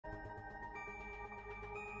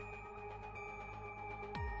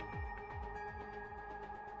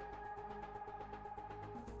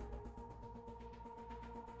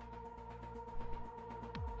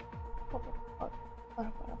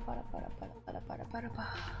Am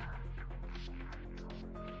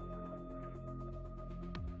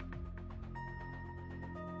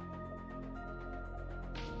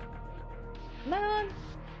I on?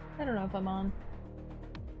 I don't know if I'm on.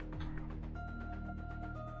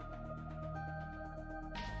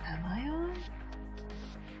 Am I on?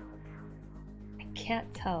 I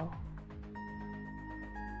can't tell.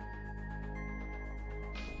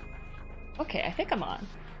 Okay, I think I'm on.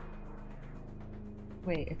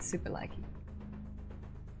 Wait, it's super laggy.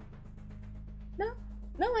 No?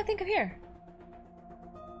 No, I think I'm here.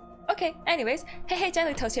 Okay, anyways. Hey,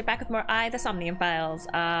 Jelly Toast here, back with more the Somnium files.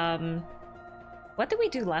 What did we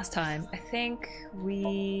do last time? I think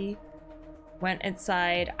we went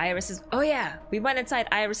inside Iris's... Oh yeah! We went inside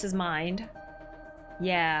Iris's mind.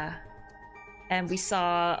 Yeah. And we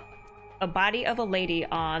saw a body of a lady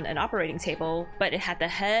on an operating table, but it had the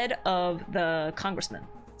head of the congressman,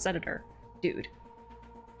 senator, dude.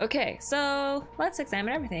 Okay, so let's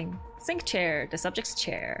examine everything. Sink chair, the subject's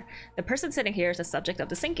chair. The person sitting here is the subject of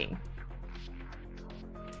the sinking.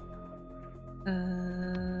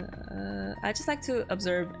 I just like to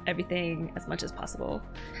observe everything as much as possible.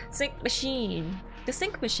 Sink machine. The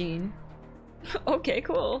sink machine. Okay,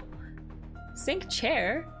 cool. Sink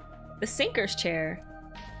chair. The sinker's chair.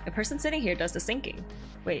 The person sitting here does the sinking.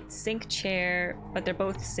 Wait, sink chair, but they're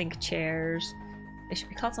both sink chairs. They should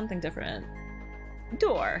be called something different.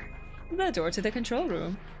 Door. The door to the control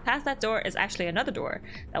room. Past that door is actually another door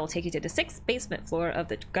that will take you to the 6th basement floor of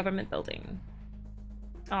the government building.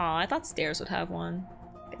 Aw, I thought stairs would have one.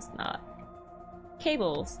 Guess not.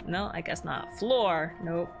 Cables. No, I guess not. Floor.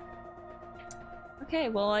 Nope. Okay,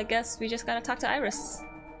 well, I guess we just gotta talk to Iris.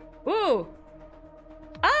 Ooh!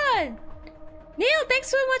 Ah! Neil, thanks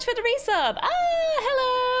so much for the resub! Ah,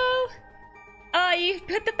 hello! Oh, you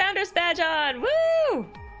put the founder's badge on! Woo!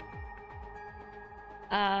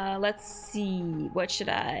 Let's see. What should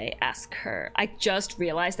I ask her? I just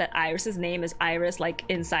realized that Iris's name is Iris, like,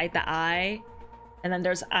 inside the eye. And then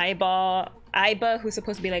there's Iba, who's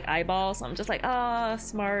supposed to be like eyeball, so I'm just like, ah,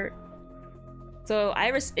 smart. So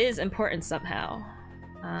Iris is important somehow.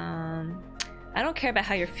 I don't care about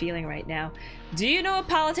how you're feeling right now. Do you know a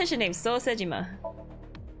politician named So Sejima?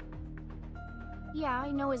 Yeah,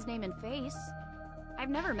 I know his name and face. I've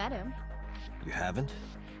never met him. You haven't?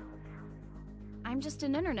 I'm just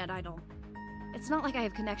an internet idol. It's not like I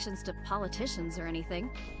have connections to politicians or anything.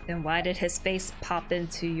 Then why did his face pop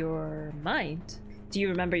into your mind? Do you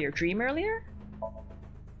remember your dream earlier?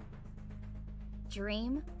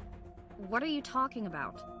 Dream? What are you talking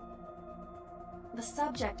about? The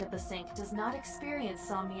subject of the sink does not experience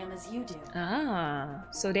somnium as you do. Ah,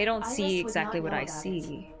 so they don't see exactly what I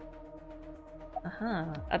see.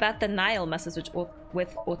 About the Nile message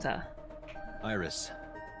with Ota. Iris,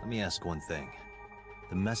 let me ask one thing.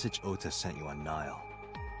 The message Ota sent you on Nile.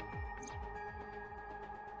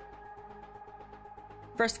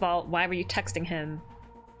 First of all, why were you texting him?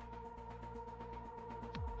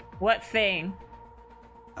 What thing?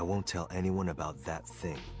 I won't tell anyone about that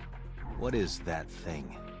thing. What is that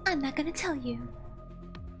thing? I'm not gonna tell you.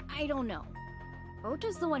 I don't know.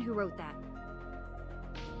 Ota's the one who wrote that.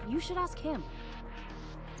 You should ask him.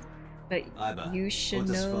 But Iba, you should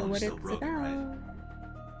Ota's know phone what still it's broken, about. right?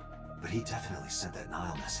 But he definitely sent that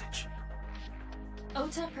Nile message.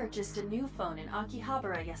 Ota purchased a new phone in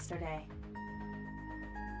Akihabara yesterday.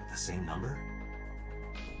 The same number?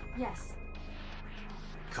 Yes.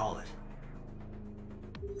 Call it.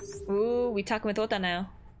 Ooh, we talking with Ota now.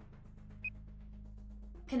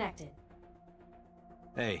 Connected.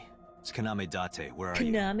 Hey, it's Kaname Date. Where are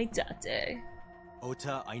you? Kaname Date.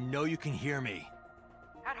 Ota, I know you can hear me.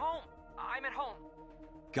 At home. I'm at home.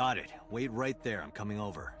 Got it. Wait right there. I'm coming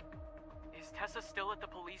over. Is Tessa still at the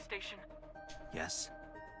police station? Yes?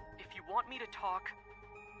 If you want me to talk,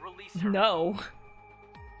 release her. No.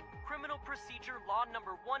 Criminal Procedure Law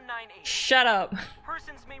number 198. Shut up.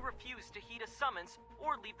 Persons may refuse to heed a summons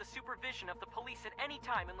or leave the supervision of the police at any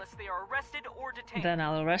time unless they are arrested or detained. Then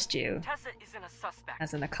I'll arrest you. Tessa isn't a suspect.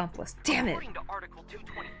 As an accomplice. Damn it. According to Article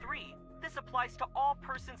 223, this applies to all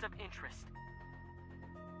persons of interest.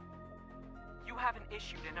 You haven't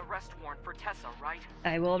issued an arrest warrant for Tessa, right?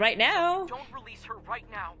 I will right now. Don't release her right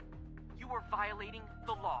now. You are violating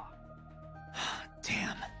the law.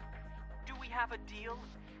 Damn. Do we have a deal?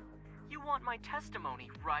 You want my testimony,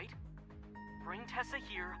 right? Bring Tessa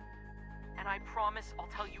here, and I promise I'll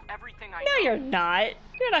tell you everything I know. No, you're not.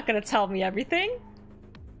 You're not gonna tell me everything.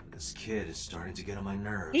 This kid is starting to get on my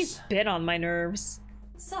nerves. He's been on my nerves.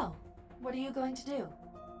 So, what are you going to do?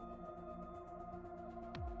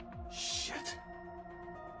 Shit.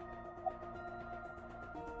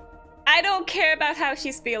 I don't care about how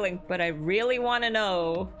she's feeling, but I really want to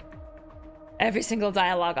know every single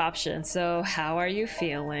dialogue option. So, how are you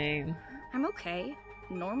feeling? I'm okay.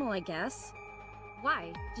 Normal, I guess.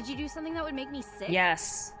 Why? Did you do something that would make me sick?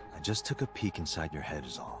 Yes. I just took a peek inside your head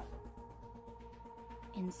is all.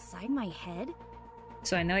 Inside my head?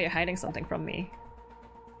 So I know you're hiding something from me.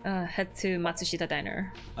 Head to Matsushita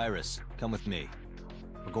Diner. Iris, come with me.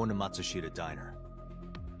 We're going to Matsushita Diner.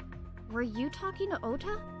 Were you talking to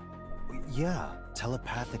Ota? Yeah,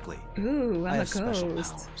 telepathically. Ooh, I I'm a have special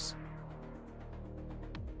ghost. powers.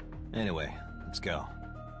 Anyway, let's go.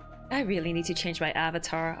 I really need to change my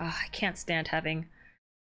avatar. I can't stand having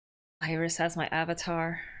Iris as my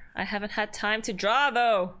avatar. I haven't had time to draw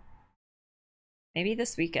though. Maybe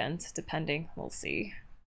this weekend, depending. We'll see.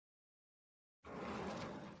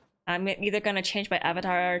 I'm either gonna change my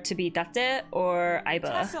avatar to be Date or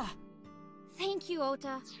Aiba. Tessa! Thank you,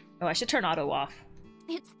 Ota. Oh, I should turn auto off.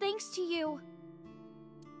 It's thanks to you.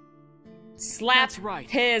 Slap That's right.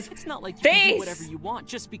 his It's not like you face! can do whatever you want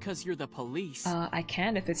just because you're the police. I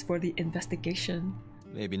can if it's for the investigation.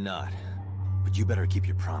 Maybe not, but you better keep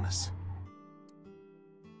your promise.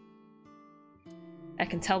 I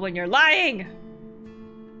can tell when you're lying!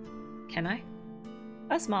 Can I?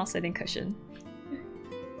 A small sitting cushion.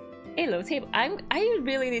 A low table. I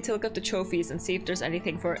really need to look up the trophies and see if there's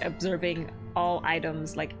anything for observing all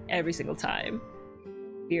items like every single time.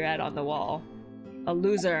 Beer ad on the wall. A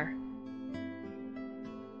loser.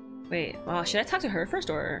 Wait, should I talk to her first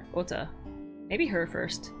or Ota? Maybe her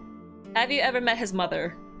first. Have you ever met his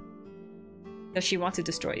mother? Does she want to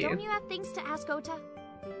destroy you? Don't you have things to ask Ota?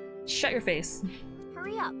 Shut your face.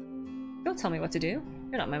 Hurry up. Don't tell me what to do.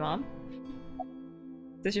 You're not my mom.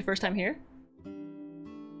 Is this your first time here?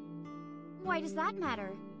 Why does that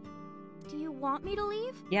matter? Do you want me to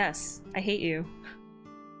leave? Yes, I hate you.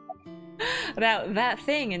 About that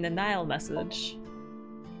thing in the Nile message.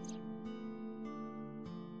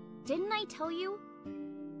 Didn't I tell you?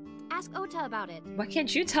 Ask Ota about it. Why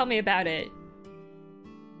can't you tell me about it?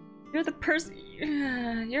 You're the person.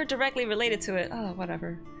 You're directly related to it. Oh,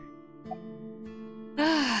 whatever.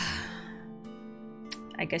 I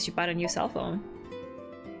guess you bought a new cell phone.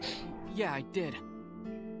 Yeah, I did.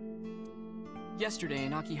 Yesterday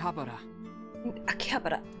in Akihabara.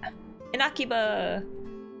 Akihabara. In Akiba.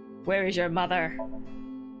 Where is your mother?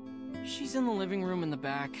 She's in the living room in the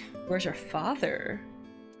back. Where's your father?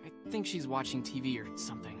 I think she's watching TV or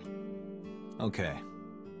something. Okay.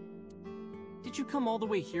 Did you come all the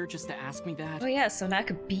way here just to ask me that? Oh yeah, so now I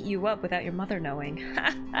could beat you up without your mother knowing.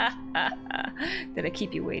 Did I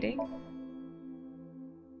keep you waiting?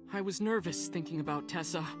 I was nervous thinking about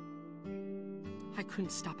Tessa. I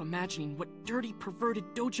couldn't stop imagining what dirty, perverted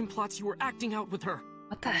dojin plots you were acting out with her.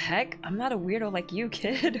 What the heck? I'm not a weirdo like you,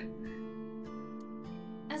 kid.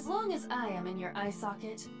 As long as I am in your eye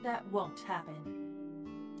socket, that won't happen.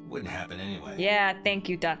 Wouldn't happen anyway. Yeah, thank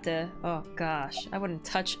you, Doctor. Oh gosh, I wouldn't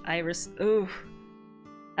touch Iris. Ooh.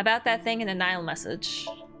 About that thing in the Nile message.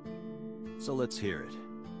 So let's hear it.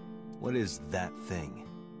 What is that thing?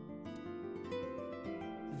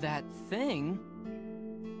 That thing?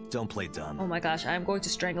 Don't play dumb. Oh my gosh, I'm going to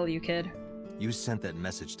strangle you, kid. You sent that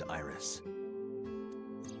message to Iris.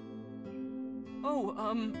 Oh,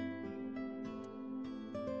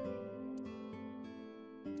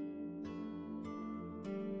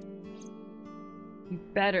 You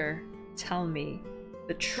better tell me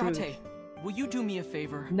the truth. Date, will you do me a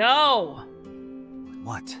favor? No!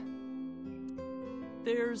 What?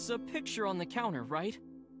 There's a picture on the counter, right?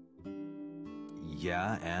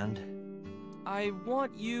 Yeah, and? I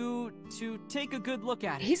want you to take a good look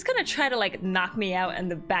at it. He's gonna try to like knock me out in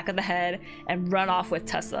the back of the head and run off with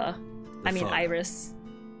Tessa. I mean photo. Iris.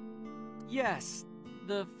 Yes,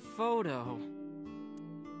 the photo.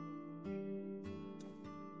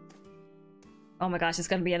 Oh my gosh, it's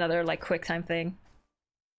gonna be another like quick time thing.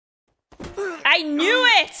 I knew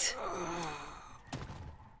it!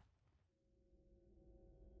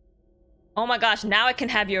 Oh my gosh, now I can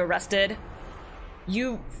have you arrested.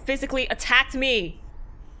 You physically attacked me.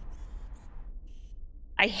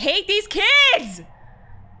 I hate these kids!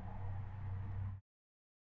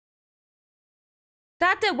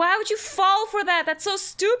 Why would you fall for that? That's so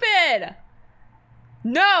stupid!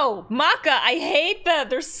 No! Maka, I hate them!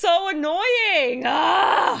 They're so annoying!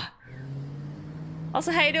 Ah!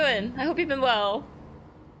 Also, how you doing? I hope you've been well.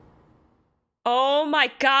 Oh my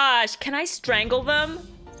gosh, can I strangle them?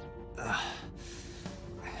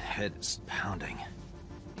 Head is pounding.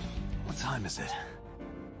 What time is it?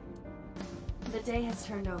 The day has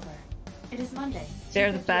turned over. It is Monday.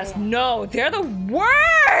 They're the 2:50 best. a.m. No, they're the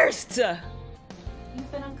worst!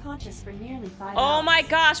 You've been unconscious unconscious for nearly 5 hours. Oh my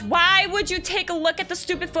gosh, why would you take a look at the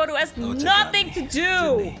stupid photo? It has nothing to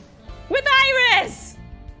do with Iris!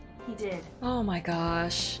 He did. Oh my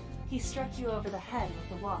gosh. He struck you over the head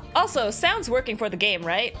with the walk. Also, sound's working for the game,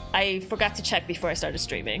 right? I forgot to check before I started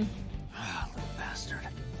streaming. Little bastard.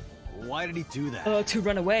 Why did he do that? To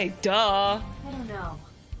run away, duh. I don't know.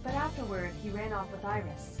 But afterward, he ran off with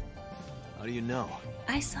Iris. How do you know?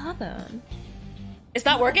 I saw them. It's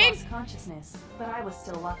not working? Lost consciousness, but I was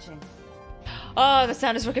still watching. Oh, the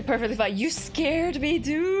sound is working perfectly fine. You scared me,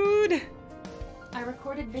 dude. I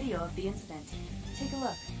recorded video of the incident. Take a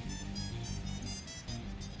look.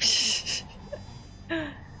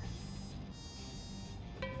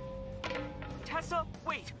 Tessa,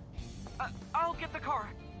 wait! I'll get the car.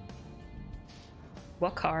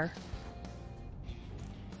 What car?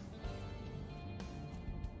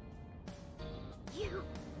 You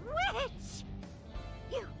witch!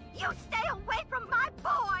 You stay away from my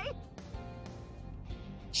boy!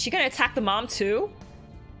 She gonna attack the mom too?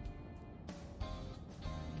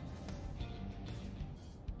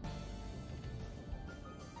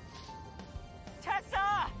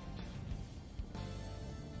 Tessa!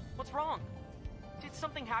 What's wrong? Did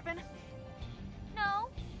something happen? No,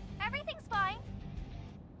 everything's fine.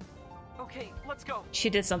 Okay, let's go.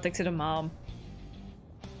 She did something to the mom.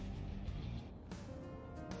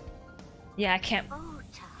 Yeah, I can't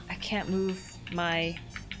move my...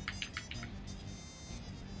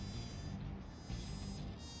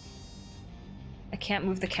 I can't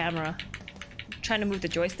move the camera. I'm trying to move the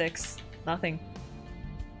joysticks. Nothing.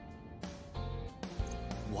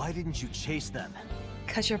 Why didn't you chase them?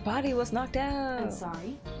 Cause your body was knocked out. I'm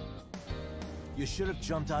sorry. You should have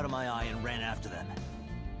jumped out of my eye and ran after them.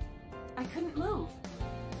 I couldn't move.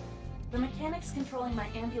 The mechanics controlling my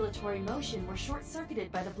ambulatory motion were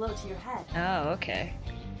short-circuited by the blow to your head. Oh, okay.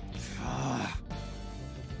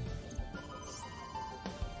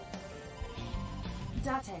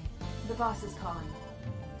 Date, the boss is calling.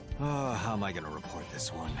 Oh, how am I gonna report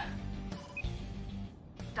this one?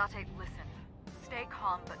 Date, listen. Stay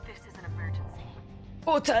calm, but this is an emergency.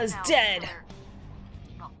 Ota is Now, dead!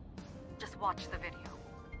 Well, just watch the video.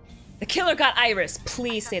 The killer got Iris.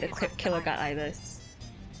 Please say the killer got Iris.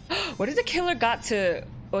 What if the killer got to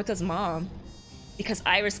Ota's mom? Because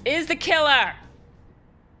Iris is the killer!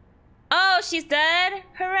 Oh, she's dead?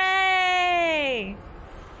 Hooray!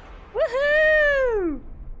 Woohoo!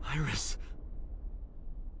 Iris.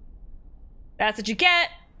 That's what you get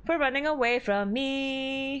for running away from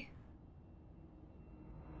me.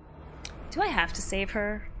 Do I have to save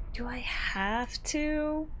her? Do I have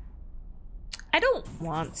to? I don't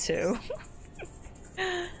want to.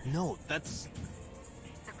 No, that's...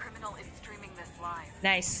 The criminal is streaming this live.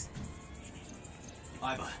 Nice.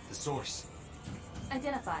 Iva, the source.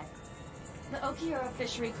 Identified. The Okiura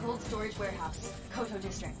Fishery Cold Storage Warehouse, Koto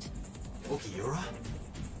District. Okiura?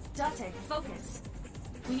 Date, focus.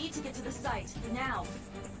 We need to get to the site, now.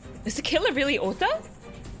 Is the killer really Ota?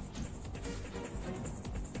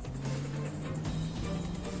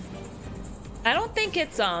 I don't think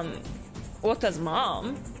it's Ota's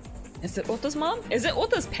mom. Is it Ota's mom? Is it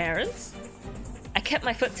Ota's parents? I kept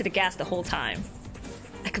my foot to the gas the whole time.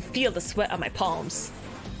 I could feel the sweat on my palms.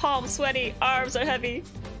 Palms sweaty, arms are heavy.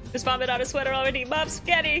 Just vomit out a sweater already, Mom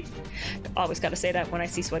spaghetti. Always gotta say that when I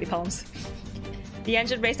see sweaty palms. The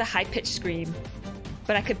engine raised a high-pitched scream,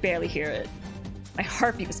 but I could barely hear it. My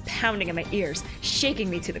heartbeat was pounding in my ears, shaking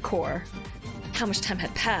me to the core. How much time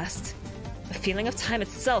had passed? The feeling of time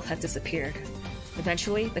itself had disappeared.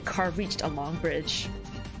 Eventually, the car reached a long bridge.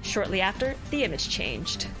 Shortly after, the image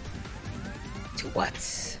changed. To what?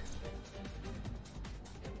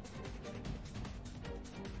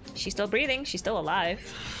 She's still breathing. She's still alive.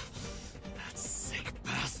 That sick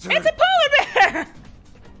bastard. It's a polar bear!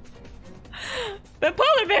 The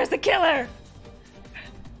polar bear's the killer!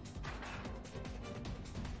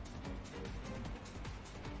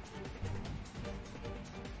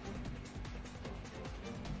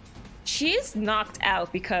 She's knocked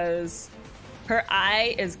out because her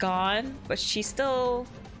eye is gone, but she's still,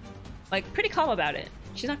 like, pretty calm about it.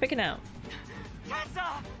 She's not freaking out.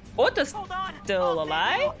 Tessa! Ota's Hold on! still I'll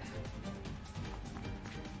alive?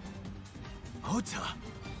 Ota.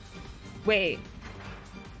 Wait.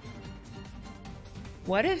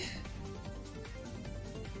 What if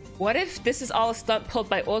this is all a stunt pulled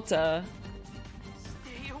by Ota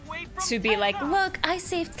Stay away from to be like, Tessa! look, I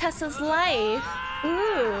saved Tessa's life.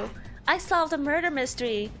 Ooh, I solved a murder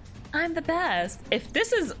mystery. I'm the best. If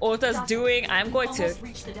this is Ota's doing, I'm going to Almost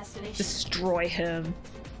reached the destination. destroy him.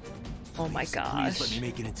 Oh my gosh. Please let me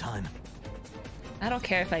make it in time. I don't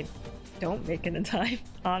care if I don't make it in time,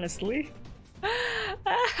 honestly.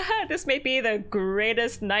 This may be the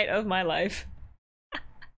greatest night of my life.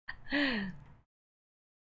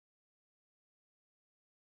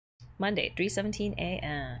 Monday, 3:17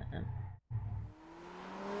 a.m.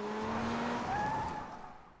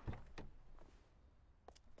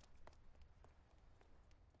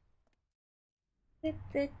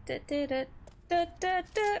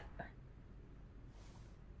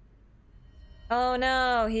 Oh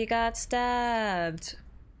no, he got stabbed.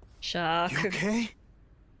 Shock. You okay?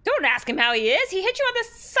 Don't ask him how he is. He hit you on the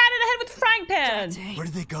side of the head with a frying pan. Where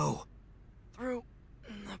did they go? Through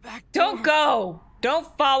the back door. Don't go.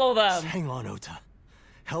 Don't follow them. Hang on, Ota.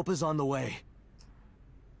 Help is on the way.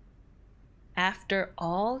 After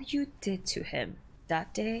all you did to him,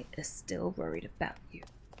 Date is still worried about you.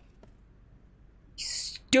 You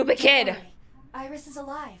stupid kid! Don't worry. Iris is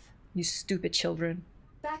alive. You stupid children.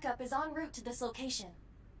 Backup is en route to this location.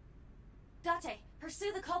 Date,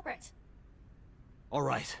 pursue the culprit. All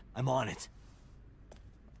right, I'm on it.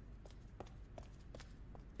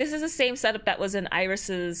 This is the same setup that was in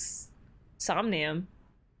Iris's Somnium.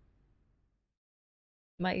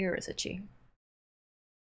 My ear is itchy.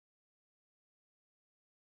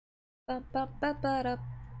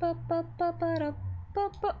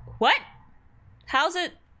 What? How's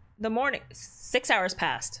it the morning? 6 hours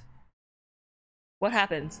passed. What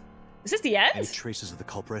happens? Is this the end? Any traces of the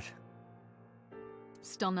culprit?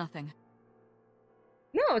 Still nothing.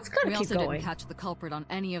 No, it's gotta We keep also going. didn't catch the culprit on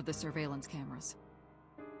any of the surveillance cameras.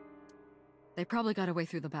 They probably got away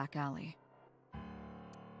through the back alley.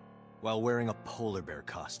 While wearing a polar bear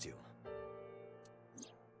costume.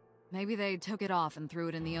 Maybe they took it off and threw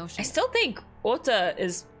it in the ocean. I still think Ota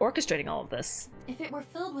is orchestrating all of this. If it were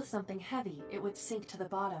filled with something heavy, it would sink to the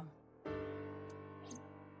bottom.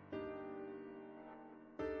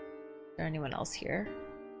 Is there anyone else here?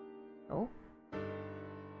 No.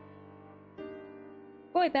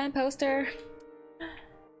 Boy band poster.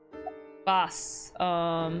 Boss.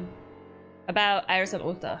 About Iris and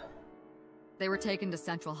Ota. They were taken to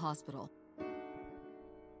Central Hospital.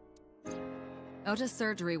 Ota's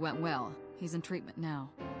surgery went well. He's in treatment now.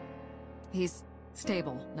 He's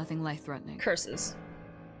stable, nothing life-threatening. Curses.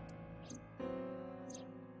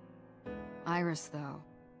 Iris, though.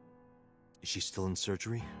 Is she still in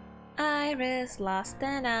surgery? Iris lost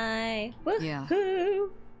an eye. Yeah. Woohoo!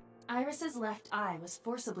 Iris's left eye was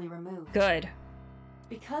forcibly removed. Good.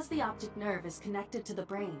 Because the optic nerve is connected to the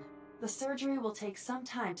brain, the surgery will take some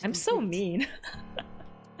time to I'm so complete.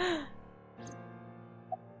 mean.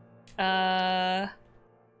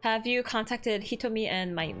 Have you contacted Hitomi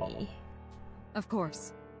and Mayumi? Of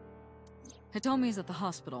course. Hitomi's at the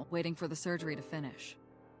hospital, waiting for the surgery to finish.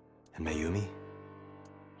 And Mayumi?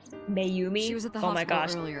 Mayumi? She was at the oh my hospital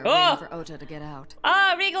gosh. earlier, Oh! waiting for Ota to get out.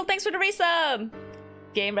 Ah, Regal, thanks for the resub!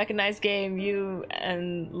 Game recognized game, you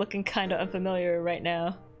and looking kinda unfamiliar right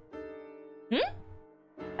now.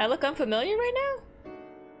 I look unfamiliar right now?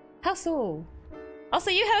 How so? Also,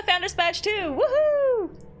 you have a Founder's Badge too! Woohoo!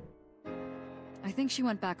 I think she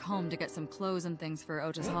went back home to get some clothes and things for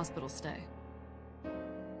Ota's hospital stay.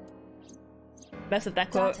 Mess with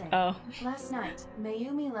that quote. Date. Oh. Last night,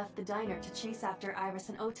 Mayumi left the diner to chase after Iris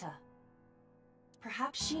and Ota.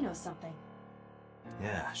 Perhaps she knows something.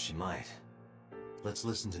 Yeah, she might. Let's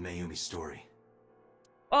listen to Mayumi's story.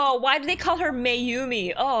 Oh, why do they call her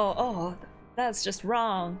Mayumi? Oh, that's just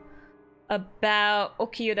wrong. About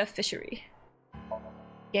Okiyuda Fishery.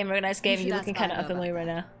 Game recognized game, should you ask looking kind of Iva about unfamiliar right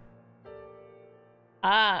that.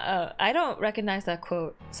 now. I don't recognize that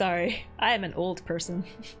quote. Sorry, I am an old person.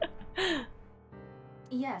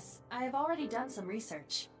 Yes, I have already done some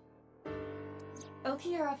research.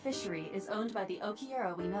 Okiura Fishery is owned by the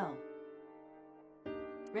Okiura we know.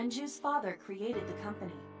 Renju's father created the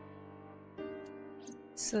company.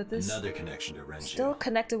 So this Another connection to Renju. still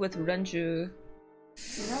connected with Renju.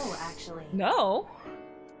 No, actually. No.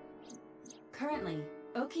 Currently,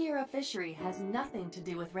 Okiura Fishery has nothing to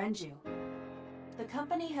do with Renju. The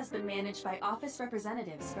company has been managed by office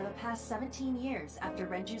representatives for the past 17 years after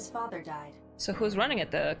Renju's father died. So who's running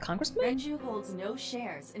it? The congressman? Renju holds no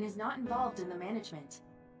shares and is not involved in the management.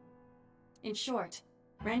 In short,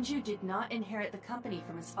 Renju did not inherit the company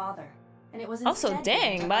from his father, and it was Also, instead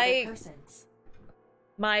dang, given to my- other persons.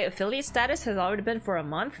 My affiliate status has already been for a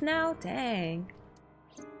month now? Dang.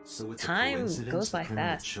 So it's a Time coincidence goes the by criminal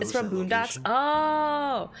fast. chose It's from that Boondocks. location?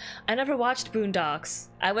 Oh, I never watched Boondocks.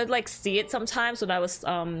 I would like see it sometimes when I was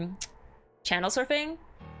channel surfing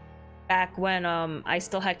back when I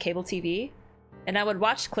still had cable TV, and I would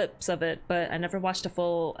watch clips of it, but I never watched a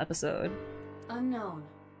full episode. Unknown.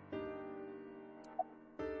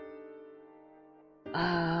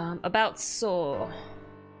 About So.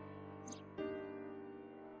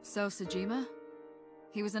 So, Sejima?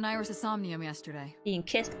 He was in Iris' Somnium yesterday. Being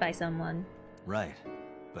kissed by someone. Right.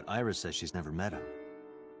 But Iris says she's never met him.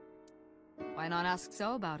 Why not ask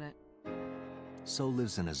So about it? So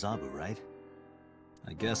lives in Azabu, right?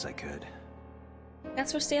 I guess I could.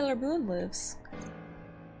 That's where Sailor Moon lives.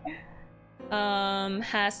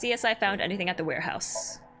 Has CSI found anything at the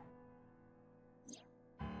warehouse?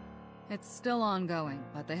 It's still ongoing,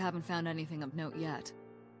 but they haven't found anything of note yet.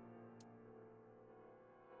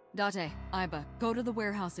 Date, Aiba, go to the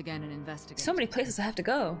warehouse again and investigate. So many places I have to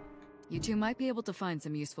go. You two might be able to find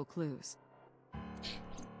some useful clues.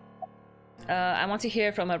 I want to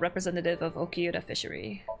hear from a representative of Okuyuda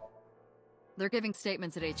Fishery. They're giving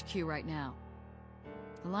statements at HQ right now.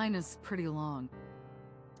 The line is pretty long.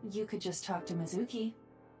 You could just talk to Mizuki.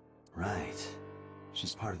 Right.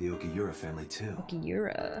 She's part of the Okuyura family too.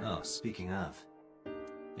 Okuyura. Oh, speaking of.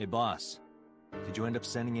 Hey boss, did you end up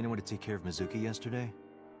sending anyone to take care of Mizuki yesterday?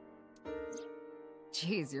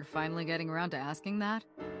 Jeez, you're finally getting around to asking that?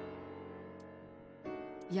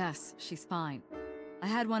 Yes, she's fine. I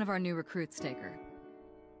had one of our new recruits take her.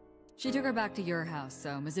 She took her back to your house,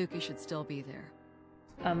 so Mizuki should still be there.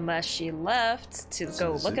 Unless she left to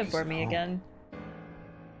go looking for me again.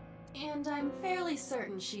 And I'm fairly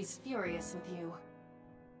certain she's furious with you.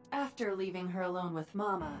 After leaving her alone with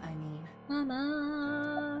Mama, I mean.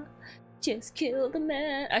 Mama, just kill the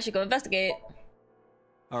man. I should go investigate.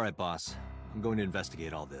 Alright boss, I'm going to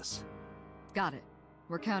investigate all this. Got it.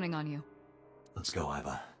 We're counting on you. Let's go,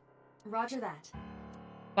 Aiba. Roger that.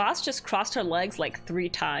 Boss just crossed her legs like 3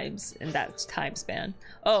 times in that time span.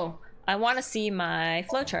 Oh, I want to see my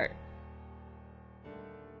flowchart.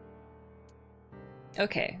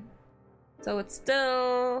 Okay. So it's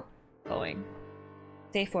still going.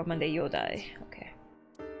 Day 4, Monday, Yodai. Okay.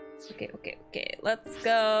 Okay. Let's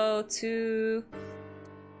go to...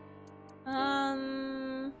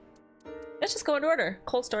 Let's just go in order.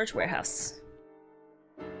 Cold storage warehouse.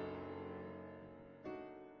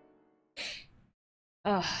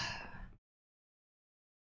 Ugh.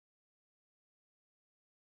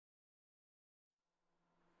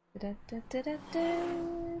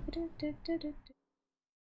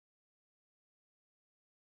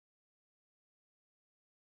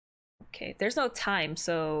 Okay, there's no time,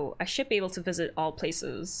 so I should be able to visit all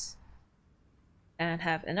places and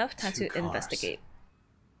have enough time to investigate.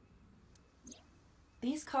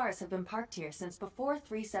 These cars have been parked here since before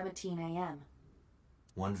 3:17 a.m.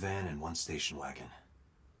 1 van and 1 station wagon.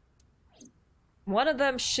 One of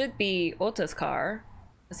them should be Ota's car,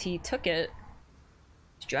 as he took it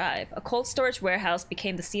to drive. A cold storage warehouse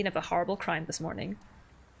became the scene of a horrible crime this morning.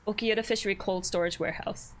 Okuyuda Fishery Cold Storage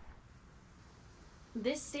Warehouse.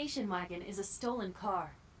 This station wagon is a stolen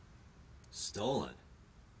car. Stolen?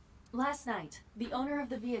 Last night, the owner of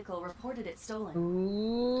the vehicle reported it stolen.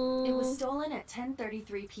 Ooh. It was stolen at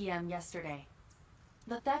 10:33 p.m. yesterday.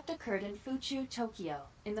 The theft occurred in Fuchu, Tokyo,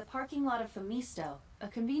 in the parking lot of Famisto, a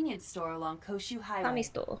convenience store along Koshu Highway.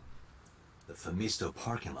 Famisto. The Famisto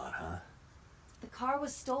parking lot, huh? The car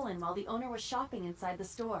was stolen while the owner was shopping inside the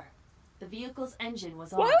store. The vehicle's engine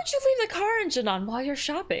was on. Why would you leave the car engine on while you're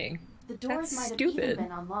shopping? The doors That's might have stupid. even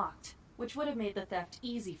been unlocked, which would have made the theft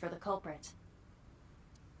easy for the culprit.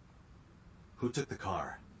 Who took the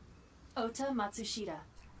car? Ota Matsushita.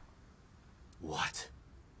 What?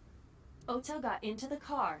 Ota got into the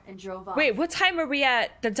car and drove off. Wait, what time were we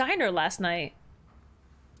at the diner last night?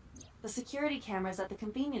 The security cameras at the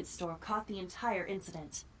convenience store caught the entire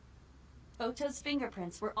incident. Ota's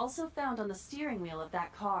fingerprints were also found on the steering wheel of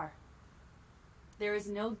that car. There is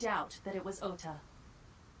no doubt that it was Ota.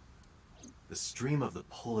 The stream of the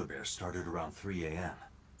polar bear started around 3 a.m.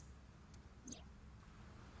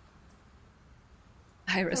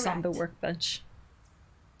 Iris on the Correct. workbench.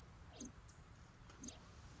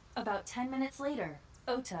 About 10 minutes later,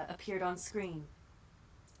 Ota appeared on screen.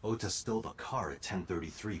 Ota stole the car at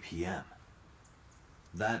 10:33 p.m.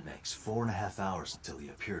 That makes 4.5 hours until he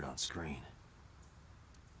appeared on screen.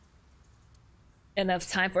 Enough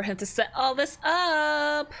time for him to set all this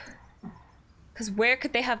up. Because where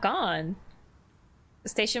could they have gone? The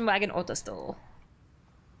station wagon Ota stole.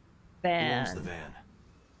 Who owns the Van. van?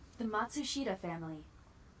 The Matsushita family.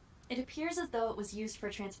 It appears as though it was used for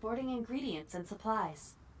transporting ingredients and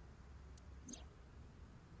supplies.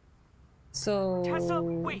 So Tessa,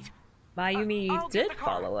 wait! Mayumi I'll get did the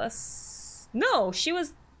car. follow us. No, she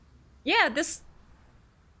was... Yeah, this...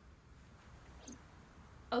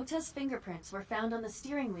 Ota's fingerprints were found on the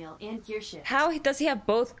steering wheel and gearshift. How does he have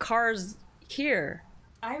both cars here?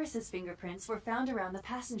 Iris's fingerprints were found around the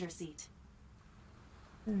passenger seat.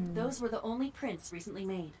 Those were the only prints recently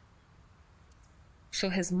made. So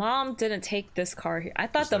his mom didn't take this car here. I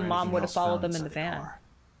thought Is the there mom anything would have else followed found them in the inside van. car?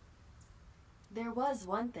 There was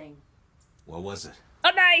one thing. What was it?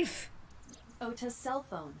 A knife! Ota's cell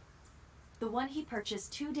phone. The one he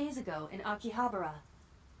purchased 2 days ago in Akihabara.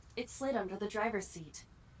 It slid under the driver's seat.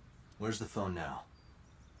 Where's the phone now?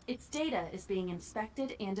 Its data is being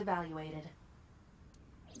inspected and evaluated.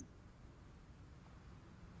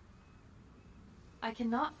 I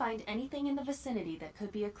cannot find anything in the vicinity that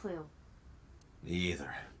could be a clue. Me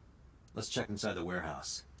either. Let's check inside the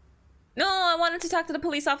warehouse. No, I wanted to talk to the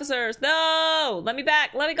police officers. No! Let me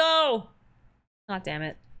back. Let me go. God damn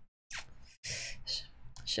it.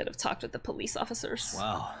 Should have talked with the police officers.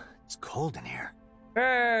 Wow, it's cold in here.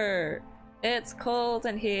 Brr. It's cold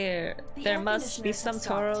in here. The There air must be conditioners some have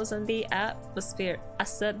stopped. toros in the atmosphere. I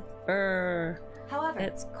said brr. However,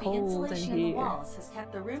 It's the cold in insulation in the here. walls has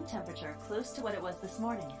kept the room temperature close to what it was this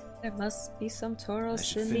morning. There must be some I toros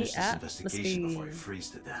should in finish the this investigation before I atmosphere. freeze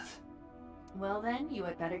to death. Well then, you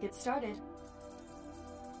had better get started.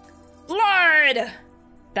 Blood!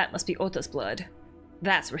 That must be Ota's blood.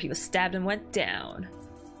 That's where he was stabbed and went down.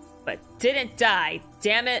 But didn't die,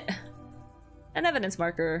 damn it! An evidence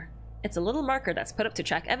marker. It's a little marker that's put up to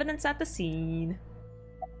track evidence at the scene.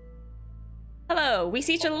 Hello, we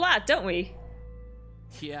see each other a lot, don't we?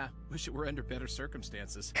 Yeah, wish it were under better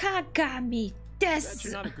circumstances. Kagami Bet desu!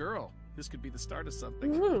 you're not a girl. This could be the start of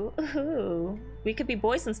something. Ooh, ooh. We could be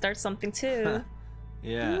boys and start something too.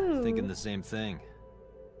 Yeah, Ooh. thinking the same thing.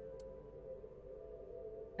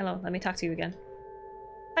 Hello, let me talk to you again.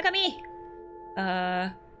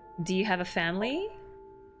 Kagami! Do you have a family?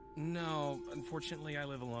 No, unfortunately, I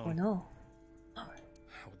live alone. Oh no.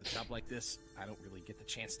 With a job like this, I don't really get the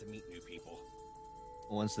chance to meet new people.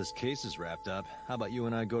 Once this case is wrapped up, how about you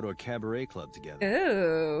and I go to a cabaret club together?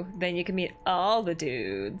 Ooh, then you can meet all the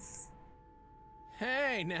dudes.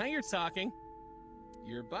 Hey, now you're talking.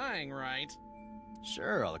 You're buying, right?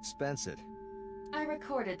 Sure, I'll expense it. I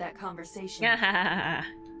recorded that conversation. No,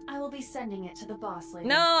 I will be sending it to the boss later.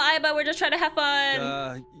 Aiba, we're just trying to have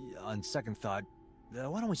fun. On second thought,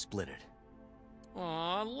 why don't we split it?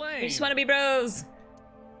 Aw, lame. We just want to be bros.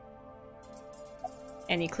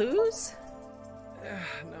 Any clues?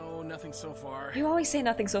 No, nothing so far. You always say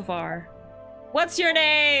nothing so far. What's your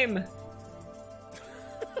name?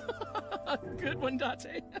 Good one,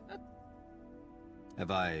 Date.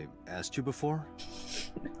 Have I asked you before?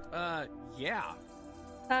 Yeah.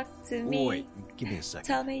 Talk to me. Wait, give me a second.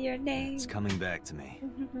 Tell me your name. It's coming back to me.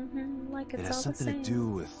 Like It it's has all the something same. to do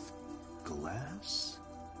with glass?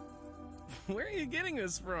 Where are you getting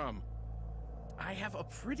this from? I have a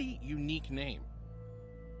pretty unique name.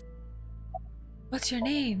 What's your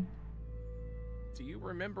name? Do you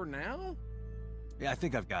remember now? Yeah, I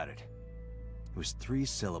think I've got it. It was 3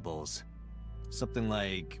 syllables. Something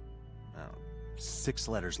like, 6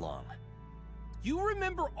 letters long. You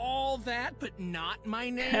remember all that, but not my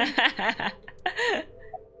name?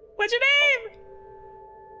 What's your name?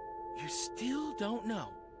 You still don't know.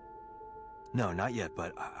 No, not yet,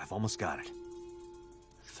 but I've almost got it.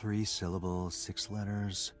 3 syllables, 6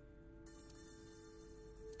 letters.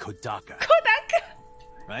 Kodaka, Kodak.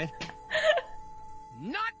 right?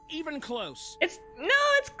 Not even close. It's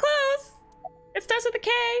close. It starts with a K.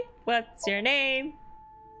 What's your name?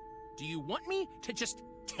 Do you want me to just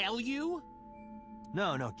tell you?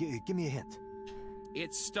 No, give me a hint.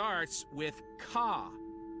 It starts with Ka.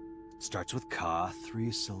 Starts with ka,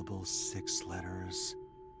 3 syllables, 6 letters.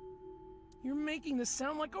 You're making this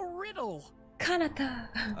sound like a riddle. Kanata.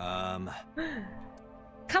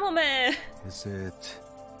 Kamome. Is it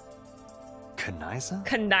Kanaiza?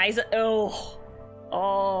 Kanaiza.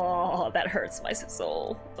 Oh, that hurts my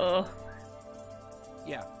soul. Oh,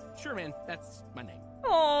 Yeah, sure, man. That's my name.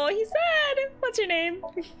 oh, he's sad. What's your name?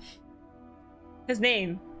 His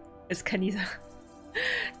name is Kaniza.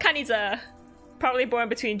 Kaniza. Probably born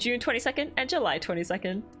between June 22nd and July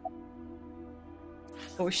 22nd.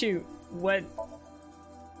 Oh shoot. What?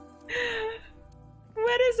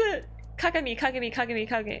 What is it?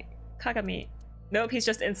 Kagami. Nope, he's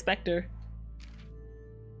just Inspector.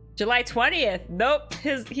 July 20th. Nope,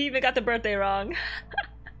 he even got the birthday wrong.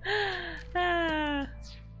 Ah.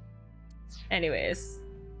 Anyways,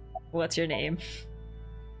 what's your name?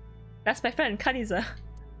 That's my friend Kaniza.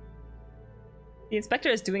 The inspector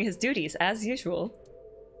is doing his duties as usual.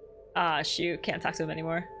 Ah, shoot, can't talk to him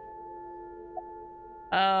anymore.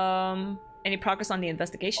 Any progress on the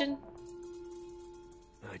investigation?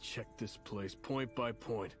 I checked this place point by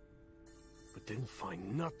point, but didn't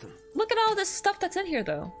find nothing. Look at all this stuff that's in here,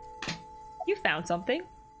 though. You found something.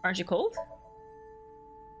 Aren't you cold?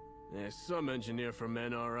 Some engineer from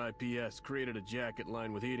NRIPS created a jacket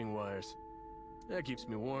lined with heating wires. That keeps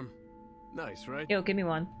me warm. Nice, right? Yo, give me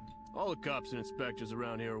one. All the cops and inspectors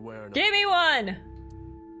around here are wearing them. Give me one!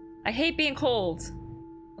 I hate being cold.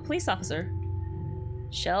 A police officer.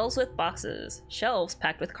 Shelves with boxes. Shelves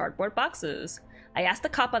packed with cardboard boxes. I asked the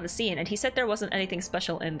cop on the scene and he said there wasn't anything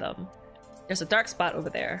special in them. There's a dark spot over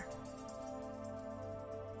there.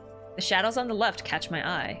 The shadows on the left catch my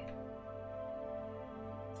eye.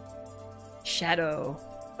 Shadow.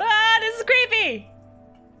 Ah, this is creepy!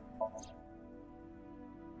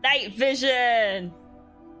 Night vision!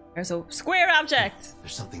 There's a square object!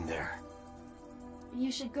 There's something there.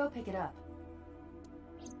 You should go pick it up.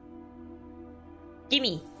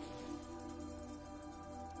 Gimme!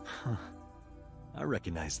 Huh. I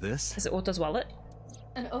recognize this. Is it Oto's wallet?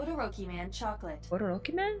 An Odoroki Man chocolate.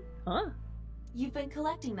 Odoroki Man? Huh. You've been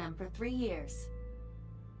collecting them for 3 years.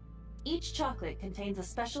 Each chocolate contains a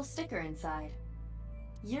special sticker inside.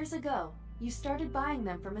 Years ago, you started buying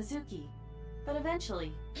them for Mizuki, but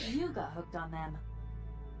eventually, you got hooked on them.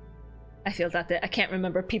 I feel that I can't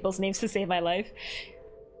remember people's names to save my life.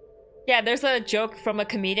 Yeah, there's a joke from a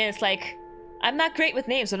comedian. It's like, I'm not great with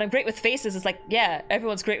names, but I'm great with faces. It's like, yeah,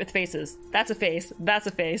 everyone's great with faces. That's a face. That's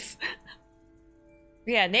a face.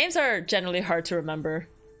 Yeah, names are generally hard to remember.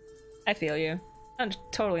 I feel you.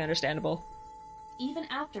 Totally understandable. Even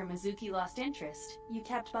after Mizuki lost interest, you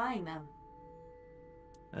kept buying them.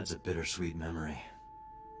 That's a bittersweet memory.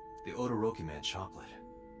 The Odoroki Man chocolate.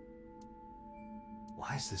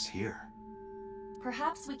 Why is this here?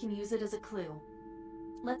 Perhaps we can use it as a clue.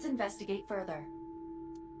 Let's investigate further.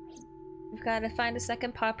 We've got to find a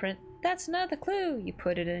second paw print. That's another clue. You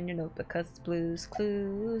put it in your notebook because it's blues,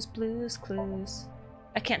 clues, blues, clues.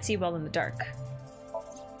 I can't see well in the dark.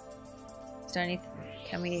 Is there anything?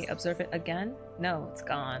 Can we observe it again? No, it's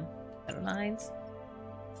gone. Metal nines.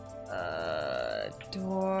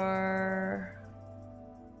 Door.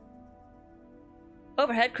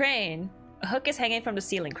 Overhead crane. A hook is hanging from the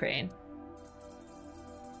ceiling crane.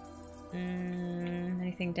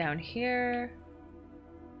 Anything down here?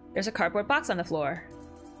 There's a cardboard box on the floor.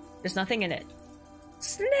 There's nothing in it.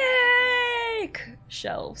 Snake!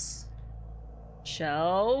 Shelves.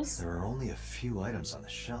 Shelves? There are only a few items on the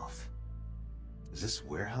shelf. Is this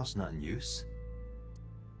warehouse not in use?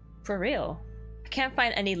 For real. I can't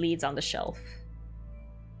find any leads on the shelf.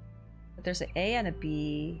 But there's an A and a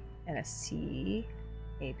B and a C.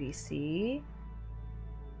 A, B, C.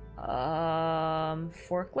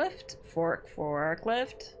 Forklift?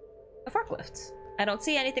 Forklift? A forklift. I don't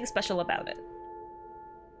see anything special about it.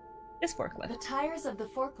 This forklift. The tires of the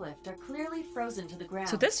forklift are clearly frozen to the ground.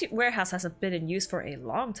 So this warehouse hasn't been in use for a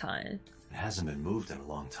long time. It hasn't been moved in a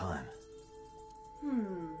long time.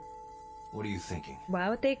 What are you thinking? Why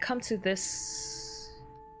would they come to this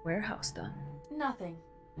warehouse then? Nothing.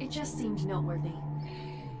 It just seemed noteworthy.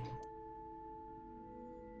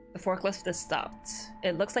 The forklift is stopped.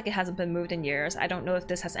 It looks like it hasn't been moved in years. I don't know if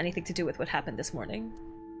this has anything to do with what happened this morning.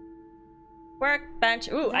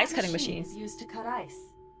 Workbench. Ooh, ice cutting machine. Is used to cut ice.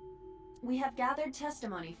 We have gathered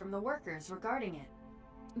testimony from the workers regarding it.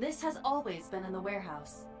 This has always been in the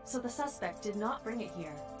warehouse, so the suspect did not bring it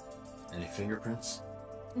here. Any fingerprints?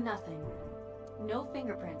 Nothing. No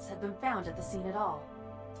fingerprints have been found at the scene at all.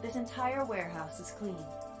 This entire warehouse is clean.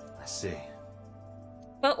 I see.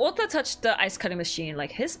 Well, Ota touched the ice cutting machine,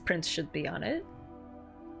 like his prints should be on it.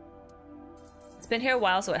 It's been here a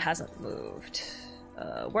while, so it hasn't moved.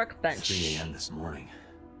 Workbench. 3 a.m. this morning.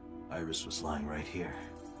 Iris was lying right here.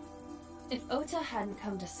 If Ota hadn't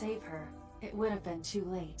come to save her, it would have been too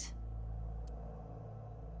late.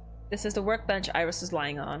 This is the workbench Iris is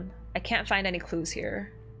lying on. I can't find any clues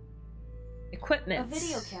here. Equipment. A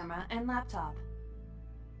video camera and laptop.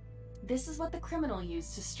 This is what the criminal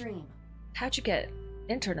used to stream. How'd you get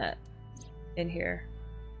internet in here?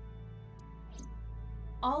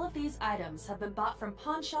 All of these items have been bought from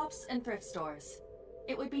pawn shops and thrift stores.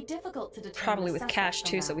 It would be difficult to determine Probably the with suspect cash from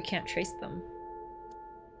too, that. so we can't trace them.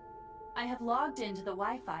 I have logged into the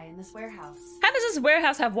Wi-Fi in this warehouse. How does this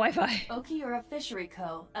warehouse have Wi-Fi? Okiura Fishery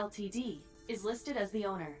Co., Ltd. is listed as the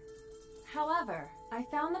owner. However, I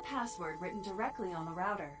found the password written directly on the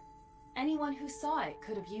router. Anyone who saw it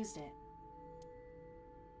could have used it.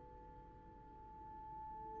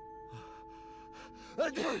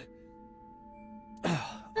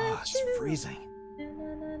 It's freezing.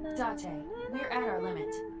 Date, we're at our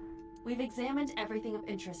limit. We've examined everything of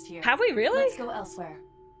interest here. Have we really? Let's go elsewhere.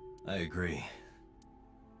 I agree.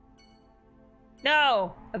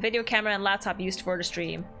 No! A video camera and laptop used for the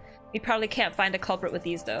stream. We probably can't find a culprit with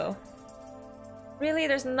these though. Really?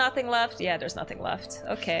 There's nothing left? Yeah, there's nothing left.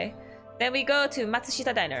 Okay. Then we go to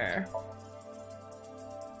Matsushita Diner.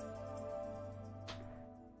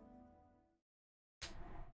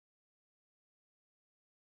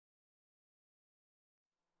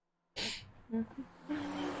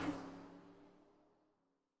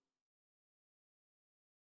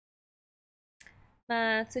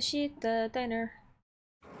 Matsushita Diner.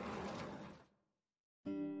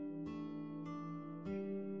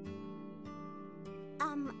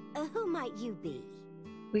 Who might you be?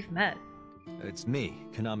 We've met. It's me,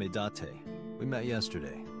 Kaname Date. We met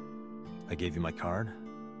yesterday. I gave you my card.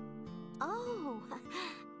 Oh.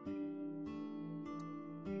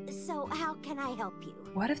 So how can I help you?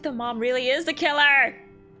 What if the mom really is the killer?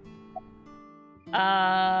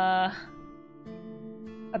 About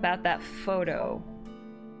that photo.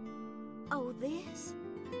 Oh, this?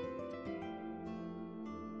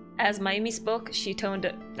 As Mayumi spoke, she turned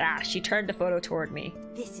the photo toward me.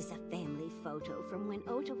 This is a family photo from when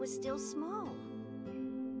Ota was still small.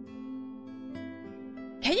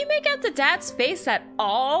 Can you make out the dad's face at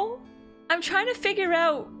all? I'm trying to figure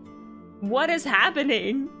out what is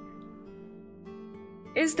happening.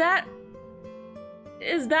 Is that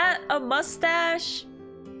a mustache?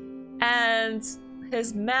 And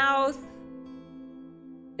his mouth?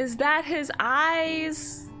 Is that his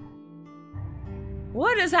eyes?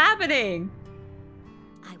 What is happening?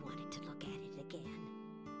 I wanted to look at it again.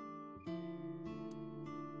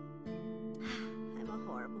 I'm a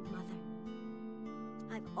horrible mother.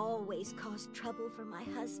 I've always caused trouble for my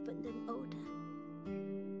husband and Ota.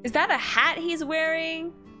 Is that a hat he's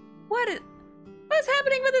wearing? What is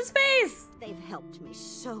happening with his face? They've helped me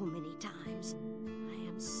so many times. I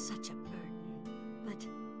am such a burden. But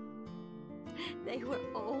they were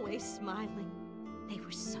always smiling. They were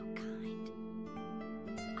so kind.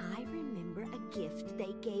 I remember a gift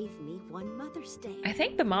they gave me one Mother's Day. I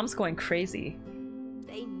think the mom's going crazy.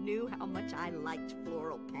 They knew how much I liked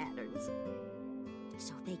floral patterns.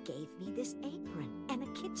 So they gave me this apron and a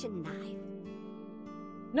kitchen knife.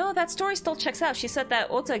 No, that story still checks out. She said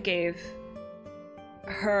that Ota gave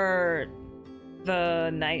her the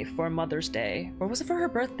knife for Mother's Day. Or was it for her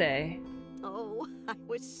birthday? Oh, I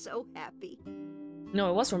was so happy. No,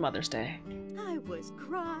 it was for Mother's Day. I was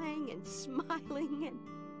crying and smiling, and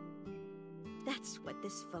that's what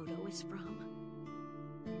this photo is from.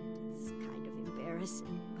 It's kind of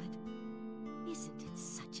embarrassing, but isn't it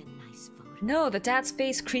such a nice photo? No, the dad's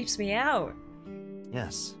face creeps me out.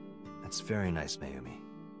 Yes, it's very nice, Mayumi.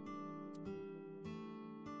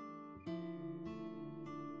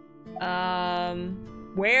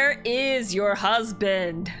 Where is your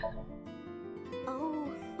husband?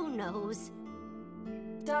 Oh, who knows?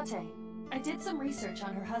 Date, I did some research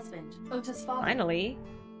on her husband, Ota's father. Finally.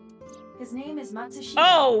 His name is Matsushita.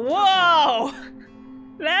 Oh, whoa!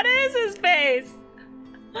 That is his face!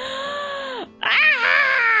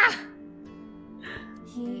 Ah!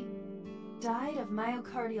 He died of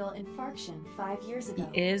myocardial infarction 5 years ago.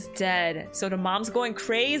 He is dead. So the mom's going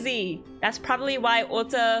crazy. That's probably why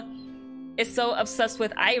Ota is so obsessed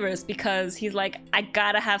with Iris, because he's like, I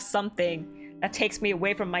gotta have something that takes me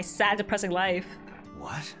away from my sad, depressing life.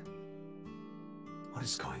 What? What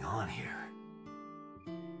is going on here?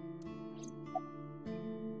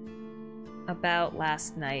 About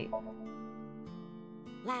last night.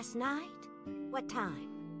 Last night? What time?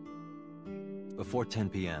 Before 10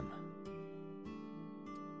 p.m.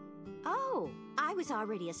 Oh, I was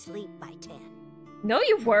already asleep by 10. No,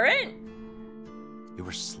 you weren't. You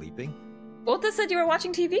were sleeping? Ota said you were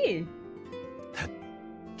watching TV. That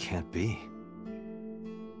can't be.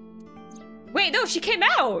 Wait, no, she came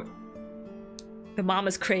out! The mom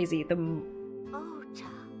is crazy.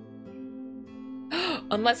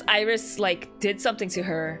 Unless Iris, like, did something to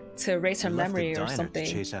her to erase her memory or something.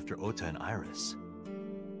 To chase after Ota and Iris.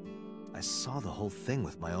 I saw the whole thing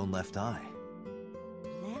with my own left eye.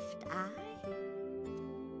 Left eye?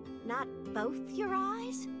 Not both your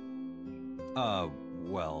eyes?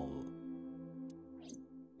 Well...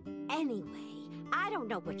 Anyway, I don't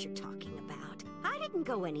know what you're talking about. I didn't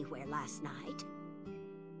go anywhere last night.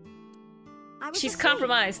 I was She's asleep.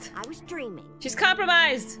 compromised. I was dreaming. She's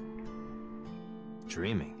compromised!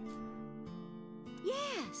 Dreaming?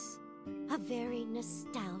 Yes, a very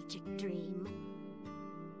nostalgic dream.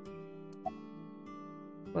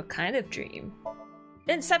 What kind of dream?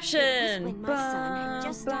 Inception! It was when my son had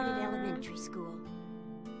just started elementary school.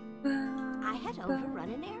 I had Ota run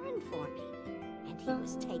an errand for me, and he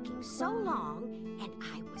was taking so long, and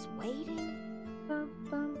I was waiting.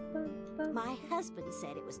 My husband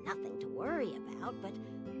said it was nothing to worry about, but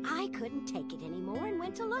I couldn't take it anymore and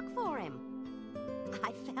went to look for him.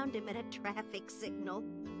 I found him at a traffic signal,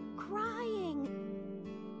 crying.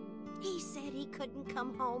 He said he couldn't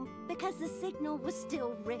come home because the signal was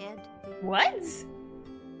still red. What?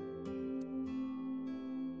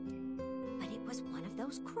 But it was one of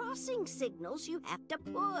those crossing signals you have to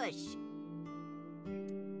push.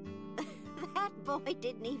 boy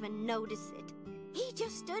didn't even notice it. He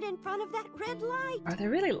just stood in front of that red light. Are there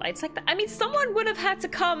really lights like that? I mean, someone would have had to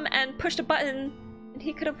come and push the button, and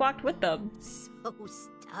he could have walked with them. So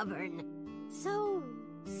stubborn. So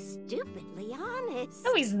stupidly honest.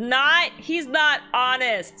 No, he's not. He's not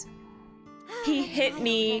honest. He hit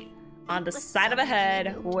me on the side of the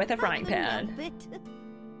head with a frying pan.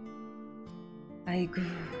 I agree.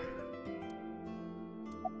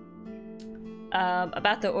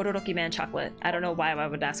 About the Ororoki Man chocolate. I don't know why I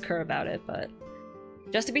would ask her about it, but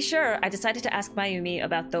just to be sure, I decided to ask Mayumi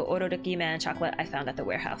about the Ororoki Man chocolate I found at the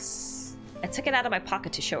warehouse. I took it out of my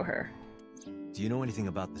pocket to show her. Do you know anything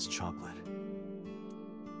about this chocolate?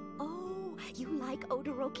 Oh, you like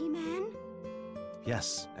Odoroki Man?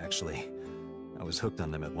 Yes, actually. I was hooked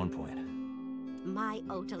on them at one point. My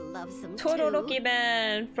Ota loves them Todoroki too.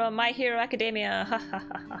 Man from My Hero Academia. Ha ha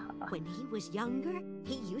ha ha. When he was younger,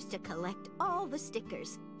 he used to collect all the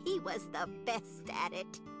stickers. He was the best at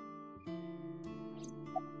it.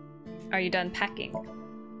 Are you done packing?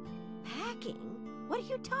 Packing? What are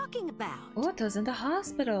you talking about? Ota's in the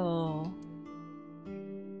hospital.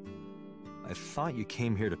 I thought you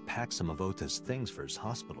came here to pack some of Ota's things for his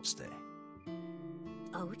hospital stay.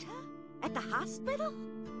 Ota? At the hospital?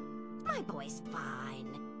 My boy's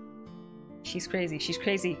fine. She's crazy. She's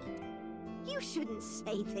crazy. You shouldn't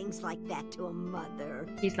say things like that to a mother.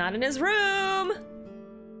 He's not in his room!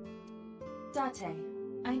 Date,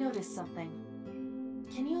 I noticed something.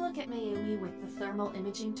 Can you look at Mayumi with the thermal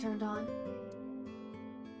imaging turned on?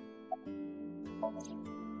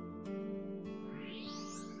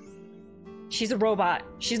 She's a robot.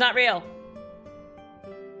 She's not real.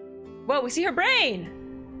 Whoa, we see her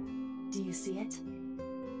brain! Do you see it?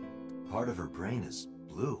 Part of her brain is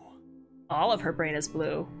blue. All of her brain is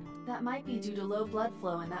blue. That might be due to low blood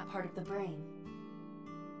flow in that part of the brain.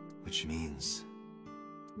 Which means...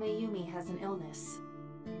 Mayumi has an illness.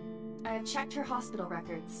 I have checked her hospital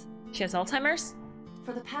records. She has Alzheimer's?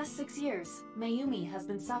 For the past 6 years, Mayumi has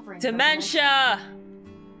been suffering Dementia!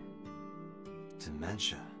 From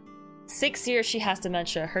dementia. 6 years she has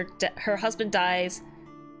dementia. Her husband died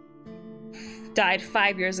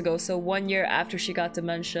 5 years ago, so 1 year after she got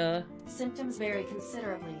dementia. Symptoms vary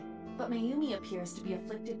considerably, but Mayumi appears to be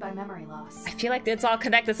afflicted by memory loss. I feel like it's all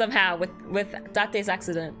connected somehow with Date's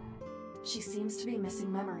accident. She seems to be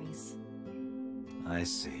missing memories. I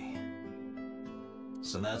see.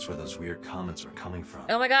 So that's where those weird comments are coming from.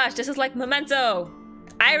 Oh my gosh, this is like Memento!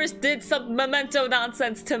 Iris did some Memento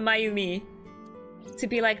nonsense to Mayumi. To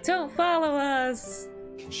be like, don't follow us!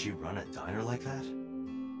 Can she run a diner like that?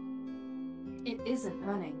 It isn't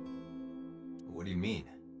running. What do you mean?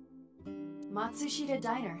 Matsushita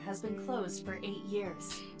Diner has been closed for 8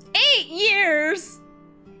 years. 8 years?!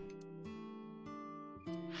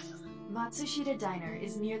 Matsushita Diner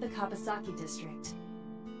is near the Kabasaki district.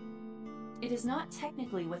 It is not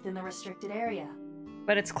technically within the restricted area.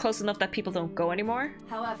 But it's close enough that people don't go anymore?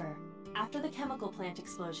 However, after the chemical plant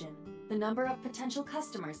explosion, the number of potential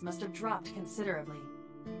customers must have dropped considerably.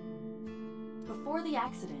 Before the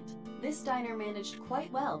accident, this diner managed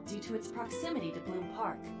quite well due to its proximity to Bloom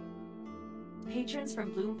Park. Patrons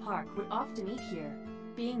from Bloom Park would often eat here,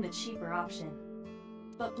 being the cheaper option.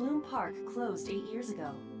 But Bloom Park closed 8 years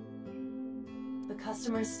ago. The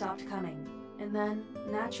customers stopped coming, and then,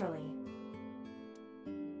 naturally...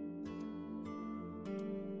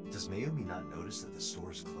 Does Mayumi not notice that the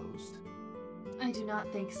store is closed? I do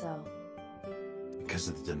not think so. Because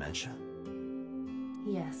of the dementia?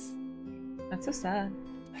 Yes. That's so sad.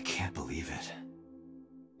 I can't believe it.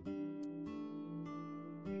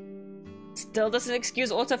 Still doesn't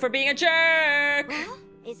excuse Ota for being a jerk! Well,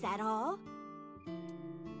 is that all?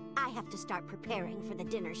 I have to start preparing for the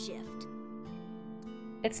dinner shift.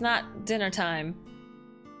 It's not dinner time.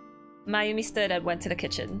 Mayumi stood and went to the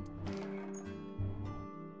kitchen.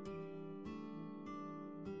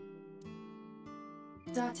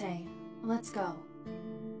 Date, let's go.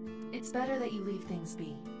 It's better that you leave things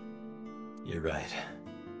be. You're right.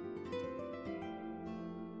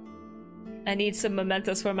 I need some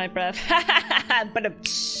mementos for my breath. But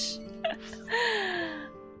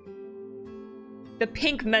the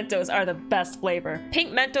pink Mentos are the best flavor.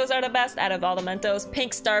 Pink Mentos are the best out of all the Mentos.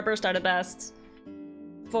 Pink Starburst are the best.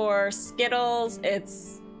 For Skittles,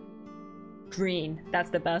 it's green. That's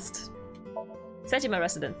the best. Sejima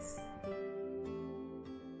Residence.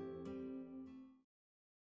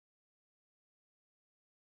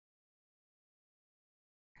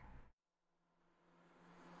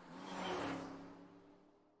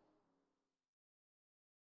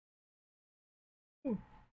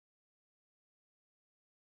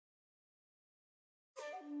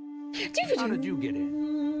 How did you get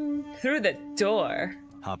in? through the door.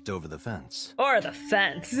 Hopped over the fence. Or the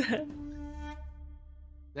fence.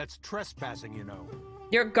 That's trespassing, you know.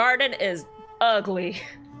 Your garden is ugly.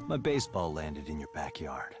 My baseball landed in your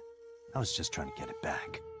backyard. I was just trying to get it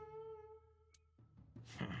back.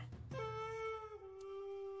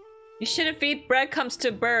 You shouldn't feed breadcrumbs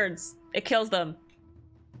to birds. It kills them.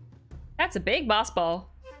 That's a big moss ball.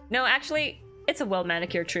 No, actually, it's a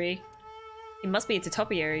well-manicured tree. It must be, it's a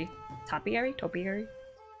topiary. Topiary? Topiary?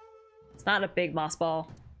 It's not a big moss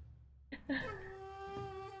ball.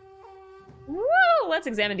 Woo! Let's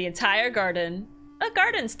examine the entire garden. A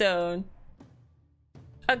garden stone.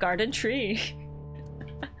 A garden tree.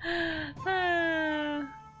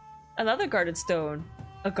 Another garden stone.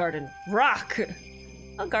 A garden rock.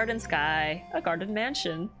 A garden sky. A garden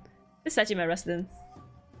mansion. The Sejima residence.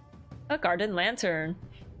 A garden lantern.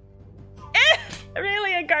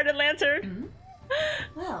 Really? A garden lantern?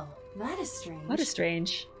 Well, that is strange. What is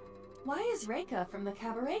strange? Why is Reika from the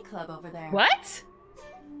Cabaret Club over there? What?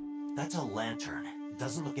 That's a lantern. It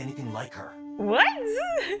doesn't look anything like her. What?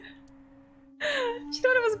 She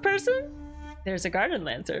thought it was a person? There's a garden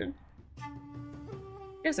lantern.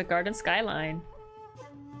 There's a garden skyline.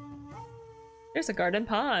 There's a garden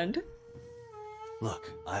pond.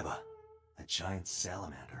 Look, Aiba. A giant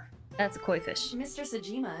salamander. That's a koi fish. Mr.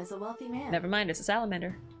 Sejima is a wealthy man. Never mind, it's a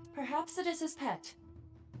salamander. Perhaps it is his pet.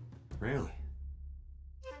 Really?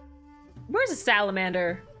 Where's a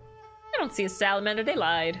salamander? I don't see a salamander, they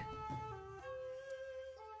lied.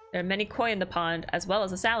 There are many koi in the pond, as well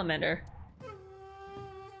as a salamander.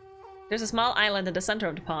 There's a small island in the center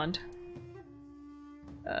of the pond.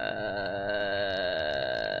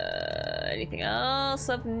 Anything else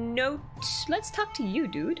of note? Let's talk to you,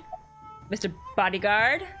 dude. Mr.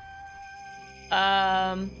 Bodyguard.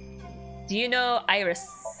 Do you know Iris?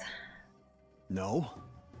 No.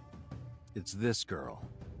 It's this girl.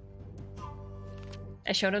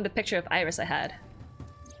 I showed him the picture of Iris I had.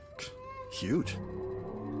 Cute.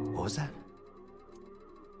 What was that?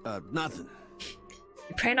 Nothing.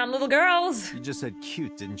 You're preying on little girls! You just said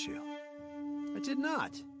cute, didn't you? I did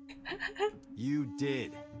not. You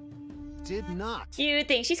did. Did not. You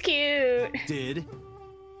think she's cute! Did.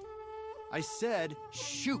 I said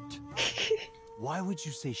shoot. Why would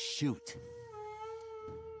you say shoot?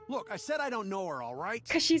 Look, I said I don't know her, all right?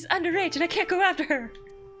 Cause she's underage and I can't go after her!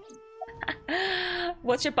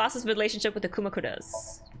 What's your boss's relationship with the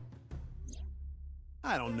Kumakuras?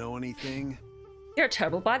 I don't know anything. You're a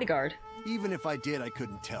terrible bodyguard. Even if I did, I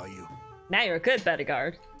couldn't tell you. Now you're a good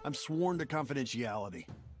bodyguard. I'm sworn to confidentiality.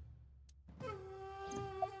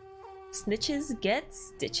 Snitches get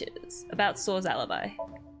stitches. About So's alibi.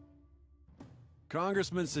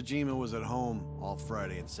 Congressman Sejima was at home all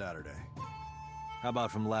Friday and Saturday. How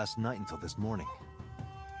about from last night until this morning?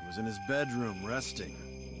 He was in his bedroom, resting.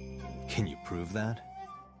 Can you prove that?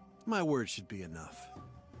 My word should be enough.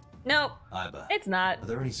 Nope. Aiba, it's not. Are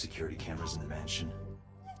there any security cameras in the mansion?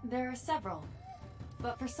 There are several.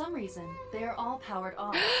 But for some reason, they are all powered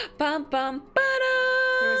off. Bum bum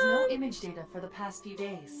ba-dum! There is no image data for the past few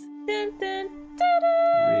days. Dun, dun,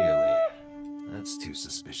 da-da! Really? That's too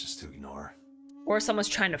suspicious to ignore. Or someone's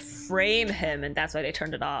trying to frame him and that's why they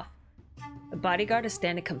turned it off. The bodyguard is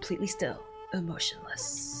standing completely still,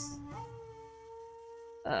 emotionless.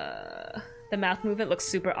 The mouth movement looks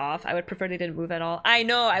super off. I would prefer they didn't move at all. I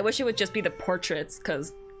know, I wish it would just be the portraits,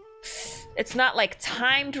 because it's not like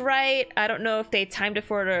timed right. I don't know if they timed it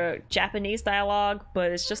for the Japanese dialogue,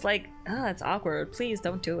 but it's just like, oh, it's awkward. Please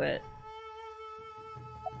don't do it.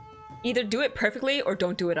 Either do it perfectly or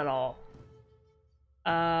don't do it at all.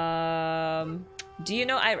 Do you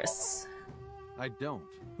know Iris? I don't.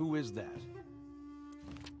 Who is that?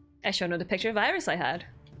 I showed him the picture of Iris I had.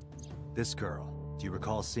 This girl. Do you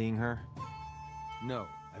recall seeing her? No,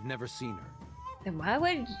 I've never seen her. Then why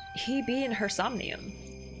would he be in her Somnium?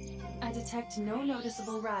 I detect no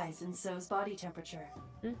noticeable rise in So's body temperature.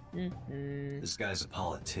 This guy's a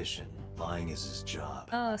politician. Lying is his job.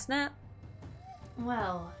 Oh, snap.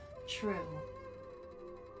 Well, true.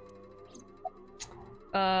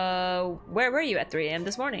 Where were you at 3 AM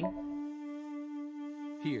this morning?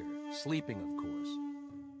 Here, sleeping, of course.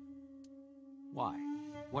 Why?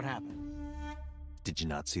 What happened? Did you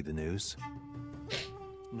not see the news?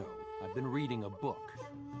 No, I've been reading a book.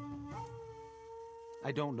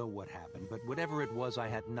 I don't know what happened, but whatever it was, I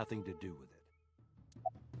had nothing to do with it.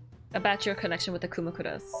 About your connection with the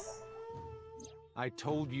Kumakuras. I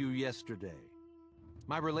told you yesterday.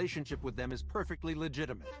 My relationship with them is perfectly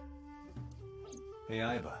legitimate. Hey,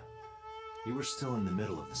 Aiba. You were still in the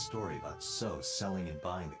middle of the story about So selling and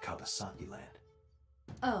buying the Kawasaki land.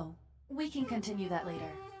 Oh, we can continue that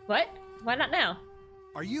later. What? Why not now?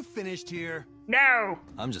 Are you finished here? No!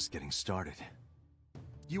 I'm just getting started.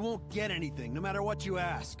 You won't get anything, no matter what you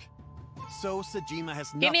ask. So Sejima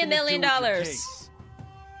has Give me nothing $1 million. to do with your case.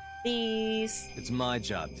 Please. It's my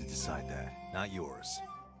job to decide that, not yours.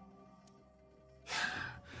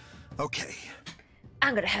 Okay.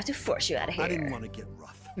 I'm gonna have to force you out of here. I didn't want to get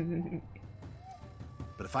rough.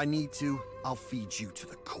 But if I need to, I'll feed you to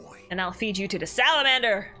the koi. And I'll feed you to the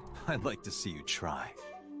salamander. I'd like to see you try.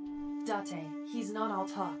 Date, he's not all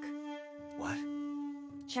talk. What?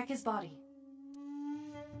 Check his body.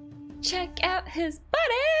 Check out his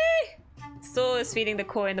body! Soul is feeding the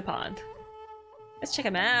koi in the pond. Let's check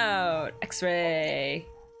him out. X-ray.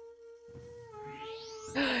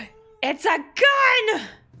 It's a gun!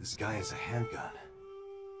 This guy has a handgun.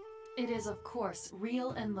 It is, of course,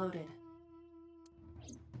 real and loaded.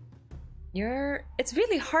 It's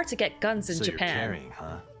really hard to get guns in So Japan. you're carrying,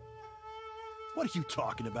 huh? What are you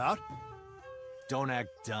talking about? Don't act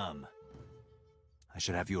dumb. I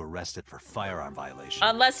should have you arrested for firearm violation.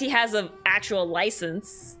 Unless he has an actual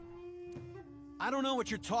license. I don't know what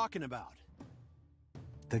you're talking about.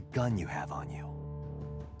 The gun you have on you.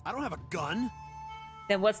 I don't have a gun.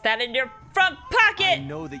 Then what's that in your front pocket? I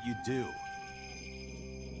know that you do.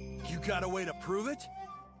 You got a way to prove it?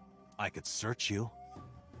 I could search you.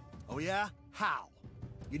 Oh yeah? How?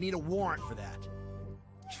 You need a warrant for that.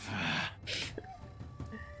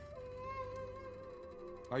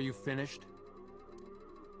 Are you finished?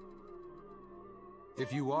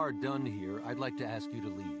 If you are done here, I'd like to ask you to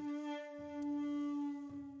leave.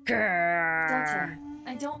 Delta,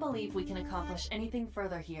 I don't believe we can accomplish anything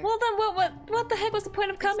further here. Well then what the heck was the point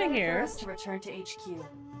of coming It's better here? for us to return to HQ.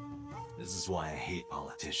 This is why I hate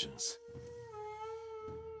politicians.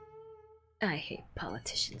 I hate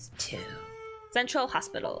politicians too. Central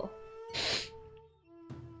Hospital.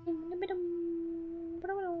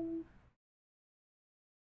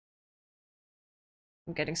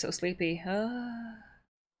 I'm getting so sleepy.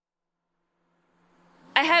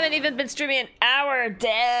 I haven't even been streaming an hour.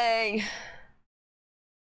 Dang.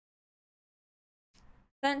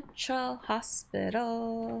 Central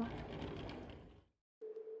Hospital.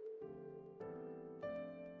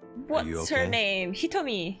 What's her name?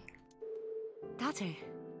 Hitomi. Date.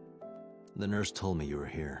 The nurse told me you were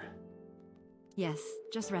here. Yes,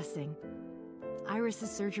 just resting.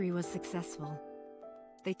 Iris's surgery was successful.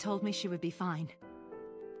 They told me she would be fine.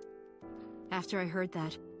 After I heard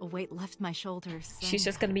that, a weight left my shoulders. She's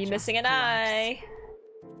just gonna be missing an eye.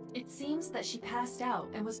 It seems that she passed out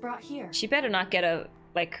and was brought here. She better not get a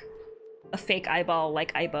fake eyeball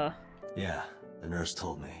like Aiba. Yeah, the nurse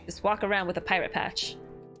told me. Just walk around with a pirate patch.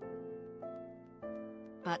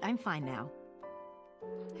 But I'm fine now.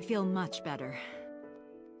 I feel much better.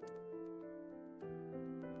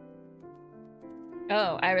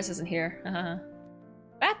 Oh, Iris isn't here.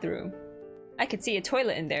 Bathroom. I can see a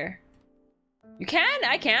toilet in there. You can?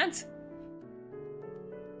 I can't.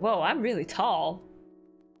 Whoa, I'm really tall.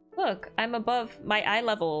 Look, I'm above my eye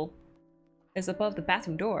level is above the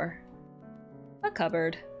bathroom door. A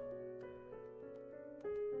cupboard.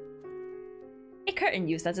 A curtain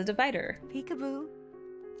used as a divider. Peekaboo.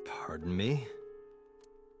 Pardon me?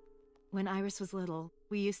 When Iris was little,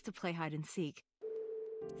 we used to play hide and seek.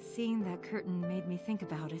 Seeing that curtain made me think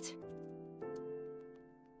about it.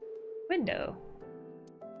 Window.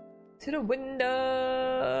 To the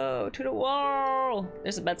window! To the wall!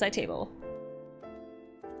 There's a bedside table.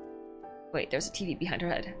 Wait, there's a TV behind her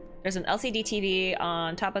head. There's an LCD TV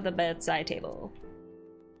on top of the bedside table.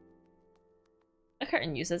 A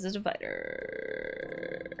curtain used as a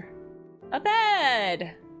divider. A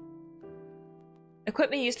bed!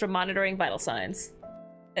 Equipment used for monitoring vital signs.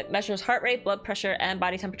 It measures heart rate, blood pressure, and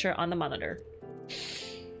body temperature on the monitor.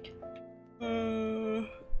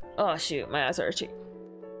 Oh shoot, my eyes are itchy.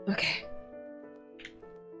 Okay.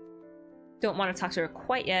 Don't want to talk to her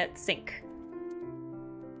quite yet. Sink.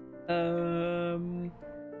 Damn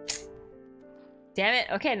it.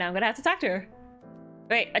 Okay, now I'm gonna have to talk to her.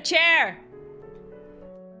 Wait, a chair!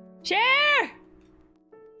 Chair!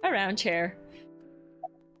 A round chair.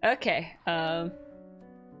 Okay,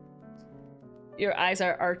 your eyes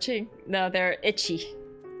are arching. No, they're itchy.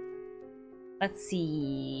 Let's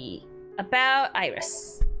see. About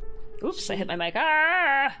Iris. Oops, I hit my mic.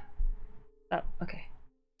 Ah! Oh, okay.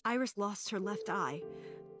 Iris lost her left eye.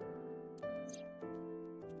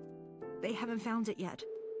 They haven't found it yet.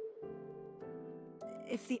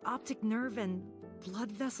 If the optic nerve and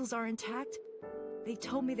blood vessels are intact, they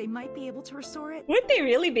told me they might be able to restore it. Would they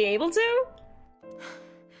really be able to?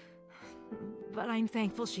 But I'm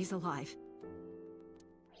thankful she's alive.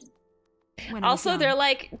 When I was Also, young, they're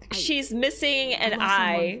like, she's missing an lost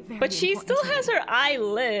someone eye, very but she important still to has me. her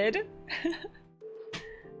eyelid.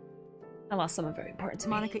 I lost someone very important to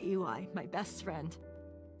me. Monica Eli, my best friend.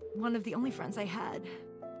 One of the only friends I had.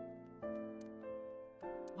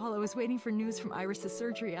 While I was waiting for news from Iris's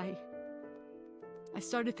surgery, I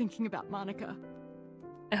started thinking about Monica.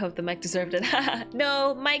 I hope the mic deserved it.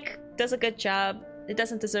 No, Mike does a good job. It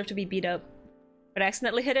doesn't deserve to be beat up. But I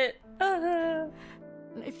accidentally hit it. And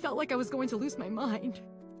I felt like I was going to lose my mind.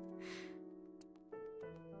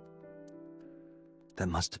 That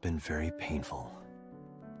must have been very painful.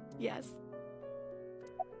 Yes,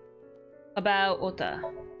 About Ota.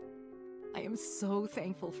 I am so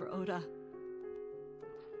thankful for Oda.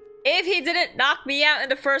 If he didn't knock me out in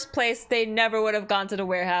the first place, they never would have gone to the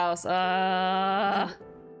warehouse.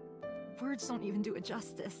 Words don't even do it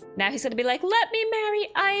justice. Now he's gonna be like, let me marry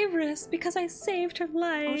Iris because I saved her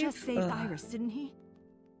life. Oda saved Iris, didn't he?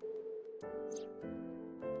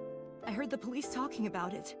 I heard the police talking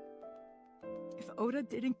about it. If Oda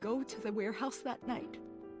didn't go to the warehouse that night...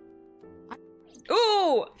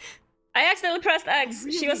 Ooh! I accidentally pressed X.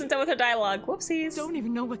 She wasn't done with her dialogue. Whoopsies. Don't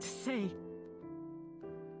even know what to say.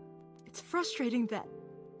 It's frustrating that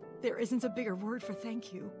there isn't a bigger word for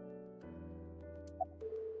thank you.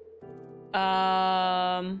 Do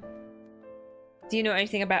you know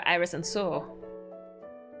anything about Iris and So?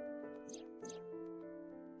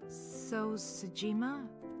 So, Sejima?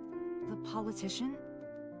 The politician?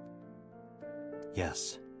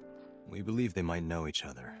 Yes. We believe they might know each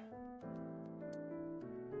other.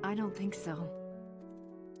 I don't think so.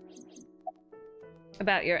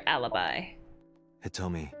 About your alibi.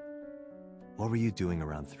 Hitomi, what were you doing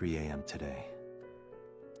around 3 a.m. today?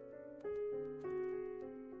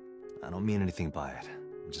 I don't mean anything by it.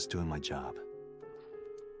 I'm just doing my job.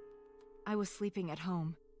 I was sleeping at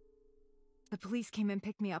home. The police came and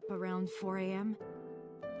picked me up around 4 a.m.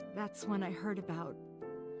 That's when I heard about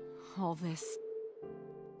all this.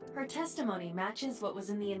 Her testimony matches what was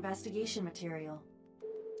in the investigation material.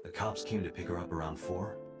 The cops came to pick her up around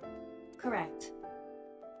 4? Correct.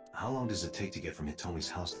 How long does it take to get from Hitomi's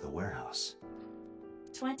house to the warehouse?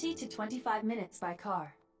 20 to 25 minutes by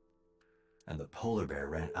car. And the polar bear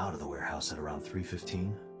ran out of the warehouse at around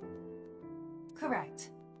 3:15? Correct.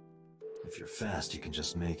 If you're fast, you can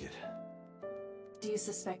just make it. Do you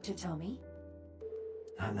suspect Hitomi?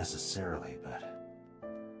 Not necessarily, but...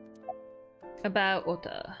 About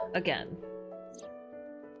Ota. Again.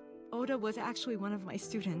 Oda was actually one of my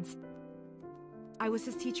students. I was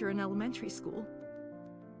his teacher in elementary school.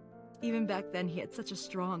 Even back then, he had such a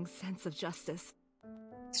strong sense of justice.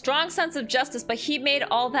 Strong sense of justice, but he made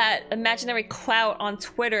all that imaginary clout on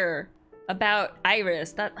Twitter about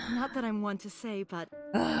Iris. That Not that I'm one to say, but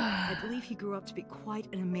I believe he grew up to be quite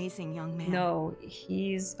an amazing young man. No,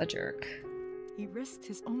 he's a jerk. He risked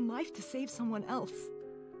his own life to save someone else.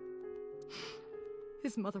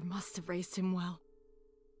 His mother must have raised him well.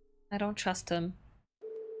 I don't trust him.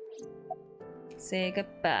 Say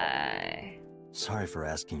goodbye. Sorry for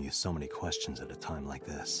asking you so many questions at a time like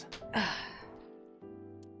this.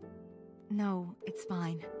 No, it's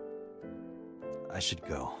fine. I should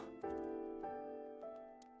go.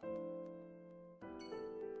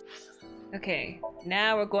 Okay,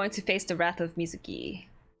 now we're going to face the wrath of Mizuki.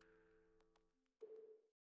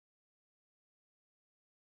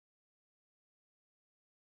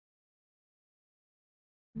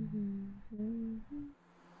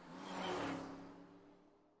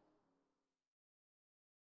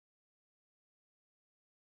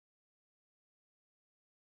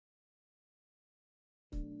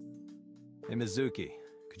 Hey, Mizuki,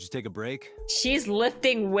 could you take a break? She's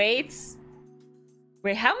lifting weights?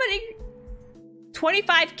 Wait, how many?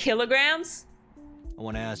 25 kilograms? I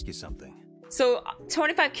want to ask you something. So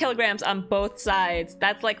 25 kilograms on both sides.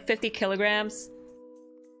 That's like 50 kilograms.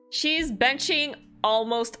 She's benching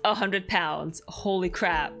almost 100 pounds. Holy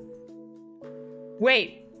crap.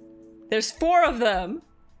 Wait, there's 4 of them.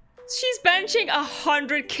 She's benching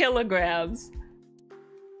 100 kilograms.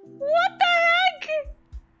 What the heck?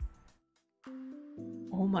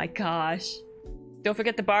 Oh my gosh. Don't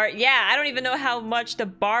forget the bar. Yeah, I don't even know how much the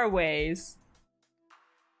bar weighs.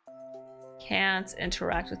 Can't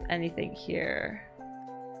interact with anything here.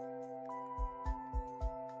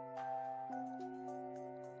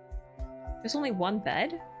 There's only one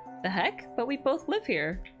bed? The heck? But we both live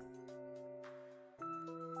here.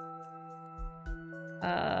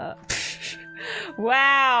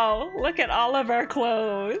 Wow! Look at all of our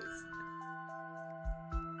clothes!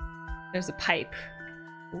 There's a pipe.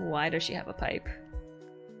 Why does she have a pipe?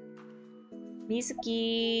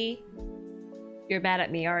 Mizuki! You're mad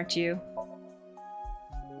at me, aren't you?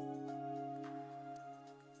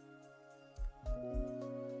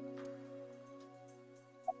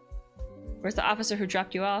 Where's the officer who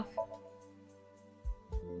dropped you off?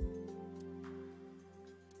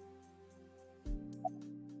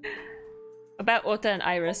 About Ota and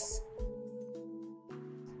Iris.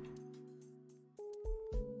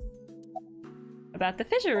 About the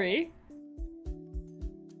fishery.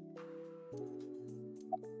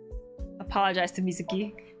 Apologize to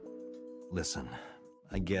Mizuki. Listen,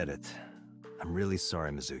 I get it. I'm really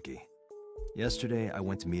sorry, Mizuki. Yesterday, I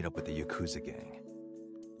went to meet up with the Yakuza gang.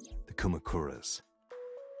 The Kumakuras.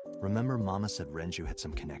 Remember Mama said Renju had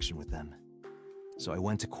some connection with them? So I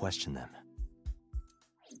went to question them.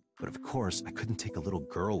 But of course, I couldn't take a little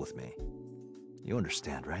girl with me. You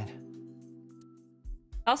understand, right?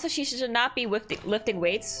 Also, she should not be lifting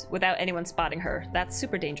weights without anyone spotting her. That's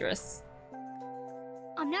super dangerous.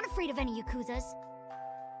 I'm not afraid of any Yakuzas.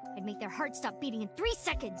 I'd make their heart stop beating in 3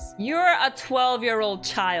 seconds. You're a 12-year-old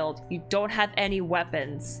child. You don't have any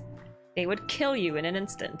weapons. They would kill you in an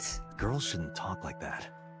instant. Girls shouldn't talk like that.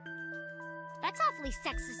 That's awfully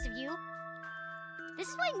sexist of you. This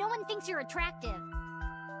is why no one thinks you're attractive.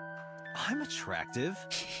 I'm attractive.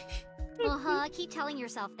 Uh-huh, keep telling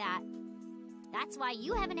yourself that. That's why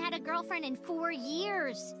you haven't had a girlfriend in 4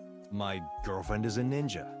 years. My girlfriend is a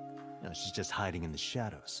ninja. You know, she's just hiding in the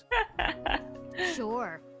shadows.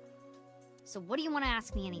 Sure. So what do you want to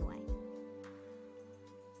ask me anyway?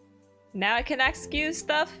 Now I can ask you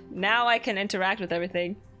stuff. Now I can interact with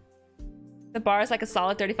everything. The bar is like a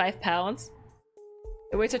solid 35 pounds.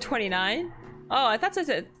 The weights are 29. Oh, I thought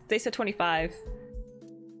they said 25.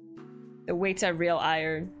 The weights are real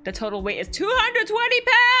iron. The total weight is 220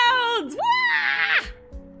 pounds! Wah!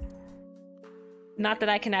 Not that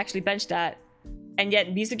I can actually bench that. And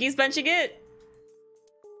yet Mizuki's benching it?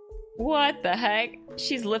 What the heck?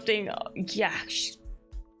 She's lifting... Yeah. She's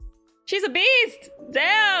a beast!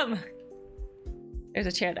 Damn! There's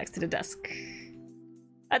a chair next to the desk.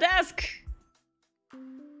 A desk!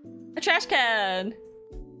 A trash can!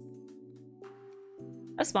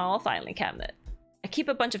 A small filing cabinet. I keep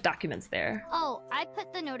a bunch of documents there. Oh, I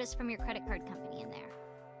put the notice from your credit card company in there.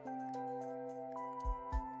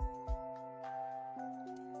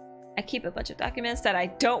 I keep a bunch of documents that I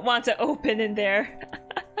don't want to open in there.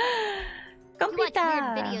 You watch weird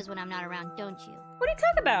videos when I'm not around, don't you? What are you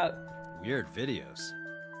talking about? Weird videos.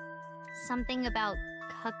 Something about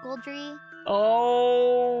cuckoldry?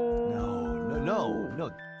 Oh.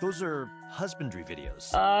 No. Those are husbandry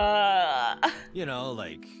videos. You know,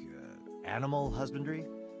 like animal husbandry,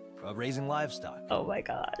 raising livestock. Oh my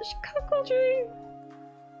gosh, cuckoldry.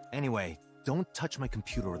 Anyway, don't touch my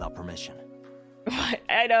computer without permission.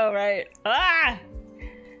 I know, right? Ah!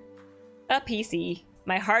 A PC.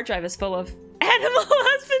 My hard drive is full of animal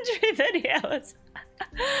husbandry videos.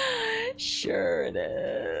 Sure it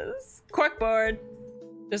is. Corkboard.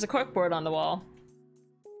 There's a corkboard on the wall.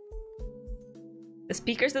 The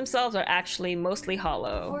speakers themselves are actually mostly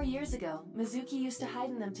hollow. 4 years ago, Mizuki used to hide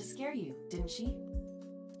in them to scare you, didn't she?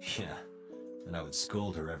 Yeah, and I would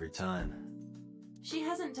scold her every time. She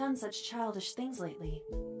hasn't done such childish things lately.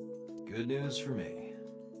 Good news for me.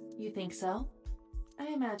 You think so? I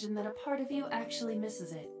imagine that a part of you actually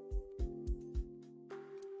misses it.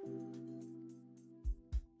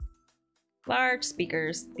 Large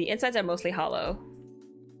speakers. The insides are mostly hollow.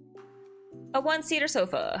 A one-seater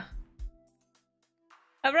sofa.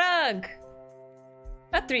 A rug!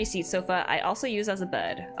 A 3-seat sofa I also use as a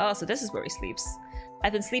bed. Oh, so this is where he sleeps.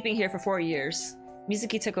 I've been sleeping here for 4 years.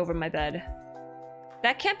 Mizuki took over my bed.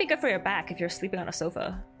 That can't be good for your back if you're sleeping on a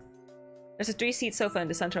sofa. There's a 3-seat sofa in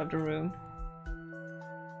the center of the room.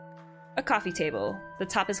 A coffee table. The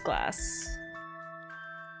top is glass.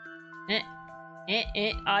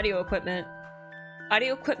 Audio equipment.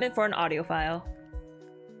 Audio equipment for an audio file.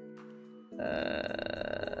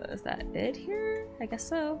 Is that it here? I guess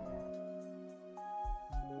so.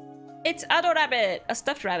 It's Adorabbit! A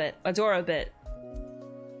stuffed rabbit. Adorabit.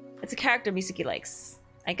 It's a character Mizuki likes.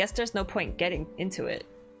 I guess there's no point getting into it.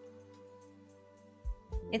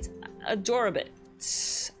 It's Adorabit.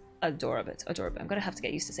 Adorabit. I'm gonna have to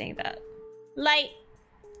get used to saying that. Light!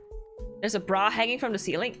 There's a bra hanging from the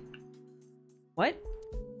ceiling. What?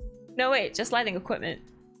 No, wait, just lighting equipment.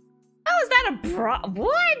 How is that a bra?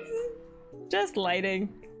 What? Just lighting.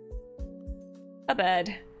 A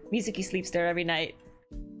bed. Mizuki sleeps there every night.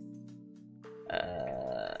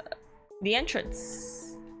 The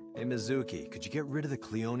entrance. Hey Mizuki, could you get rid of the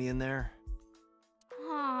Cleone in there?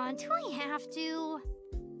 Aw, do I have to?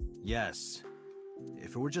 Yes.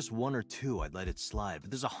 If it were just 1 or 2, I'd let it slide,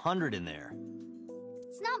 but there's 100 in there.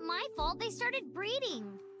 It's not my fault, they started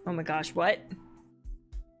breeding. Oh my gosh, what?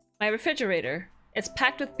 My refrigerator. It's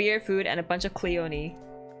packed with beer, food, and a bunch of Cleone.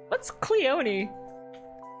 What's Cleone?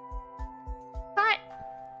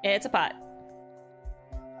 It's a pot.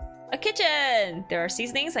 A kitchen! There are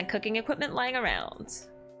seasonings and cooking equipment lying around.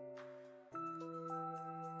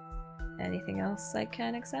 Anything else I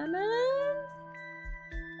can examine?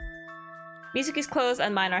 Mizuki's clothes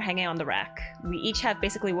and mine are hanging on the rack. We each have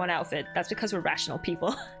basically one outfit. That's because we're rational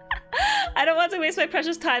people. I don't want to waste my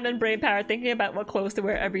precious time and brain power thinking about what clothes to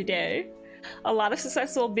wear every day. A lot of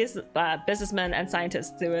successful businessmen and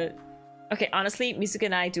scientists do it. Okay, honestly, Mizuki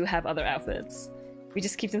and I do have other outfits. We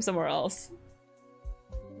just keep them somewhere else.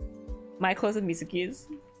 My clothes and Mizuki's.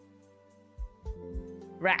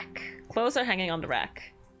 Rack. Clothes are hanging on the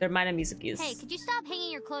rack. They're mine and Mizuki's. Hey, could you stop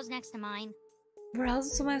hanging your clothes next to mine? Where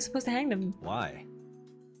else am I supposed to hang them? Why?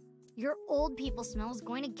 Your old people smell is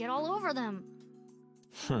going to get all over them.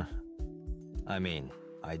 Huh. I mean,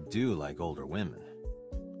 I do like older women.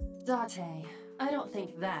 Date, I don't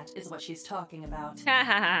think that is what she's talking about. Ha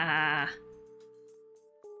ha ha ha.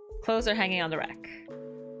 Clothes are hanging on the rack.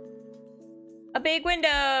 A big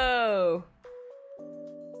window!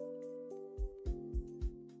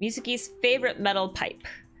 Mizuki's favorite metal pipe.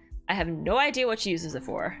 I have no idea what she uses it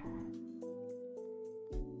for.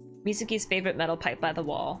 Mizuki's favorite metal pipe by the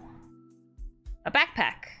wall. A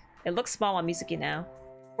backpack. It looks small on Mizuki now.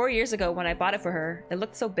 4 years ago when I bought it for her, it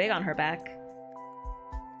looked so big on her back.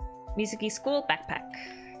 Mizuki's school backpack.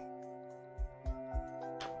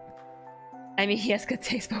 I mean, he has good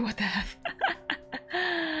taste, but what the F?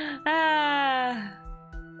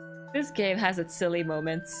 This game has its silly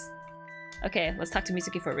moments. Okay, let's talk to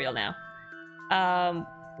Mizuki for real now.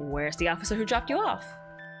 Where's the officer who dropped you off?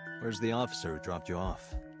 Where's the officer who dropped you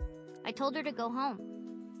off? I told her to go home.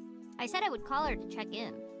 I said I would call her to check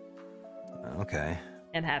in. Okay.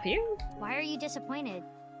 And have you? Why are you disappointed?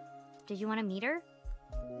 Did you want to meet her?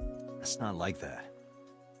 It's not like that.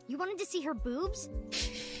 You wanted to see her boobs?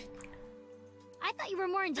 I thought you were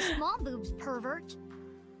more into small boobs, pervert.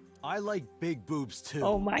 I like big boobs too.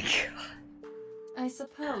 Oh my god. I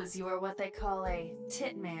suppose you are what they call a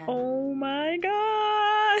tit man. Oh my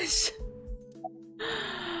gosh.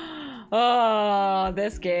 Oh,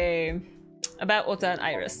 this game. About Ota and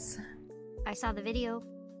Iris. I saw the video.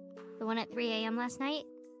 The one at 3 a.m. last night.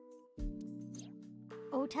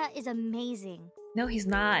 Ota is amazing. No, he's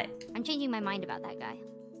not. I'm changing my mind about that guy.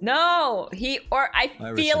 No, I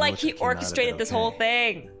Iris feel and like Ota he came out of it orchestrated this whole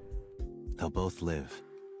thing. They'll both live.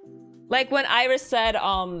 Like when Iris said,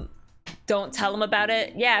 don't tell him about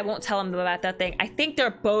it. Yeah, I won't tell him about that thing. I think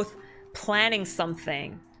they're both planning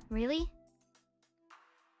something. Really?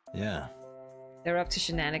 Yeah. They're up to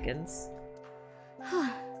shenanigans.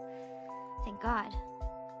 Thank God.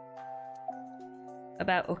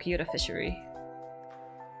 About Okiura Fishery.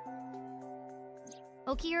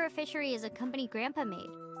 Okiura Fishery is a company Grandpa made.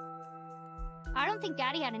 I don't think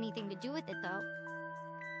Daddy had anything to do with it, though.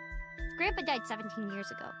 Grandpa died 17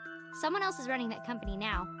 years ago. Someone else is running that company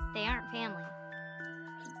now. They aren't family.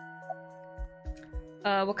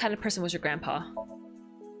 What kind of person was your grandpa?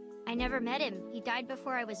 I never met him. He died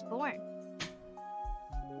before I was born.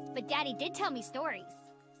 But Daddy did tell me stories.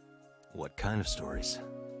 What kind of stories?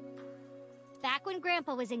 Back when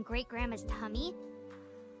Grandpa was in Great-Grandma's tummy,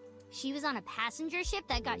 she was on a passenger ship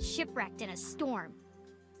that got shipwrecked in a storm.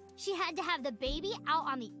 She had to have the baby out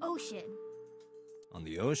on the ocean. On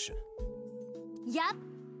the ocean? Yep.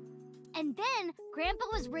 And then Grandpa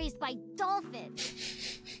was raised by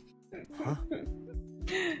dolphins. Huh?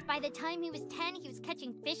 By the time he was 10, he was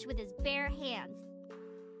catching fish with his bare hands.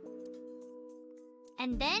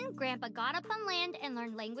 And then Grandpa got up on land and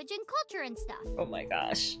learned language and culture and stuff. Oh my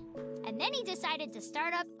gosh. And then he decided to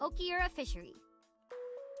start up Okiura Fishery.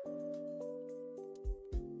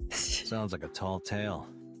 Sounds like a tall tale.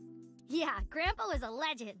 Yeah, Grandpa was a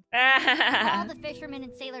legend. All the fishermen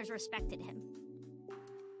and sailors respected him.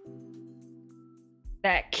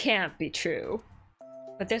 That can't be true.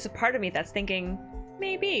 But there's a part of me that's thinking,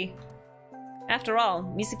 maybe. After all,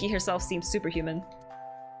 Mizuki herself seems superhuman.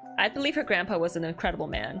 I believe her grandpa was an incredible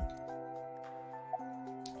man.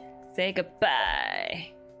 Say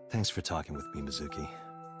goodbye. Thanks for talking with me, Mizuki.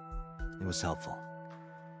 It was helpful.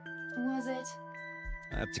 Was it?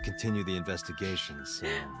 I have to continue the investigation, so...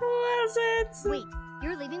 Was it? Wait,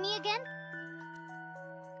 you're leaving me again?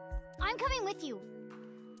 I'm coming with you.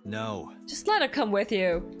 No. Just let her come with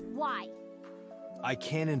you. Why? I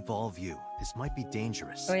can't involve you. This might be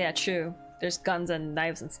dangerous. Oh yeah, true. There's guns and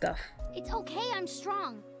knives and stuff. It's okay, I'm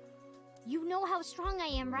strong. You know how strong I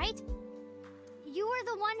am, right? You were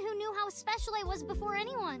the one who knew how special I was before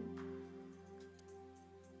anyone.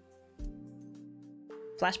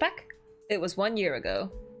 Flashback? It was 1 year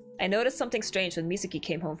ago. I noticed something strange when Mizuki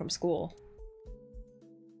came home from school.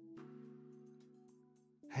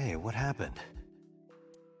 Hey, what happened?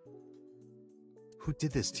 Who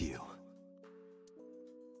did this to you?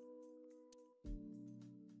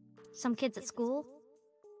 Some kids at school.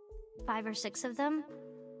 5 or 6 of them.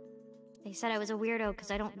 They said I was a weirdo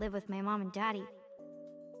because I don't live with my mom and daddy.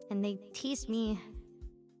 And they teased me.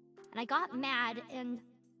 And I got mad and...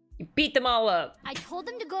 You beat them all up. I told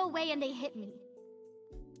them to go away and they hit me.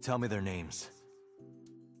 Tell me their names.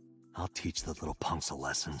 I'll teach the little punks a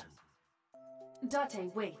lesson.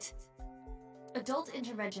 Date, wait. Adult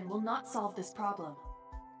intervention will not solve this problem.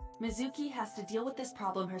 Mizuki has to deal with this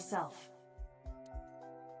problem herself.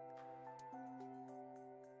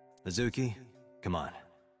 Mizuki, come on.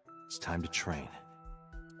 It's time to train.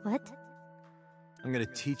 What? I'm gonna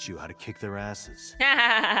teach you how to kick their asses.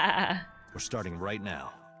 We're starting right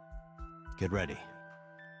now. Get ready.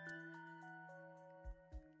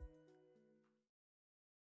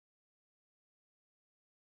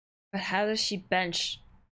 But how does she bench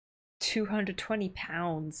 220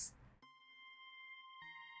 pounds?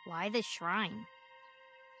 Why the shrine?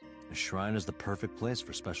 The shrine is the perfect place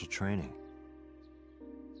for special training.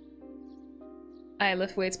 I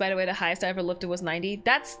lift weights, by the way, the highest I ever lifted was 90.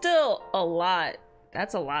 That's still a lot.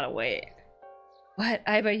 That's a lot of weight. What?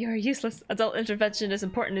 Aiba, you're useless. Adult intervention is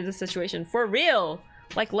important in this situation. For real!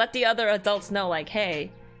 Like, let the other adults know, like,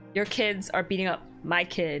 hey, your kids are beating up my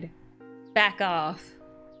kid. Back off.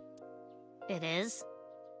 It is?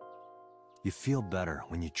 You feel better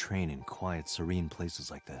when you train in quiet, serene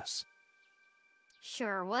places like this.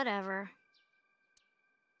 Sure, whatever.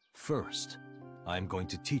 First, I'm going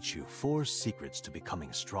to teach you 4 secrets to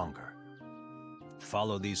becoming stronger.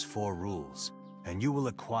 Follow these 4 rules, and you will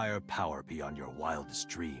acquire power beyond your wildest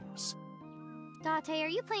dreams. Date, are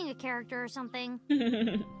you playing a character or something?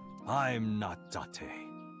 I'm not Date.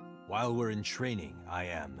 While we're in training, I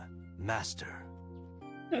am Master.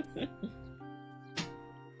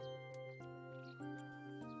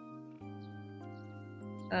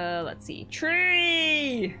 Let's see.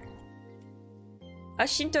 Tree! A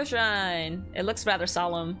Shinto shrine. It looks rather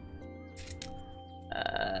solemn.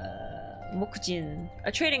 Mokujin.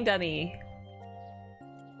 A trading dummy.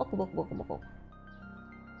 What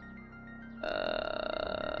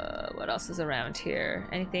else is around here?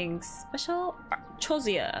 Anything special?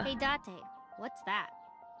 Chozia. Hey Date, what's that?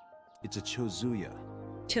 It's a chozuya.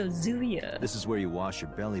 Chozuya. This is where you wash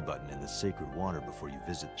your belly button in the sacred water before you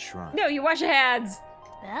visit the shrine. No, you wash your hands!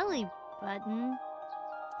 Belly button?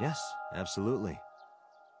 Yes, absolutely.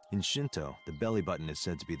 In Shinto, the belly button is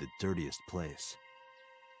said to be the dirtiest place.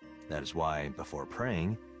 That is why, before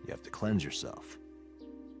praying, you have to cleanse yourself.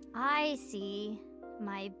 I see.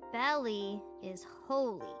 My belly is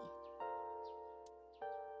holy.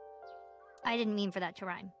 I didn't mean for that to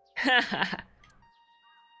rhyme.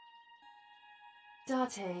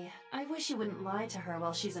 Date, I wish you wouldn't lie to her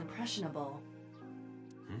while she's impressionable.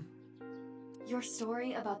 Your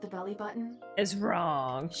story about the belly button is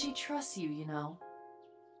wrong. She trusts you, you know.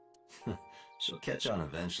 She'll catch on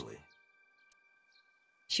eventually.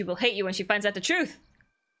 She will hate you when she finds out the truth.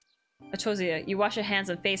 Achozia, you wash your hands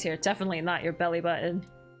and face here. Definitely not your belly button.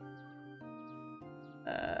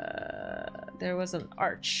 There was an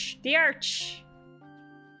arch. The arch!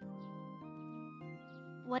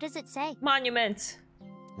 What does it say? Monument!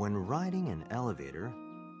 When riding an elevator,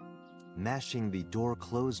 mashing the door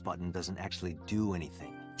close button doesn't actually do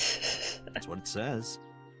anything. That's what it says.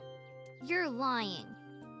 You're lying.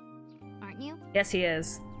 Aren't you? Yes, he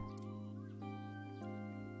is.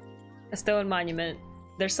 A stone monument.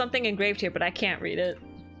 There's something engraved here, but I can't read it.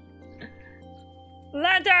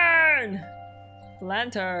 Lantern!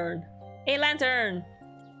 Lantern. A lantern!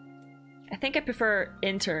 I think I prefer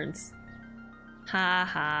interns. Ha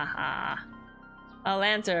ha ha. A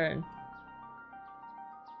lantern.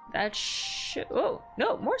 That oh,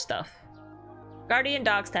 no, more stuff. Guardian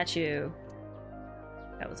dog statue.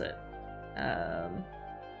 That was it.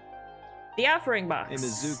 The offering box. Hey,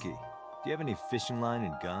 Mizuki, do you have any fishing line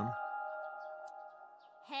and gum?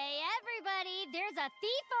 Hey, everybody, there's a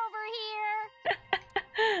thief over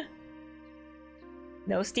here!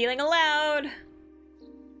 No stealing allowed!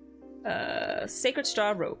 Sacred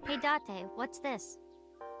straw rope. Hey, Date, what's this?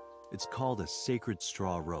 It's called a sacred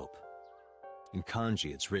straw rope. In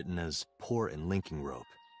kanji, it's written as pour and linking rope.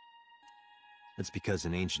 That's because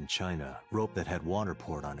in ancient China, rope that had water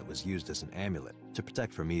poured on it was used as an amulet to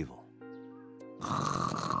protect from evil.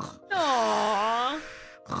 Aww.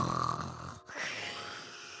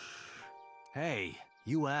 Hey,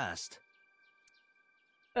 you asked.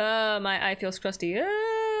 My eye feels crusty.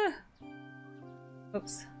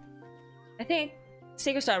 Oops. I think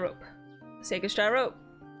sacred straw rope. Sacred straw rope.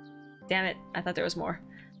 Damn it, I thought there was more.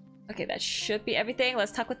 Okay, that should be everything.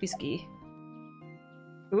 Let's talk with Mizuki.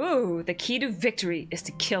 Ooh, the key to victory is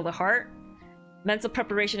to kill the heart. Mental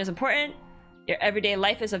preparation is important. Your everyday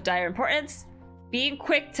life is of dire importance. Being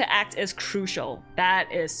quick to act is crucial.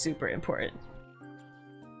 That is super important.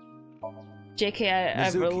 JK I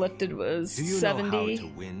ever lifted was 70. Know how to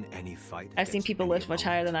win any fight I've seen people lift much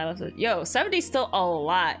higher than I lifted. Yo, 70 is still a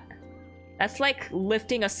lot. That's like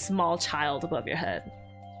lifting a small child above your head.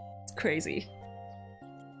 It's crazy.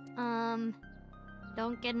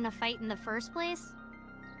 Don't get in a fight in the first place?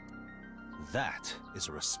 That is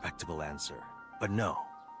a respectable answer. But no.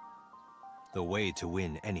 The way to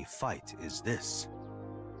win any fight is this.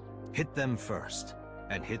 Hit them first,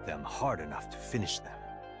 and hit them hard enough to finish them.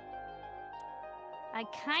 I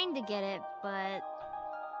kinda get it, but...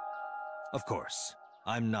 Of course,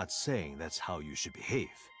 I'm not saying that's how you should behave.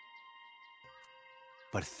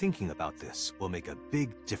 But thinking about this will make a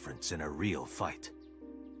big difference in a real fight.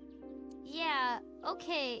 Yeah,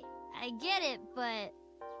 okay, I get it, but...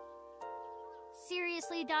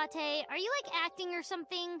 Seriously, Date, are you like acting or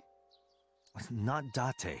something? Not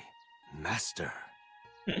Date, Master.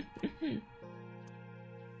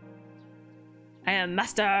 I am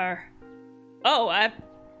Master. Oh,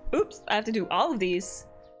 oops, I have to do all of these.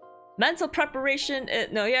 Mental preparation,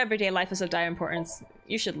 no, your everyday life is of dire importance.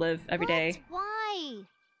 You should live every day. Why?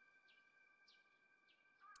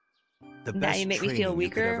 Now you make me feel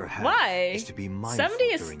weaker. Why? 70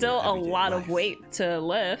 is still a lot of weight to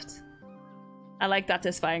lift. I like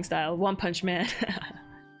Date's fighting style. One Punch Man.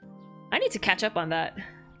 I need to catch up on that.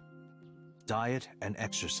 Diet and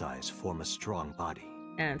exercise form a strong body.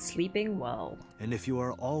 And sleeping well. And if you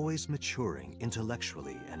are always maturing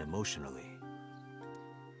intellectually and emotionally,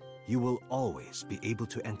 you will always be able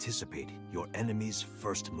to anticipate your enemy's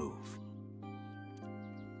first move.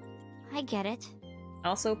 I get it.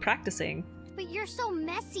 Also practicing. But you're so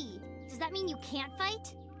messy. Does that mean you can't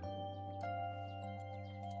fight?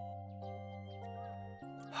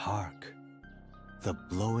 Hark, the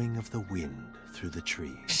blowing of the wind through the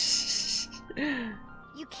trees.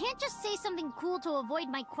 You can't just say something cool to avoid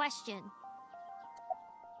my question.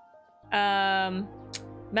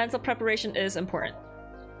 Mental preparation is important.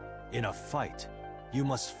 In a fight, you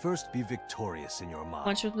must first be victorious in your mind.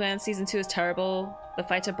 Punch Man Season 2 is terrible. The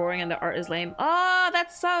fights are boring and the art is lame. Oh,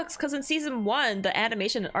 that sucks, because in Season 1, the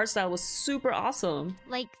animation and art style was super awesome.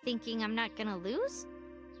 Like thinking I'm not gonna lose?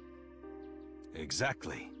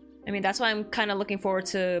 Exactly. I mean, that's why I'm kind of looking forward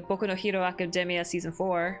to Boku no Hero Academia Season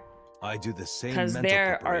 4. I do the same because mental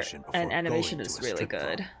their art preparation before and animation going is to a really strip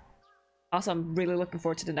club. good. Also, I'm really looking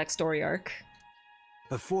forward to the next story arc.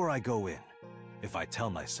 Before I go in, if I tell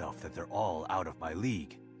myself that they're all out of my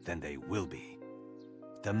league, then they will be.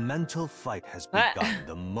 The mental fight has begun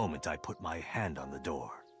the moment I put my hand on the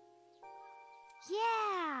door.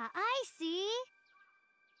 Yeah, I see.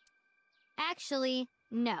 Actually,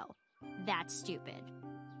 no. That's stupid.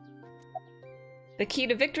 The key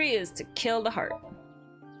to victory is to kill the heart.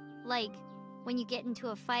 Like, when you get into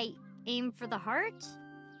a fight, aim for the heart?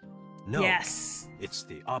 No. Yes. It's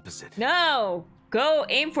the opposite. No! Go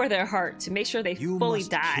aim for their heart to make sure they fully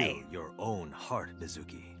must die. Kill your own heart,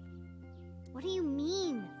 Mizuki. What do you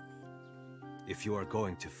mean? If you are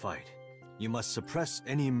going to fight, you must suppress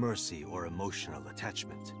any mercy or emotional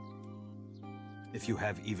attachment. If you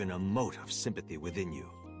have even a mote of sympathy within you,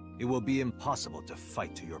 it will be impossible to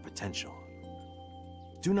fight to your potential.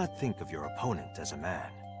 Do not think of your opponent as a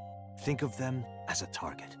man. Think of them as a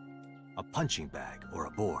target, a punching bag or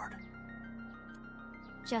a board.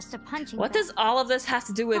 Just a punching What bag. does all of this have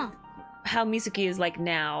to do with how Mizuki is like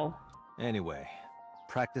now? Anyway,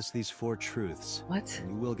 practice these 4 truths. What?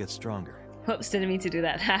 And you will get stronger. Whoops, didn't mean to do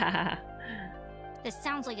that. This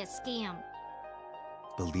sounds like a scam.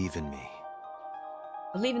 Believe in me.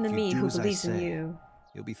 Believe in the If you me do who as I believes in say, you.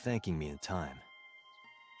 You'll be thanking me in time.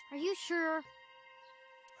 Are you sure?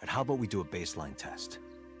 And how about we do a baseline test?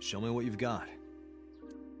 Show me what you've got.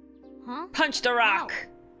 Huh? Punch the rock!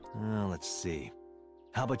 Let's see.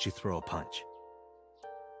 How about you throw a punch?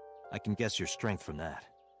 I can guess your strength from that.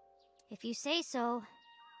 If you say so,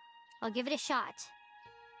 I'll give it a shot.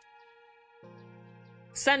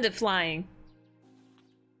 Send it flying.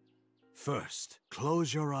 First,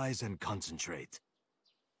 close your eyes and concentrate.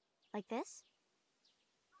 Like this?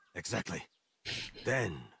 Exactly.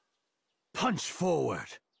 Then, punch forward.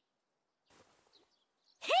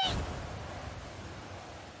 Hey!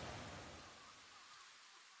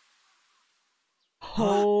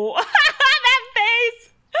 Oh, that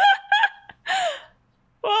face!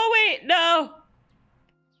 Oh, wait, no.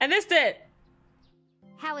 I missed it.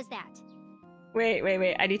 How is that?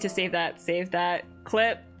 Wait. I need to save that. Save that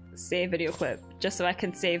clip. Save video clip. Just so I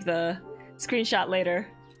can save the screenshot later.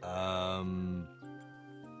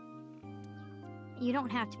 You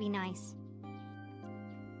don't have to be nice.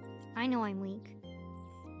 I know I'm weak.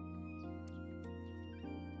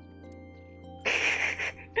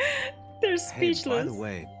 They're speechless. Hey, by the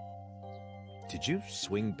way, did you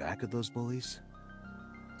swing back at those bullies?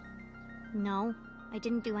 No, I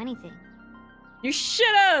didn't do anything. You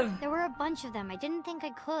should have! There were a bunch of them. I didn't think I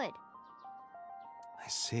could. I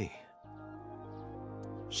see.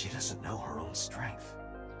 She doesn't know her own strength.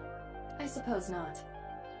 I suppose not.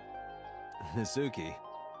 Mizuki,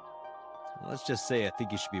 let's just say I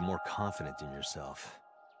think you should be more confident in yourself.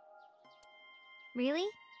 Really?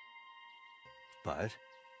 But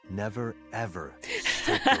never ever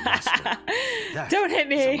shake your muster. That Don't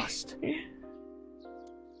hit is a me! must.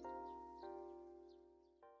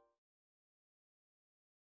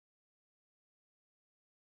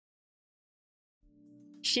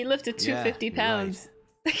 She lifted 250 you're pounds.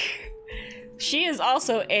 She is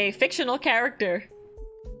also a fictional character.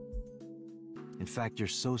 In fact, you're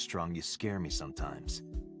so strong you scare me sometimes.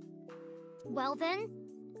 Well then,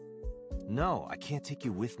 No, I can't take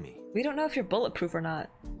you with me. We don't know if you're bulletproof or not.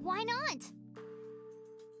 why not?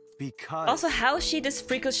 Because Also, how is she this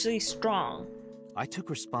freakishly strong? I took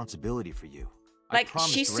responsibility for you. I Like,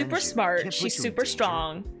 promised she's to super rend you. smart, Can't she's put you in super danger.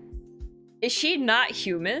 strong. Is she not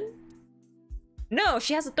human? No,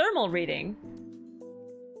 she has a thermal reading.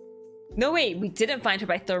 No, wait, we didn't find her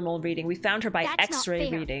by thermal reading. We found her by That's not X-ray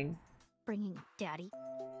fair. reading. Bringing up Daddy.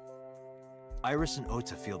 Iris and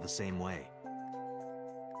Ota feel the same way.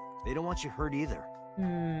 They don't want you hurt either.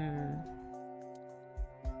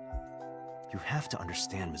 You have to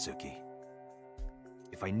understand, Mizuki.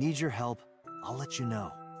 If I need your help, I'll let you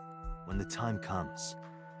know when the time comes.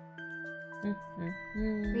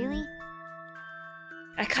 Really?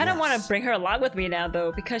 I kind of want to bring her along with me now,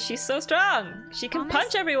 though, because she's so strong. She can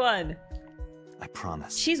punch everyone. I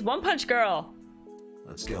promise. She's One Punch Girl.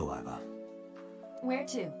 Let's go, Iva. Where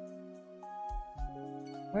to?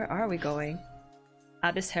 Where are we going?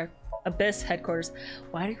 Abyss headquarters.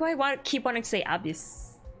 Why do I keep wanting to say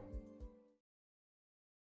Abyss?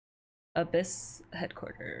 Abyss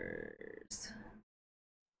headquarters.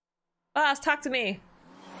 Boss, talk to me.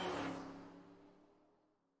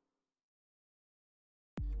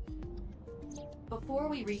 Before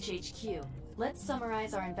we reach HQ, let's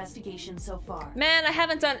summarize our investigation so far. Man, I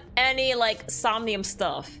haven't done any, like, Somnium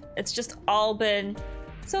stuff. It's just all been...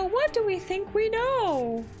 So what do we think we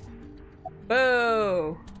know?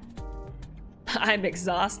 Boo! I'm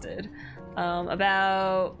exhausted.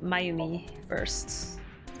 About Mayumi first.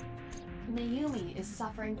 Mayumi is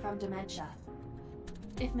suffering from dementia.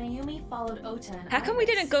 If Mayumi followed Ota and How come we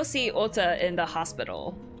Iris- didn't go see Ota in the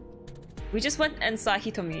hospital? We just went and saw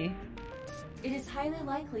Hitomi. It is highly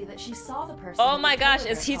likely that she saw the person. Oh with my the gosh,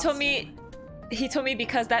 polar is bear Hitomi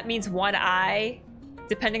because that means one eye?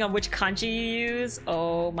 Depending on which kanji you use?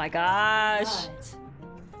 Oh my gosh. But,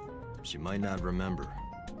 She might not remember.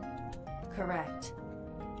 correct.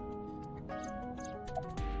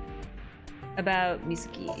 About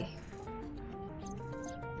Mizuki.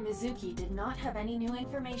 Mizuki did not have any new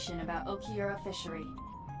information about Okiura Fishery.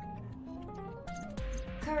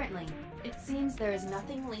 Currently, it seems there is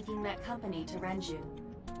nothing linking that company to Renju.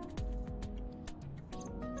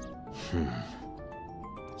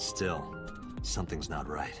 Still, something's not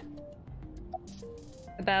right.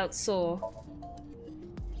 About Soul.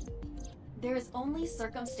 There is only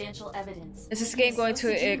circumstantial evidence. Is this linking game going to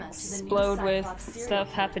Sojima the new explode with Cyclops serial stuff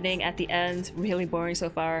killers. happening at the end? Really boring so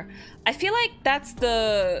far. I feel like that's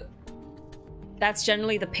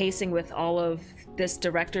generally the pacing with all of this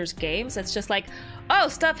director's games. It's just like, oh,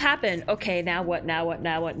 stuff happened. Okay, now what, now what,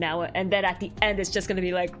 now what, now what? And then at the end, it's just gonna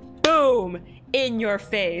be like, boom, in your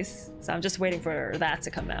face. So I'm just waiting for that to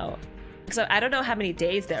come out. So I don't know how many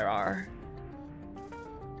days there are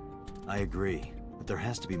I agree, but there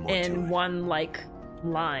has to be more to in it. one, like,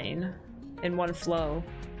 line, in one flow.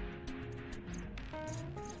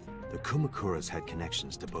 The Kumakuras had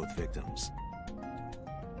connections to both victims.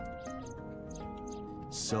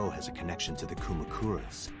 So has a connection to the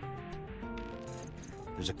Kumakuras.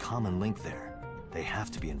 There's a common link there. They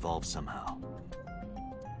have to be involved somehow.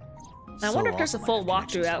 I wonder if there's a also full might have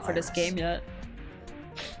walkthrough connections out to for this Iris. game yet.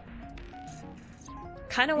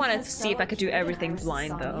 Kind of want to Because see if I could do Stella everything Iris'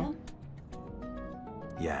 blind though. Somnium?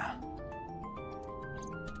 Yeah.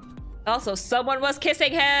 Also, someone was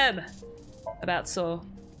kissing him! About So.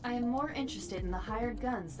 I am more interested in the hired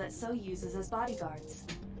guns that So uses as bodyguards.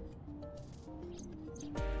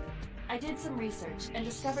 I did some research and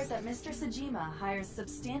discovered that Mr. Sojima hires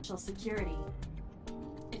substantial security.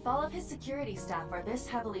 If all of his security staff are this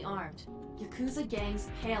heavily armed, Yakuza gangs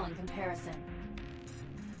pale in comparison.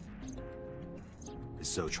 Is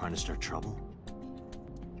So trying to start trouble?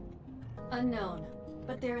 Unknown,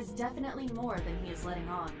 but there is definitely more than he is letting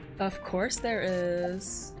on. Of course there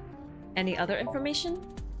is. Any other information?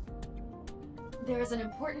 There is an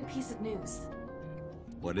important piece of news.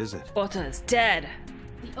 What is it? Ota is dead.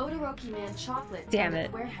 The Odoroki Man chocolate Damn found at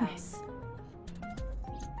it. the warehouse.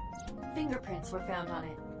 Fingerprints were found on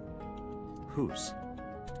it. Whose?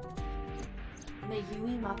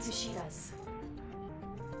 Mayumi Matsushida's.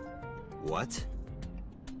 What?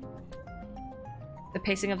 The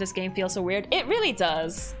pacing of this game feels so weird. It really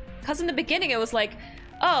does. Because in the beginning it was like,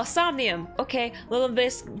 oh, Somnium. Okay, little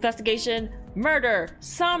investigation, murder,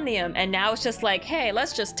 Somnium. And now it's just like, hey,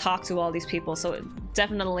 let's just talk to all these people. So it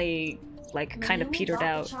definitely, like, kind of petered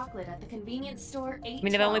out. Chocolate at the convenience store I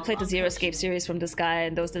mean, I've only played the Zero Escape series from this guy,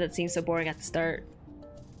 and those didn't seem so boring at the start.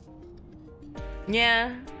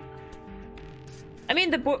 Yeah. I mean,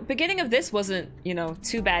 the beginning of this wasn't, you know,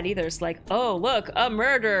 too bad either. It's like, oh, look, a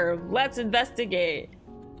murder. Let's investigate.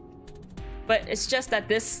 But it's just that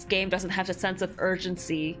this game doesn't have the sense of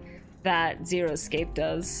urgency that Zero Escape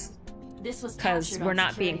does. This was because captured we're on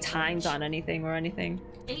not being security timed footage. on anything or anything.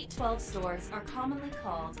 812 stores are commonly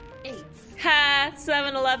called 8s. Ha!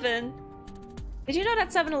 7-Eleven! Did you know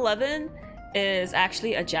that 7-Eleven is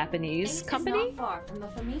actually a Japanese 8 company? is not far from the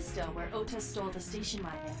Famisto where Ota stole the station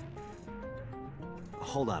wagon.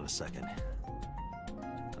 Hold on a second.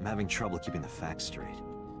 I'm having trouble keeping the facts straight.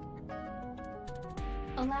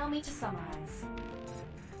 Allow me to summarize.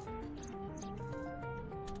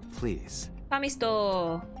 Please.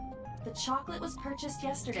 Famisto. The chocolate was purchased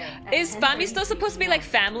yesterday. Is Famisto supposed to be like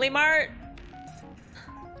Family Mart?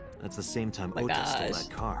 That's the same time Oh my Ota stole gosh.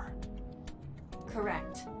 that car.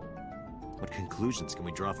 Correct. What conclusions can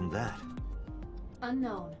we draw from that?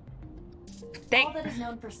 Unknown. All that is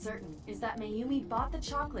known for certain is that Mayumi bought the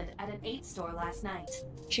chocolate at an 8 store last night.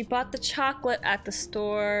 She bought the chocolate at the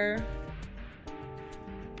store.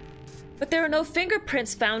 But there were no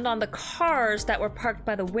fingerprints found on the cars that were parked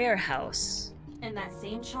by the warehouse. And that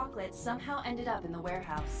same chocolate somehow ended up in the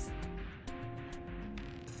warehouse.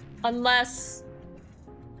 Unless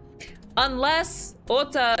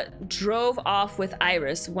Ota drove off with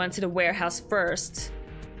Iris, went to the warehouse first.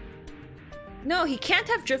 No, he can't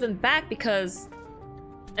have driven back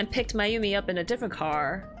and picked Mayumi up in a different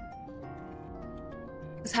car.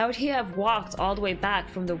 Because how would he have walked all the way back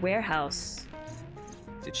from the warehouse?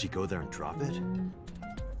 Did she go there and drop it?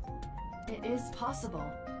 It is possible.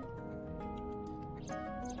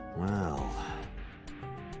 Well...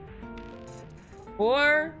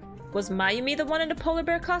 Or was Mayumi the one in the polar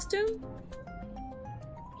bear costume?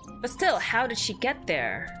 But still, how did she get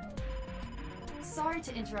there? Sorry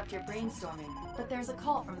to interrupt your brainstorming, but there's a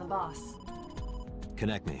call from the boss.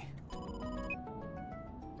 Connect me.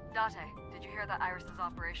 Date, did you hear that Iris's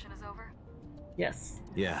operation is over? Yes.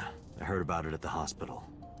 Yeah, I heard about it at the hospital.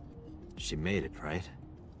 She made it, right?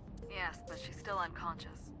 Yes, but she's still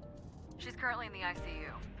unconscious. She's currently in the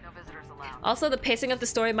ICU. No visitors allowed. Also, the pacing of the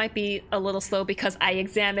story might be a little slow because I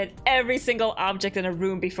examined every single object in a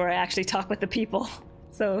room before I actually talk with the people.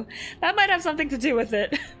 So that might have something to do with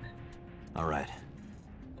it. All right.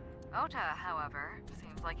 Ota, however,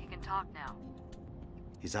 seems like he can talk now.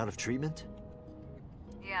 He's out of treatment?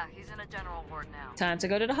 Yeah, he's in a general ward now. Time to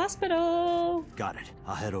go to the hospital. Got it.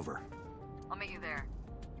 I'll head over. I'll meet you there.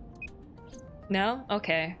 No?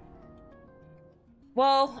 Okay.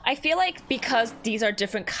 Well, I feel like because these are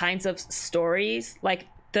different kinds of stories, like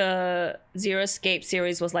the Zero Escape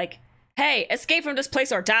series was like, hey, escape from this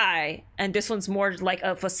place or die. And this one's more like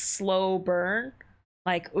of a slow burn.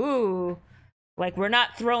 Like, ooh, like we're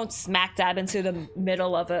not thrown smack dab into the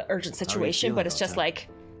middle of an urgent situation, but it's just like,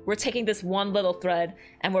 we're taking this one little thread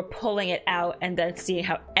and we're pulling it out and then seeing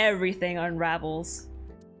how everything unravels.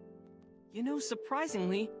 You know,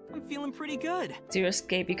 surprisingly, I'm feeling pretty good. Zero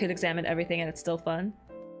Escape, you could examine everything and it's still fun.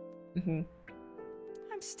 I'm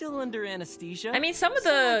still under anesthesia. I mean, some of so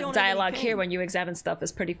I the don't have any dialogue pain. here when you examine stuff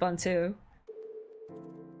is pretty fun too.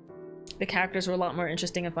 The characters were a lot more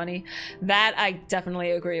interesting and funny. That I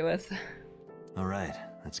definitely agree with. All right,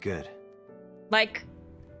 that's good. Like,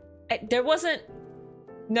 there wasn't...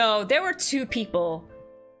 No, there were two people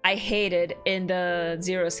I hated in the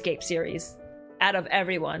Zero Escape series out of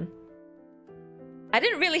everyone. I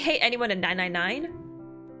didn't really hate anyone in 999.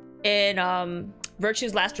 In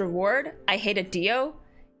Virtue's Last Reward, I hated Dio.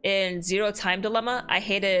 In Zero Time Dilemma, I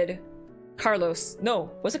hated Carlos.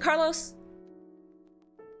 No, was it Carlos?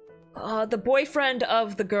 The boyfriend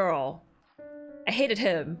of the girl. I hated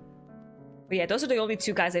him. But yeah, those are the only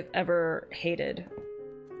two guys I've ever hated.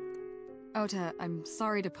 Ota, I'm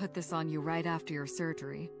sorry to put this on you right after your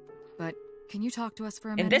surgery, but can you talk to us for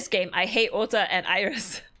a minute? In this game, I hate Ota and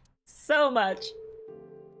Iris so much.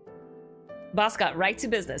 Boss got right to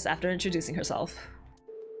business after introducing herself.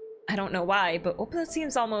 I don't know why, but Oppa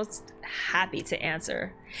seems almost happy to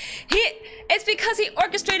answer. It's because he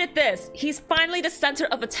orchestrated this! He's finally the center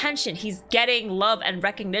of attention. He's getting love and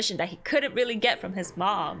recognition that he couldn't really get from his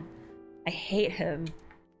mom. I hate him.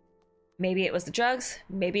 Maybe it was the drugs,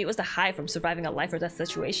 maybe it was the high from surviving a life or death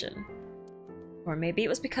situation. Or maybe it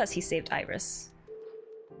was because he saved Iris.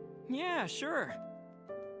 Yeah, sure.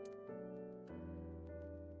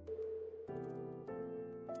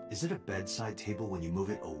 Is it a bedside table when you move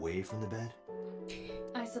it away from the bed?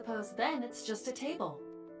 I suppose then it's just a table.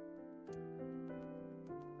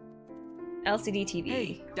 LCD TV.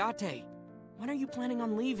 Hey, Date. When are you planning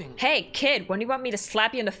on leaving? Hey, kid, when do you want me to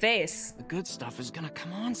slap you in the face? The good stuff is gonna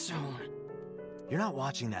come on soon. You're not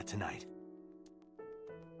watching that tonight.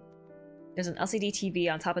 There's an LCD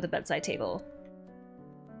TV on top of the bedside table.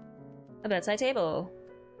 A bedside table.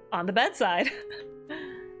 On the bedside.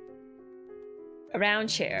 A round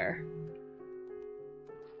chair.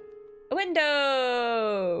 A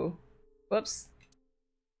window! Whoops.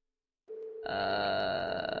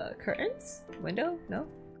 Curtains? Window? No.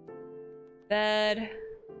 Bed.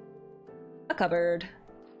 A cupboard.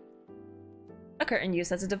 A curtain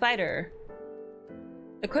used as a divider.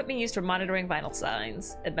 Equipment used for monitoring vital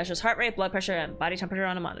signs. It measures heart rate, blood pressure, and body temperature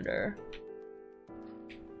on a monitor.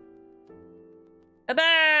 A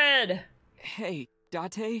bed! Hey,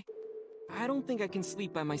 Date. I don't think I can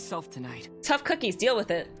sleep by myself tonight. Tough cookies, deal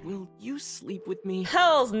with it. Will you sleep with me?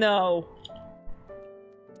 Hells no!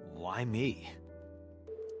 Why me?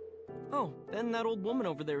 Oh, then that old woman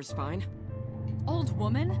over there is fine. Old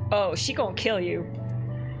woman? Oh, she gonna kill you.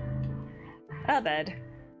 A bed.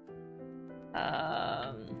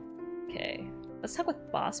 Okay. Let's talk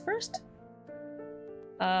with boss first.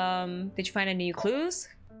 Did you find any new clues?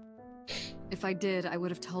 If I did, I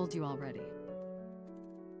would have told you already.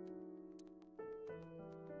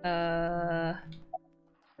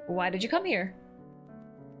 Why did you come here?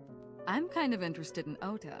 I'm kind of interested in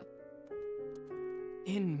Ota.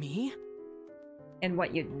 In me? In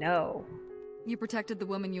what you know. You protected the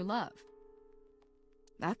woman you love.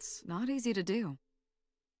 That's not easy to do.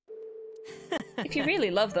 If you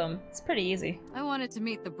really love them, it's pretty easy. I wanted to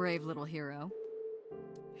meet the brave little hero.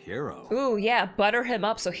 Hero? Ooh, yeah, butter him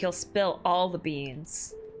up so he'll spill all the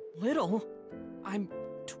beans. Little? I'm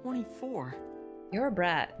 24. You're a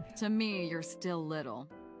brat. To me, you're still little.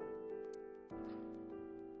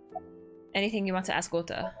 Anything you want to ask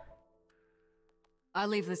Ota? I'll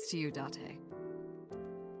leave this to you, Date.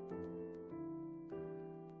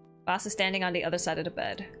 Boss is standing on the other side of the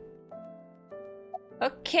bed.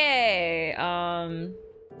 Okay,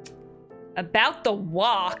 about the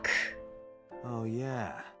walk. Oh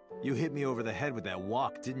yeah. You hit me over the head with that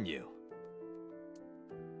walk, didn't you?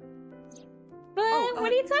 But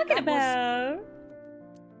what are you talking about?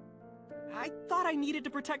 I thought I needed to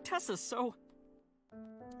protect Tessa, so...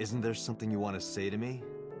 Isn't there something you want to say to me?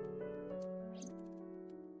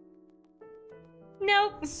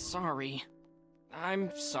 Nope. Sorry. I'm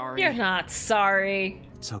sorry. You're not sorry.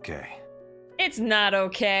 It's okay. It's not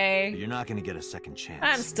okay. But you're not gonna get a second chance.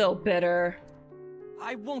 I'm still bitter.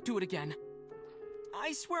 I won't do it again.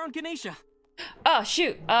 I swear on Ganesha. Oh,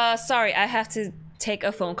 shoot. Sorry, I have to take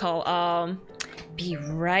a phone call. Be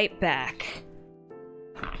right back.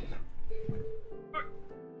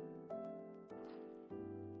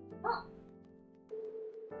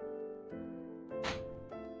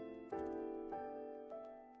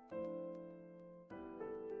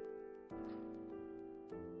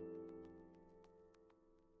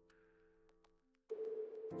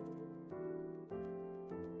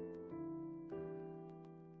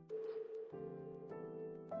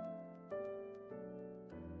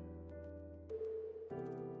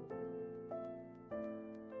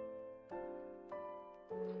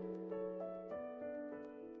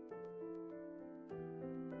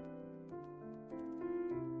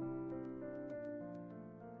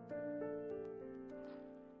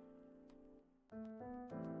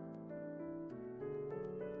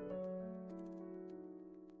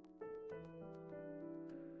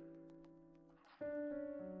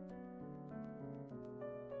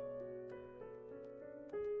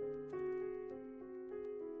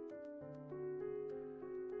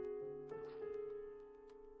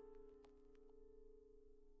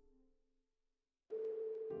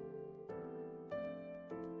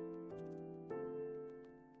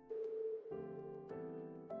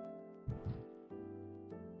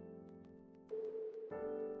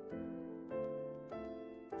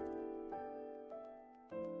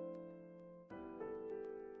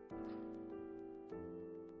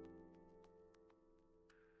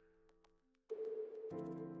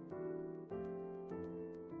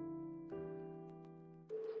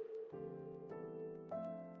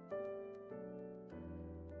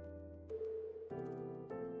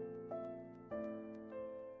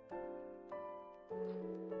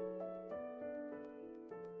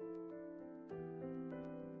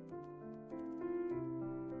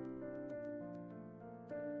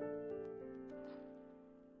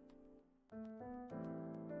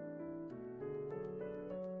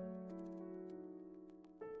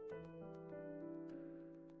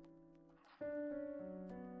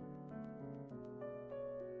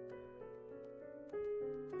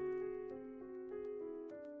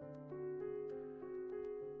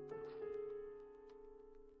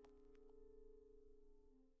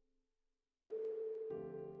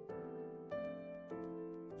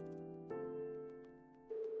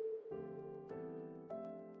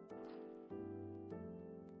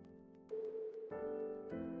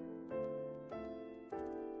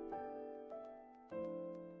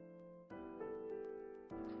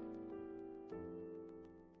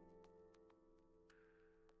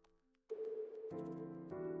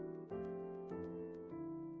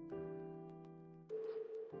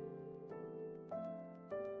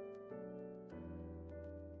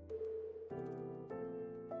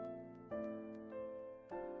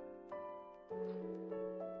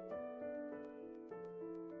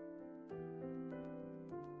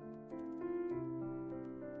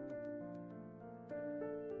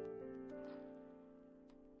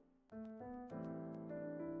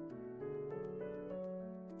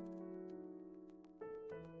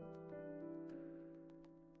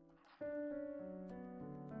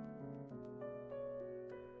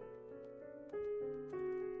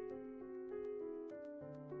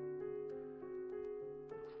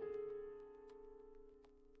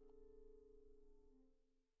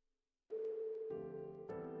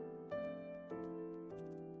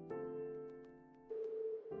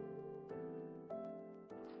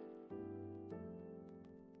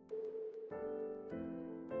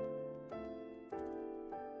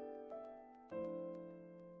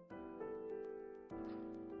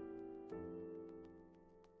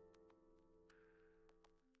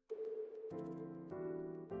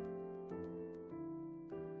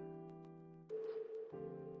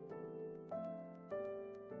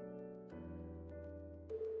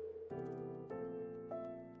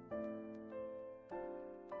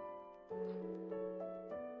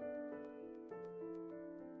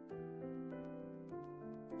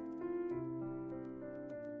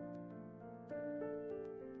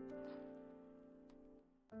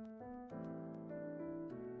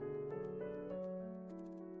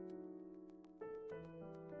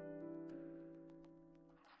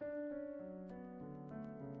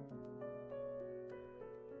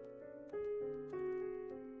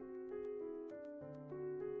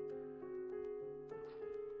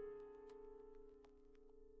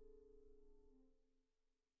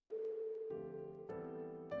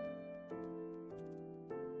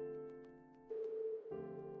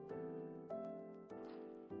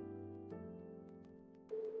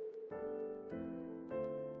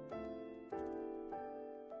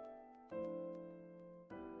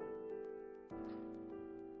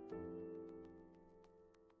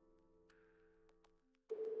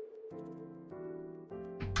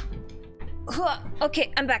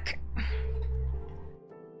 Okay, I'm back.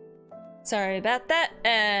 Sorry about that,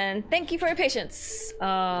 and thank you for your patience.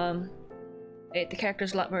 The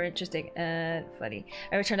character's a lot more interesting and funny.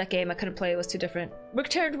 I returned that game. I couldn't play. It was too different.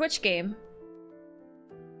 Returned which game?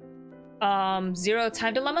 Zero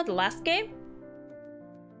Time Dilemma, the last game?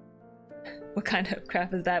 What kind of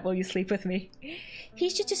crap is that? Will you sleep with me?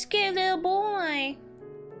 He's just a scared little boy.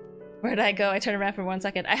 Where did I go? I turned around for 1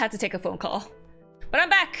 second. I had to take a phone call. But I'm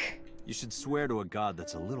back! You should swear to a god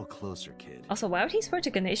that's a little closer, kid. Also, why would he swear to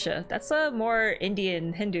Ganesha? That's a more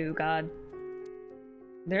Indian Hindu god.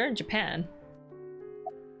 They're in Japan.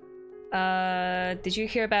 Did you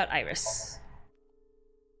hear about Iris?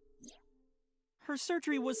 Her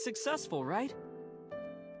surgery was successful, right?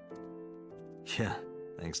 Yeah,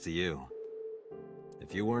 thanks to you.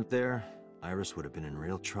 If you weren't there, Iris would have been in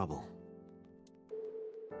real trouble.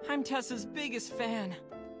 I'm Tessa's biggest fan.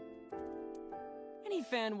 Any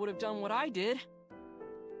fan would have done what I did.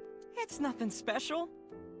 It's nothing special.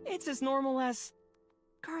 It's as normal as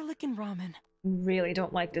garlic and ramen. Really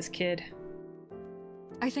don't like this kid.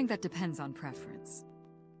 I think that depends on preference.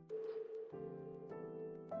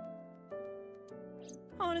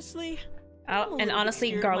 Honestly, and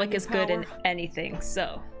honestly, garlic is good in anything,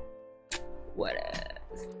 so what?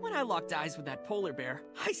 When I locked eyes with that polar bear,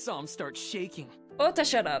 I saw him start shaking. Ota,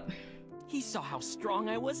 shut up. He saw how strong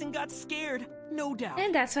I was and got scared, no doubt.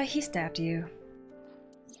 And that's why he stabbed you.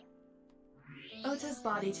 Ota's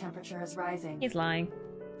body temperature is rising. He's lying.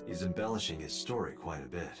 He's embellishing his story quite a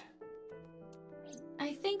bit.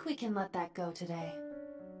 I think we can let that go today.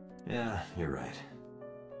 Yeah, you're right.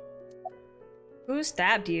 Who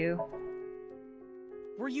stabbed you?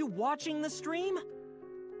 Were you watching the stream?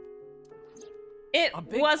 It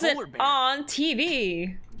wasn't on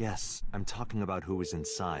TV. Yes, I'm talking about who was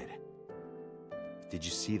inside. Did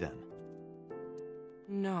you see them?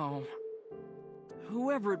 No.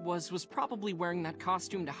 Whoever it was probably wearing that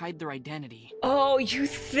costume to hide their identity. Oh, you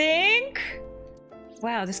think?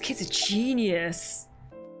 Wow, this kid's a genius.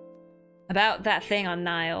 About that thing on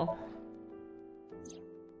Nile.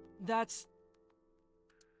 That's...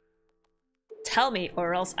 Tell me,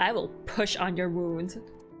 or else I will push on your wound.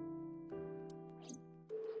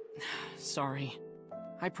 Sorry.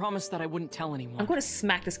 I promised that I wouldn't tell anyone. I'm going to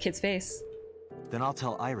smack this kid's face. Then I'll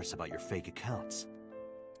tell Iris about your fake accounts.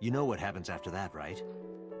 You know what happens after that, right?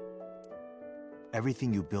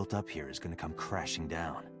 Everything you built up here is gonna come crashing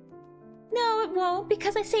down. No, it won't,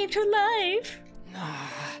 because I saved her life.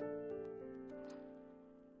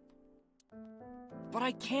 But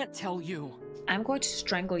I can't tell you. I'm going to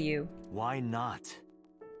strangle you. Why not?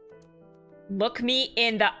 Look me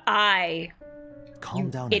in the eye. Calm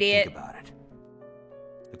down idiot. And think about it.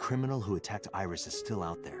 The criminal who attacked Iris is still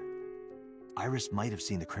out there. Iris might have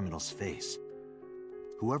seen the criminal's face.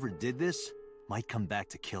 Whoever did this might come back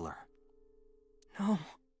to kill her. No.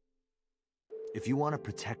 If you want to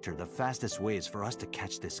protect her, the fastest way is for us to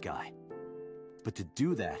catch this guy. But to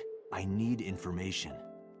do that, I need information.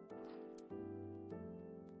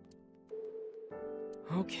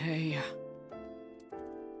 Okay.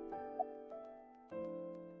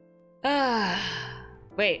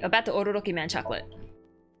 Wait, about the Ororoki Man chocolate.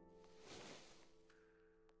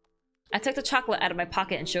 I took the chocolate out of my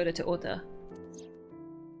pocket and showed it to Ota.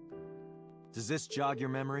 Does this jog your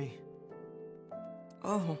memory?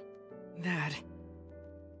 Oh, that.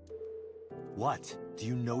 What? Do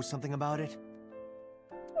you know something about it?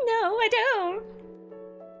 No, I don't.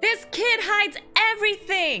 This kid hides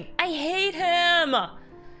everything. I hate him.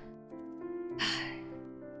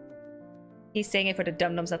 He's saying it for the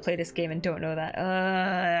dum-dums that play this game and don't know that.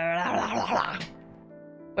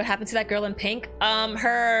 What happened to that girl in pink?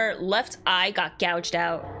 Her left eye got gouged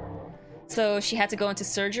out. So she had to go into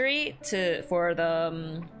surgery to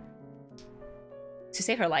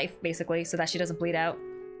save her life, basically, so that she doesn't bleed out.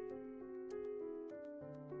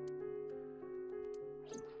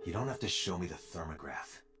 You don't have to show me the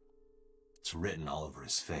thermograph. It's written all over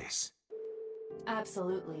his face.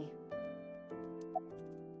 Absolutely.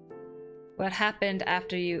 What happened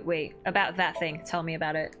after you... Wait, about that thing. Tell me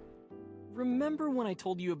about it. Remember when I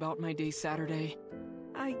told you about my day Saturday?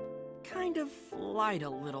 I kind of lied a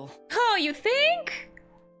little. Oh, you think?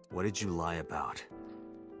 What did you lie about?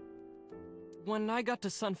 When I got to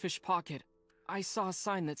Sunfish Pocket, I saw a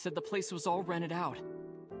sign that said the place was all rented out.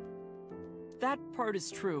 That part is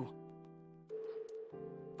true.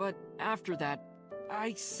 But after that,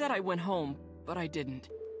 I said I went home, but I didn't.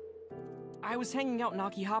 I was hanging out in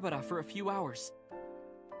Akihabara for a few hours.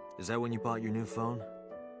 Is that when you bought your new phone?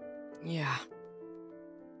 Yeah.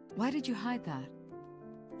 Why did you hide that?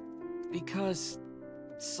 Because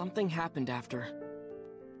something happened after.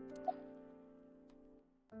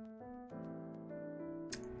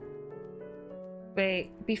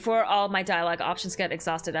 Wait, before all my dialogue options get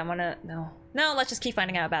exhausted, I wanna... No, let's just keep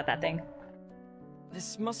finding out about that thing.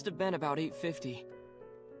 This must have been about 8:50.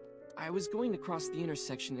 I was going to cross the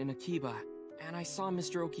intersection in Akiba, and I saw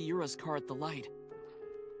Mr. Okiura's car at the light.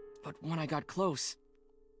 But when I got close,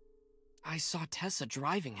 I saw Tessa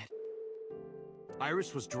driving it.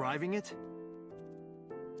 Iris was driving it?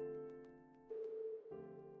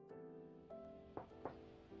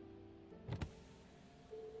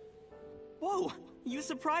 Whoa! You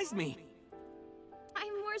surprised me!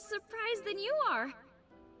 I'm more surprised than you are.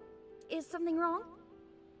 Is something wrong?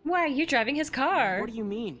 Why are you driving his car? What do you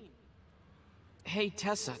mean? Hey,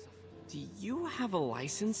 Tessa, do you have a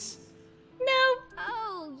license? No.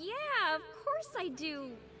 Oh, yeah, of course I do.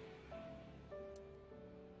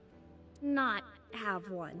 Not have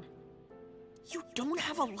one. You don't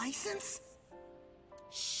have a license?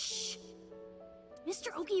 Shh. Mr.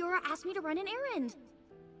 Okiura asked me to run an errand.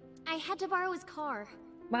 I had to borrow his car.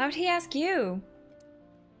 Why would he ask you?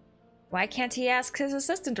 Why can't he ask his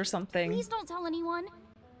assistant or something? Please don't tell anyone.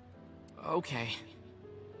 Okay.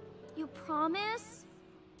 You promise?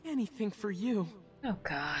 Anything for you. Oh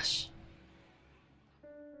gosh.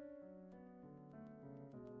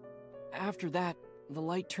 After that, the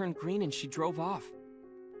light turned green and she drove off.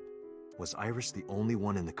 Was Iris the only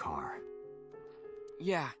one in the car?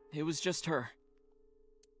 Yeah, it was just her.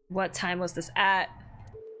 What time was this at?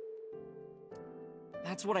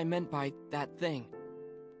 That's what I meant by that thing.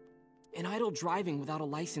 An idle driving without a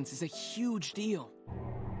license is a huge deal.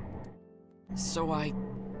 So I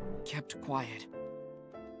kept quiet.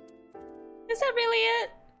 Is that really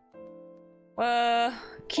it?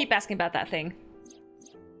 Keep asking about that thing.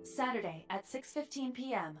 Saturday at 6:15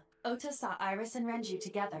 p.m., Ota saw Iris and Renju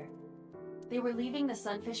together. They were leaving the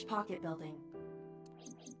Sunfish Pocket building.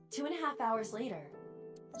 2.5 hours later,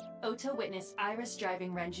 Ota witnessed Iris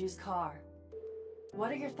driving Renju's car.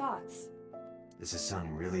 What are your thoughts? This is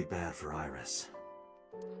sounding really bad for Iris.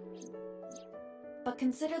 But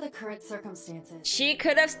consider the current circumstances. She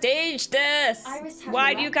could have staged this! Iris had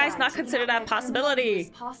Why a do you red guys flag not taken consider out by that a criminal who possibility? was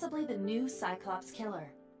possibly the new Cyclops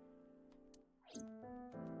killer.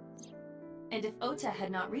 And if Ota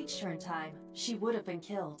had not reached her in time, she would have been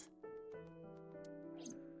killed.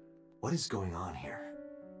 What is going on here?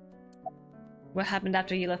 What happened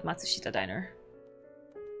after you left Matsushita Diner?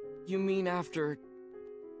 You mean after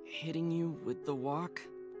hitting you with the walk?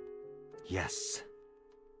 Yes.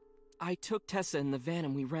 I took Tessa in the van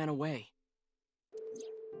and we ran away.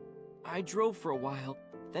 I drove for a while,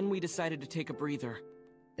 then we decided to take a breather.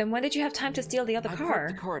 Then when did you have time to steal the other I car?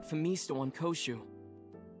 parked the car at Famisto on Koshu.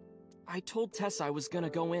 I told Tessa I was gonna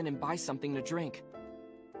go in and buy something to drink.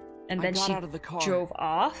 And then I got she out of the car, drove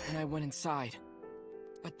off? and I went inside.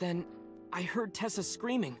 But then I heard Tessa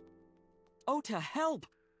screaming, "Ota, help!"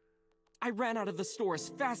 I ran out of the store as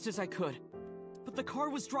fast as I could, but the car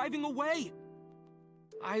was driving away.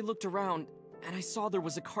 I looked around, and I saw there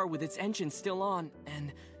was a car with its engine still on,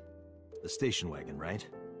 and... The station wagon, right?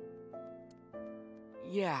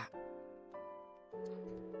 yeah.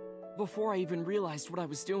 Before I even realized what I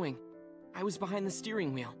was doing, I was behind the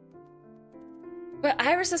steering wheel. But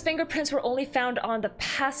Iris's fingerprints were only found on the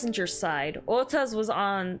passenger side. Ota's was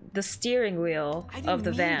on the steering wheel of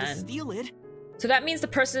the van. I didn't mean to steal it. So that means the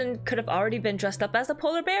person could have already been dressed up as a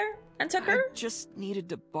polar bear and took her? I just needed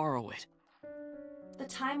to borrow it. The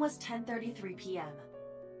time was 10:33 p.m.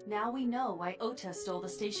 Now we know why Ota stole the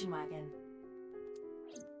station wagon.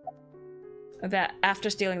 That after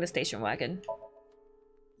stealing the station wagon.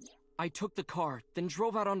 I took the car, then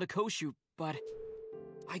drove out onto Koshu, but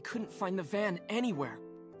I couldn't find the van anywhere.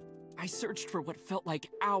 I searched for what felt like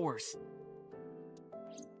hours.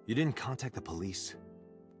 You didn't contact the police?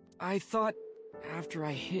 I thought after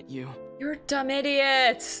I hit you... You're a dumb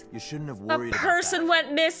idiot! You shouldn't have worried A person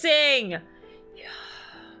went missing!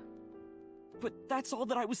 But that's all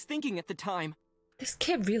that I was thinking at the time. This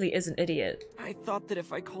kid really is an idiot. I thought that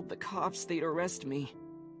if I called the cops, they'd arrest me.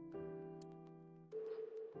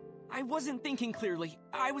 I wasn't thinking clearly.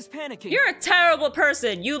 I was panicking. You're a terrible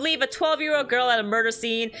person! You leave a 12-year-old girl at a murder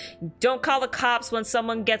scene. You don't call the cops when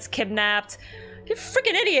someone gets kidnapped. You're a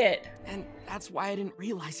freaking idiot! And that's why I didn't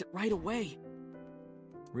realize it right away.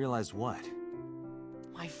 Realize what?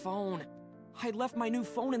 My phone. I left my new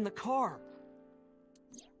phone in the car.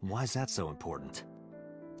 Why is that so important?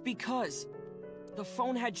 Because the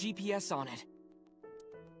phone had GPS on it.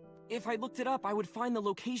 If I looked it up, I would find the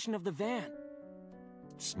location of the van.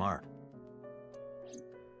 Smart.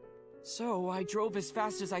 So I drove as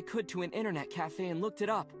fast as I could to an internet cafe and looked it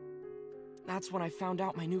up. That's when I found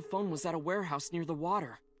out my new phone was at a warehouse near the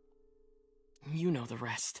water. You know the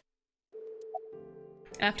rest.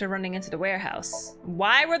 After running into the warehouse.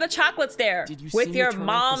 Why were the chocolates there? Did you with see me your turn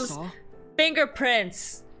off the mom's saw?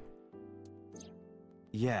 fingerprints?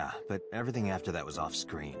 Yeah, but everything after that was off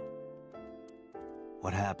screen.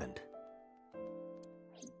 What happened?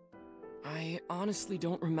 I honestly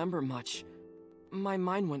don't remember much. My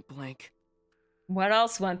mind went blank. What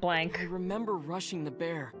else went blank? I remember rushing the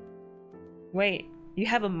bear. Wait, you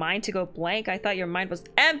have a mind to go blank? I thought your mind was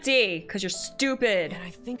empty because you're stupid. And I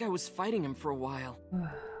think I was fighting him for a while.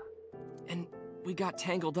 And we got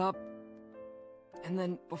tangled up. And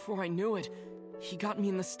then, before I knew it, he got me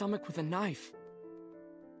in the stomach with a knife.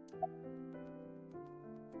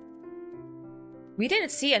 We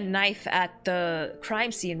didn't see a knife at the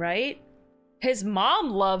crime scene, right? His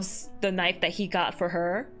mom loves the knife that he got for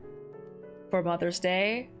her for Mother's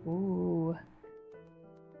Day. Ooh.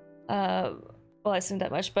 Well, I assumed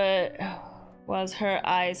that much, but was her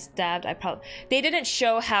eye stabbed? They didn't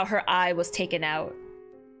show how her eye was taken out.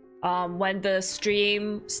 When the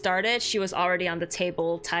stream started, she was already on the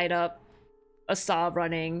table, tied up, a saw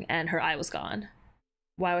running, and her eye was gone.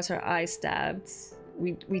 Why was her eye stabbed?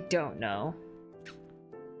 We don't know.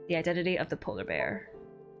 The identity of the polar bear.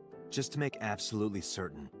 Just to make absolutely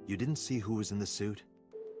certain, you didn't see who was in the suit?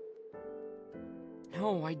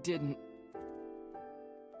 No, I didn't.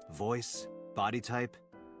 Voice? Body type?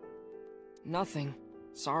 Nothing.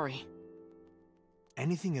 Sorry.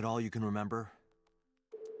 Anything at all you can remember?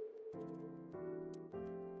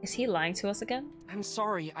 Is he lying to us again? I'm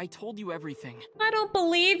sorry, I told you everything. I don't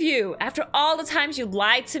believe you! After all the times you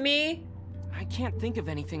lied to me? I can't think of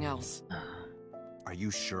anything else. Are you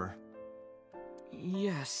sure?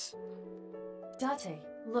 Yes. Date,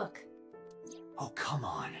 look. Oh, come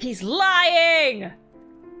on. He's lying!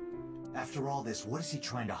 After all this, what is he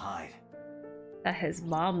trying to hide? That his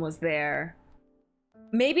mom was there.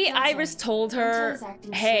 Maybe Iris told her,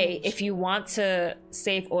 hey, if you want to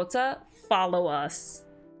save Ota, follow us.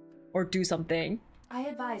 Or do something. I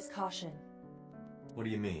advise caution. What do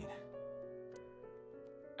you mean?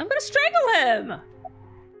 I'm gonna strangle him!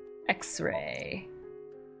 X-ray.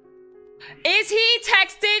 Is he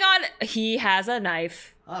texting on... He has a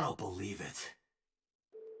knife. I don't believe it.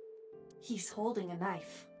 He's holding a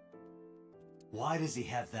knife. Why does he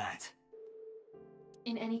have that?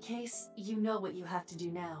 In any case, you know what you have to do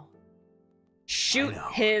now. Shoot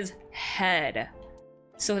his head.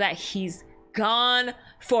 So that he's gone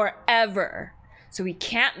forever. So we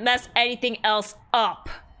can't mess anything else up.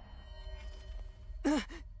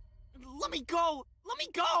 Let me go! Let me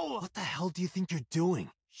go! What the hell do you think you're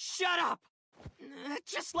doing? Shut up!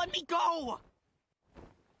 Just let me go!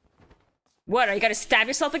 What, are you gonna stab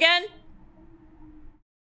yourself again?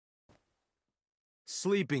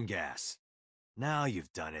 Sleeping gas. Now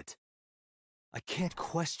you've done it. I can't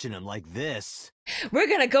question him like this. We're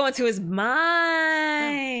gonna go into his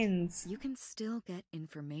mind. You can still get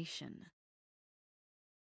information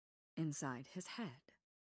inside his head.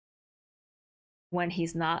 When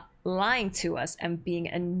he's not lying to us and being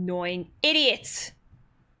an annoying idiot.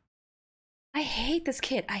 I hate this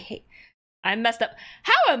kid. I'm messed up.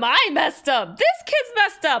 How am I messed up? This kid's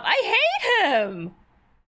messed up. I hate him.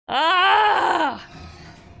 Ah!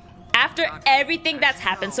 After everything that's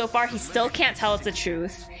happened so far, he still can't tell us the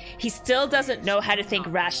truth. He still doesn't know how to think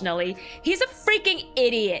rationally. He's a freaking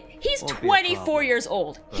idiot. He's 24 years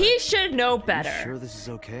old. He should know better. Are you sure this is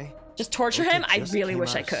okay? Just torture him? I really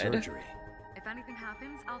wish I could. If anything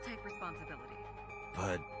happens, I'll take responsibility.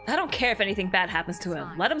 But I don't care if anything bad happens to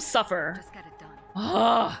him. Let him suffer. Just get it done.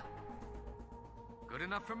 Ugh. Good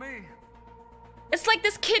enough for me. It's like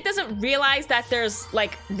this kid doesn't realize that there's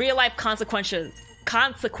like real life consequences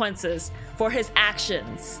for his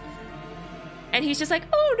actions. And he's just like,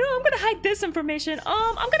 oh no, I'm gonna hide this information.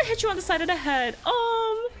 I'm gonna hit you on the side of the head.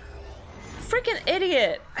 Freaking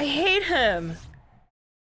idiot. I hate him.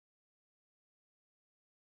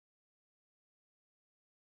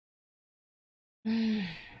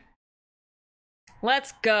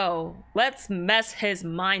 Let's go. Let's mess his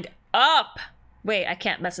mind up. Wait, I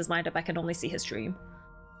can't mess his mind up. I can only see his dream.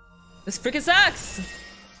 This freaking sucks.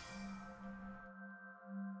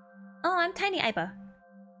 Oh, I'm Tiny Aiba.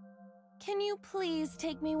 Can you please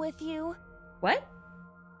take me with you? What?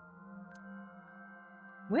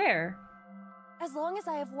 Where? As long as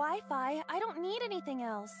I have Wi-Fi, I don't need anything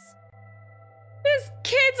else. This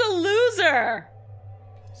kid's a loser.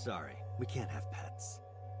 Sorry, we can't have pets.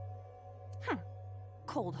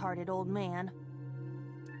 Cold-hearted old man.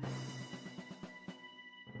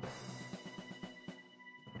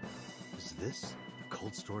 Is this a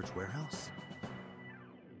cold storage warehouse?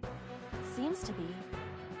 Seems to be.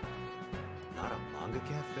 Not a manga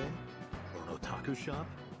cafe? Or an otaku shop?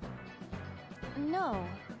 No,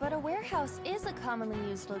 but a warehouse is a commonly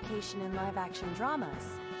used location in live-action dramas.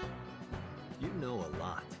 You know a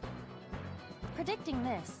lot. Predicting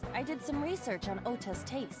this, I did some research on Ota's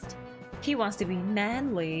taste. He wants to be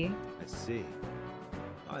manly. I see.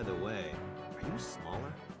 By the way, are you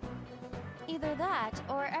smaller? Either that,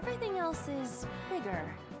 or everything else is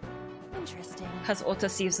bigger. Interesting. Because Ota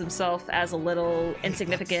sees himself as a little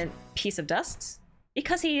insignificant piece of dust?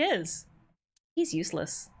 Because he is. He's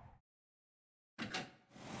useless.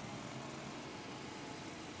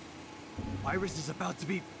 Iris is about to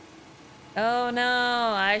be... Oh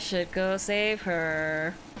no, I should go save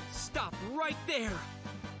her. Stop right there!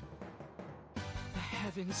 The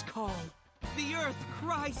heavens call. The earth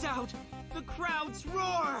cries out. The crowds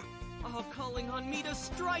roar. All calling on me to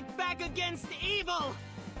strike back against evil.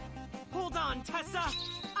 Hold on, Tessa.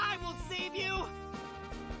 I will save you.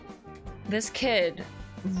 This kid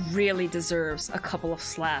really deserves a couple of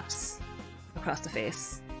slaps across the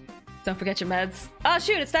face. Don't forget your meds. Oh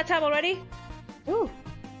shoot, it's that time already? Woo.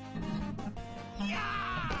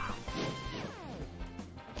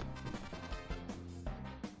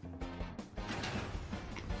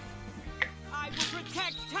 I will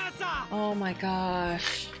protect Tessa. Oh my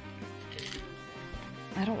gosh.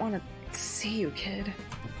 I don't want to see you, kid.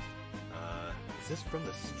 Is this from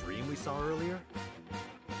the stream we saw earlier?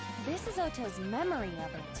 This is Ota's memory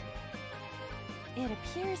of it. It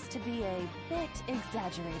appears to be a bit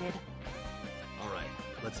exaggerated. Alright,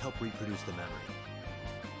 let's help reproduce the memory.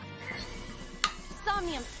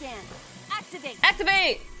 Somnium scan. Activate!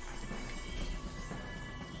 Activate!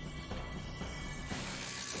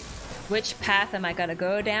 Which path am I gonna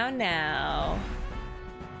go down now?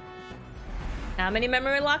 How many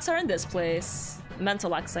memory locks are in this place? Mental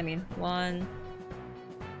locks, I mean. 1,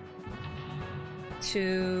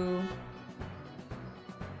 2,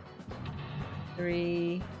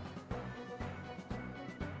 3.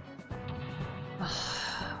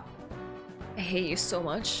 I hate you so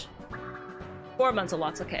much. 4 mental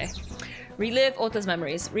locks, okay. Relive Ota's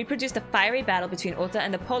memories. Reproduce the fiery battle between Ota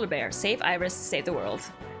and the polar bear. Save Iris, save the world.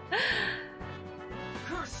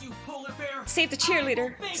 Curse you, polar bear! Save the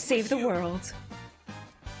cheerleader, save the world.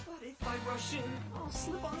 But if I rush in, I'll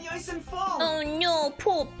slip on the ice and fall. Oh no,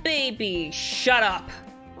 poor baby. Shut up.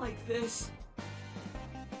 Like this.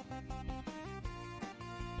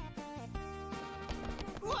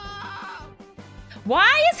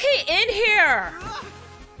 Why is he in here?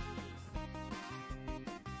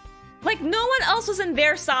 Like, no one else was in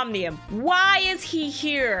their Somnium. Why is he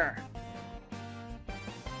here?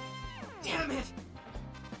 Damn it!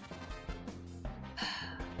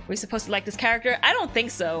 We're supposed to like this character? I don't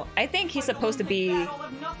think so. I think he's supposed to be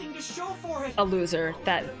a loser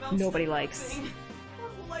that nobody likes.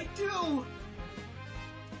 What will I do?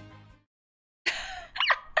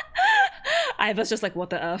 I was just like, what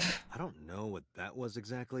the F? I don't know what that was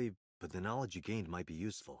exactly, but the knowledge you gained might be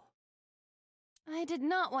useful. I did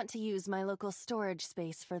not want to use my local storage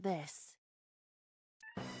space for this.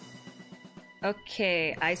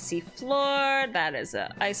 Okay, icy floor. That is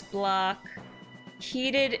an ice block.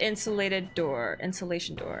 Heated insulated door.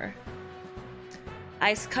 Insulation door.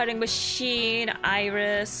 Ice cutting machine.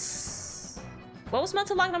 Iris. What was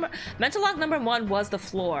mental lock number? Mental lock number 1 was the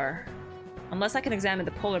floor. Unless I can examine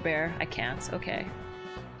the polar bear. I can't. Okay.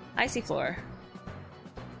 Icy floor.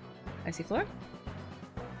 Icy floor?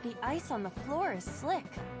 The ice on the floor is slick.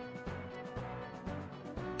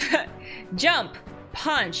 Jump!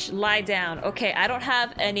 Punch! Lie down. Okay, I don't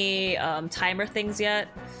have any timer things yet.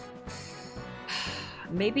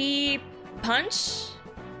 Maybe punch?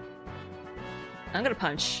 I'm gonna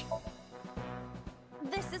punch.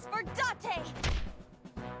 This is for Date!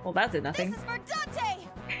 Well, that did nothing. This is for Date!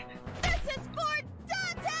 This is for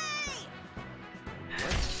Date!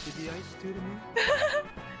 What did the ice do to me?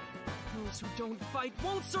 Those who don't fight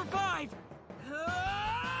won't survive!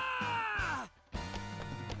 Ah!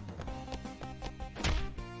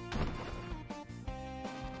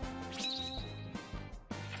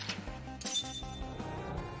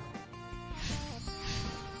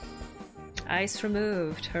 Ice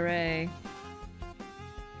removed. Hooray.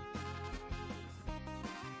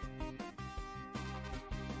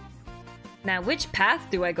 Now, which path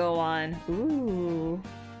do I go on? Ooh.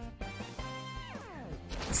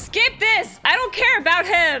 Skip this! I don't care about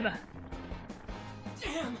him!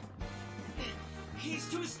 Damn! He's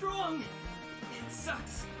too strong! It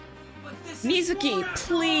sucks, but this Mizuki, is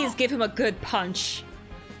please give him a good punch.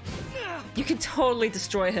 You can totally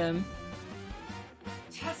destroy him.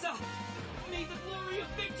 Tessa, may the glory of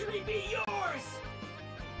victory be yours!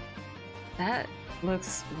 That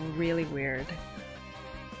looks really weird.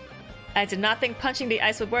 I did not think punching the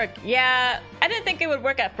ice would work. Yeah, I didn't think it would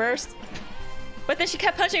work at first. But then she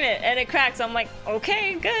kept punching it and it cracked, so I'm like,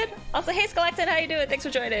 okay, good. Also, hey Skelectin, how you doing? Thanks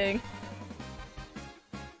for joining.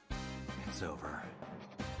 It's over.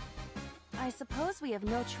 I suppose we have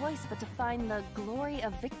no choice but to find the glory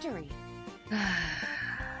of victory.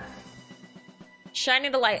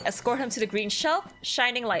 Shining the light, escort him to the green shelf.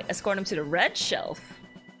 Shining light, escort him to the red shelf.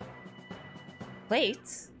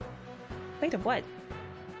 Plate? Plate of what?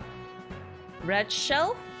 Red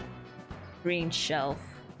shelf? Green shelf.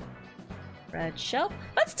 Red shelf?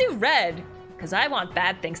 Let's do red! Because I want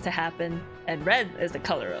bad things to happen. And red is the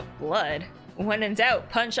color of blood. When in doubt,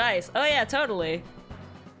 punch ice. Oh yeah, totally.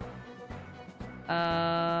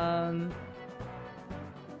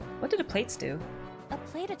 What do the plates do? A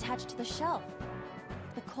plate attached to the shelf.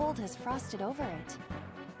 The cold has frosted over it.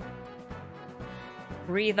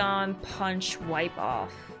 Breathe on, punch, wipe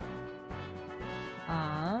off.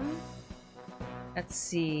 Let's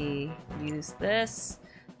see. Use this.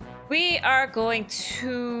 We are going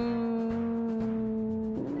to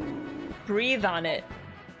breathe on it.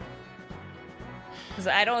 Because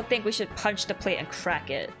I don't think we should punch the plate and crack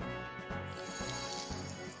it.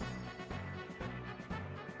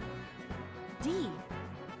 D.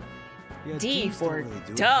 Yeah, D Ds don't for really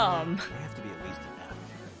do it dumb. me. They have to be at least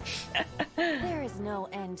an F. There is no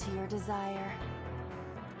end to your desire.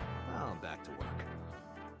 Well, back to work.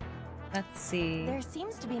 Let's see. There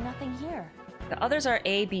seems to be nothing here. The others are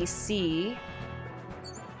A, B, C.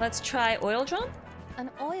 Let's try oil drum?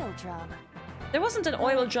 An oil drum. There wasn't an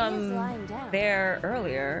Well, oil it is drum lying down. there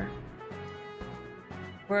earlier.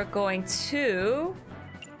 We're going to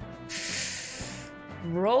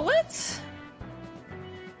roll it?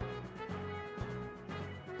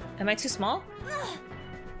 Am I too small?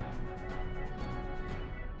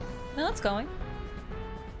 No, it's going.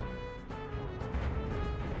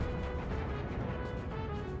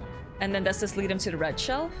 And then does this lead him to the red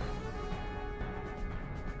shelf?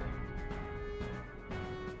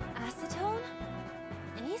 Acetone?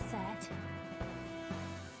 Aset?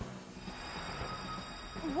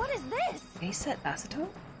 What is this? Aset acetone?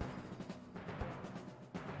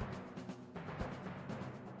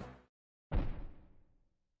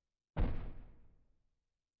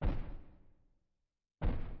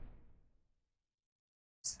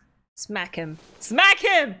 Smack him. Smack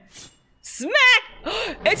him! Smack!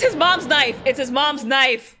 It's his mom's knife! It's his mom's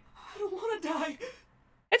knife! I don't want to die.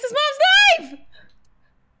 It's his mom's knife!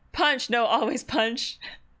 Punch. No, always punch.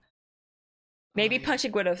 Maybe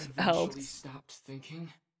punching would have helped. Stopped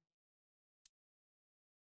thinking.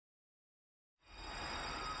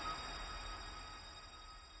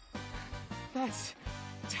 That's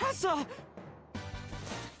Tessa!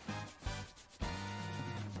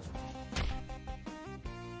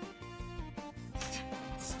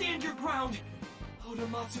 Stand your ground! Oda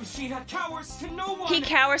Matsushita cowers to no one! He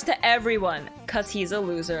cowers to everyone, cause he's a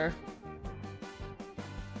loser.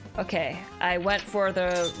 Okay, I went for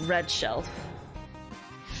the red shelf.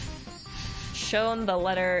 Shown the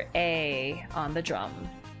letter A on the drum.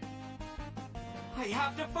 I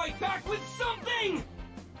have to fight back with something!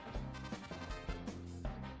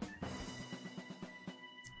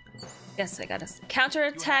 Yes, I got us.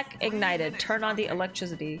 Counterattack ignited. Turn on the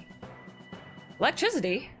electricity.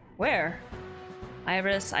 Electricity? Where?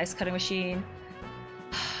 Iris, ice cutting machine.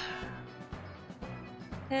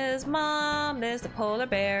 His mom is the polar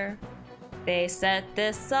bear. They set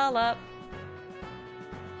this all up.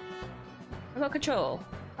 Remote control.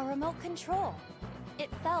 A remote control.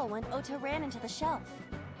 It fell when Ota ran into the shelf.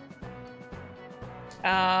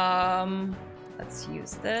 Let's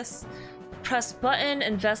use this. Press button,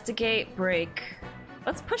 investigate, break.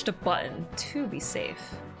 Let's push the button to be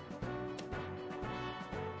safe.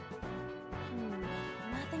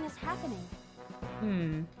 Nothing is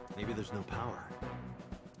happening. Maybe there's no power.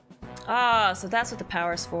 Ah, so that's what the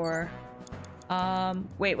power's for.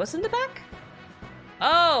 Wait, what's in the back?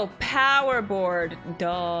 Oh, power board.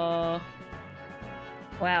 Duh.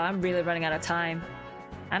 Wow, I'm really running out of time.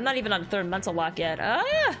 I'm not even on the third mental lock yet. Oh,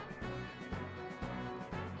 yeah.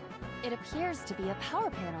 It appears to be a power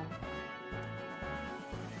panel.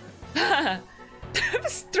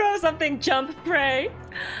 Throw something, jump, pray.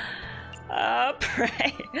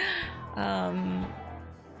 Pray.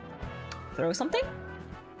 Throw something?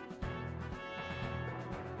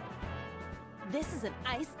 This is an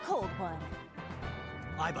ice cold one.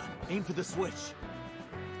 Iba, aim for the switch.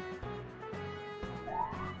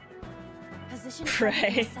 Position Pray.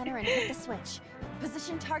 target in the center and hit the switch.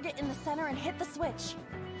 Position target in the center and hit the switch.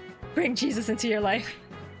 Bring Jesus into your life.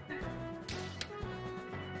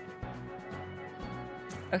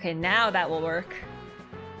 Okay, now that will work.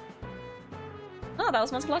 Oh, that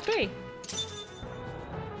was Monster Block 3.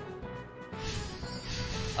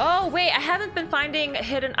 Oh, wait, I haven't been finding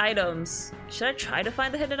hidden items. Should I try to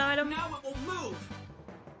find the hidden item? Now it will move!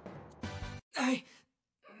 I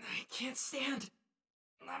can't stand.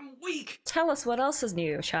 I'm weak. Tell us what else is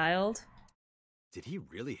new, child. Did he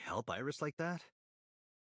really help Iris like that?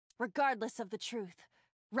 Regardless of the truth,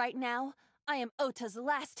 right now, I am Ota's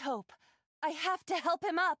last hope. I have to help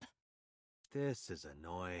him up. This is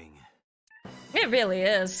annoying. It really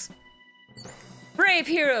is. Brave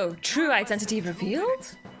hero, true identity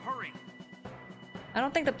revealed? Hurry. I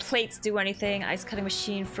don't think the plates do anything. Ice cutting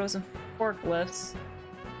machine, frozen forklifts.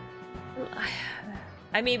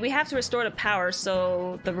 I mean, we have to restore the power,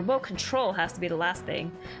 so the remote control has to be the last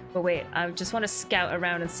thing. But wait, I just want to scout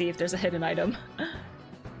around and see if there's a hidden item.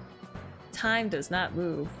 Time does not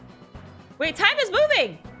move. Wait, time is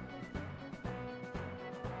moving!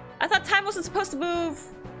 I thought time wasn't supposed to move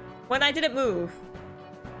when I didn't move.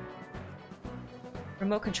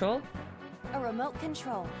 Remote control? A remote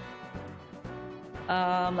control.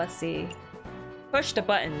 Let's see. Push the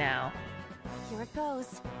button now. Here it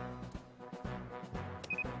goes.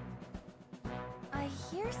 I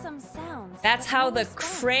hear some sounds. That's but how no the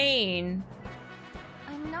response. crane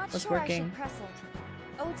I'm not was sure working. I should press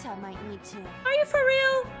it. Ota might need to. Are you for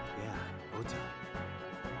real? Yeah, Ota.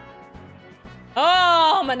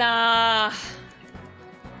 Oh, Mana!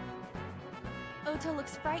 Ota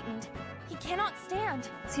looks frightened. He cannot stand.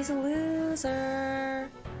 He's a loser.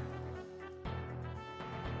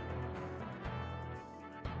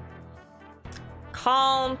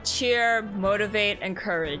 Calm, cheer, motivate,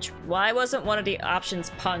 encourage. Why wasn't one of the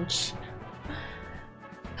options punch?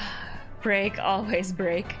 Break, always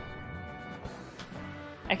break.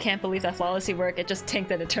 I can't believe that flawlessly worked. It just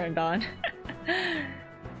tinked and it turned on.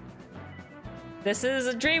 This is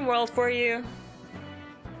a dream world for you.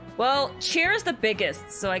 Well, cheer is the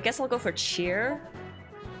biggest, so I guess I'll go for cheer.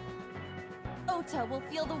 Ota will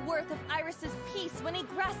feel the worth of Iris's peace when he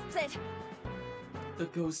grasps it. The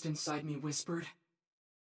ghost inside me whispered.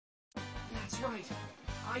 That's right.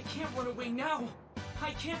 I can't run away now.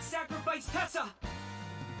 I can't sacrifice Tessa.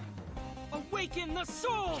 Awaken the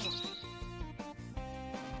soul!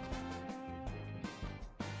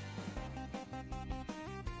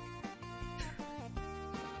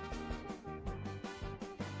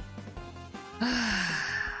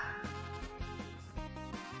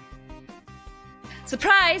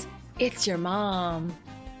 Surprise! It's your mom.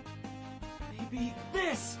 Maybe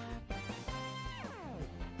this.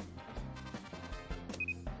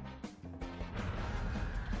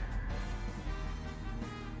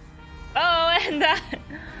 Oh, and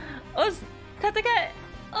oh, Tataka.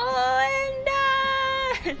 Oh,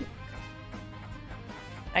 and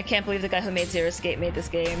I can't believe the guy who made Zero Escape made this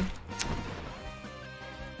game.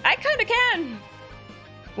 I kinda can.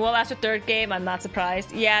 Well, after third game, I'm not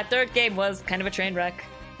surprised. Yeah, third game was kind of a train wreck.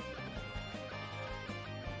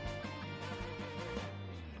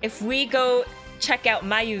 If we go check out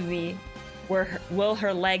Mayumi, will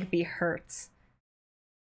her leg be hurt?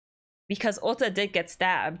 Because Ota did get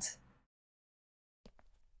stabbed.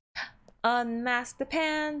 Unmask the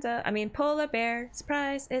panda. I mean, polar bear.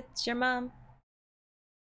 Surprise, it's your mom.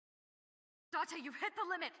 Date, you've hit the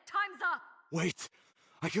limit. Time's up. Wait,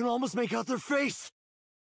 I can almost make out their face.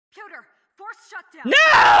 Pewter, force shutdown.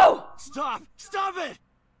 No! Stop! Stop it!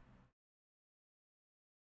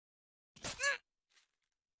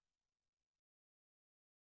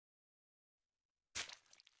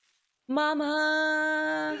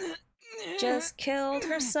 Mama just killed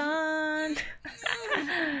her son.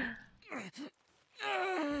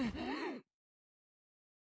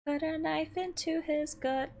 Put a knife into his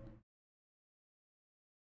gut.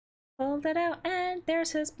 Pulled it out and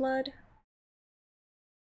there's his blood.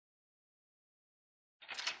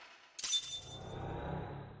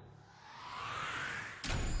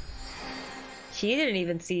 He didn't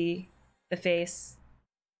even see the face.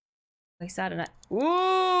 He saw it.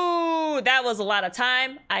 Ooh, that was a lot of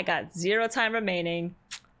time. I got 0 time remaining.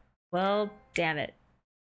 Well, damn it.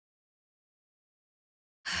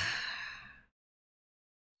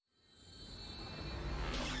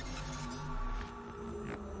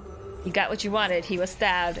 You got what you wanted. He was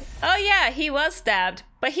stabbed. Oh yeah, he was stabbed,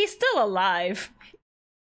 but he's still alive.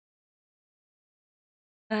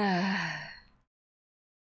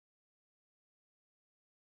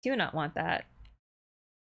 Do not want that.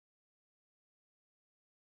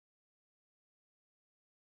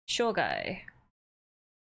 Shogai.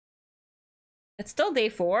 It's still day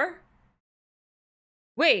 4?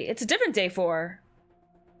 Wait, it's a different day 4.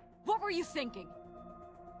 What were you thinking?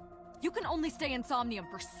 You can only stay in Somnium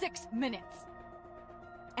for 6 minutes.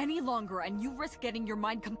 any longer and you risk getting your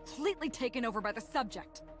mind completely taken over by the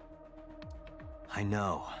subject. I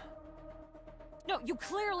know. No, you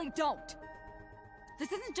clearly don't.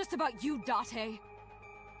 This isn't just about you, Date.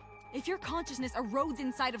 If your consciousness erodes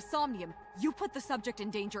inside of Somnium, you put the subject in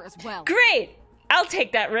danger as well. Great! I'll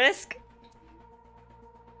take that risk.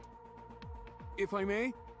 If I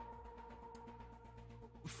may?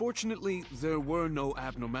 Fortunately, there were no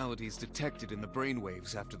abnormalities detected in the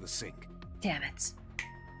brainwaves after the sync. Damn it.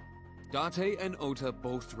 Date and Ota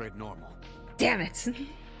both read normal. Damn it.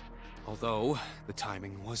 Although, the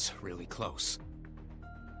timing was really close.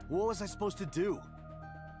 What was I supposed to do?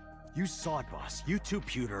 You saw it, boss. You too,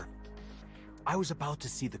 Pewter. I was about to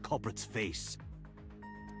see the culprit's face.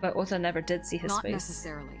 But Ota never did see his Not face.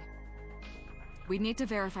 necessarily. We need to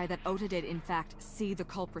verify that Ota did in fact see the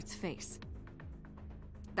culprit's face.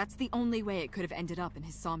 That's the only way it could have ended up in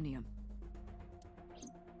his Somnium.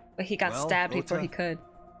 But he got stabbed before Ota. he could.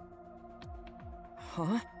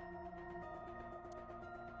 Huh?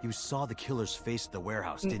 You saw the killer's face at the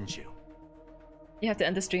warehouse, didn't you? You have to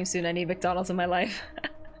end the stream soon. I need McDonald's in my life.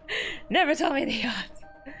 Never tell me the odds.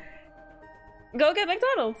 Go get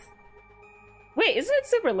McDonald's. Wait, isn't it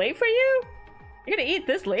super late for you? You're gonna eat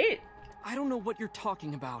this late? I don't know what you're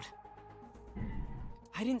talking about.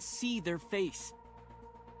 I didn't see their face.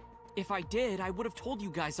 If I did, I would have told you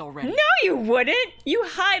guys already. No, you wouldn't! You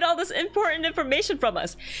hide all this important information from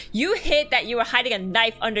us. You hid that you were hiding a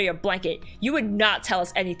knife under your blanket. You would not tell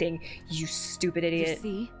us anything, you stupid idiot. You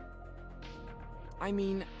see? I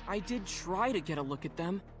mean, I did try to get a look at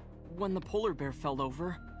them when the polar bear fell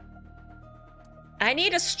over. I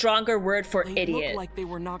need a stronger word for They idiot. looked like they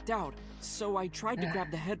were knocked out, so I tried to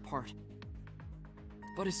grab the head part.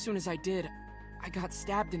 But as soon as I did, I got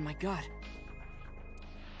stabbed in my gut.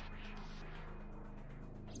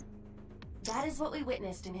 That is what we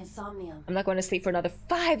witnessed in his Somnium. I'm not going to sleep for another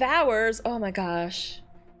 5 hours. Oh my gosh.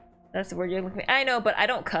 That's the word you're looking for. I know, but I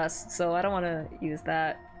don't cuss, so I don't want to use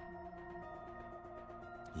that.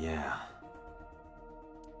 Yeah.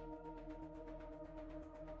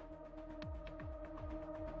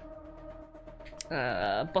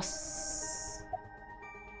 Boss.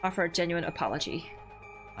 Offer a genuine apology.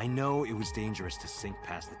 I know it was dangerous to sink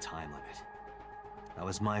past the time limit. That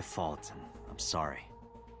was my fault, and I'm sorry.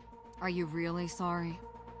 Are you really sorry?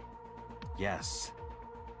 Yes.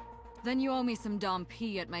 Then you owe me some Dom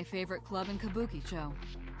P at my favorite club in Kabukicho.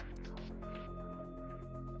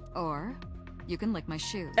 Or, you can lick my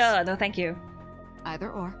shoes. Oh, no thank you.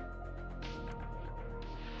 Either or.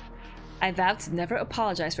 I vow to never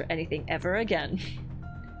apologize for anything ever again.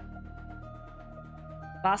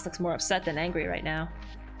 Boss looks more upset than angry right now.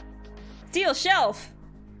 Steel shelf!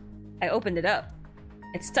 I opened it up.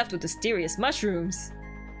 It's stuffed with mysterious mushrooms.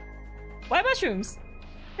 Why mushrooms?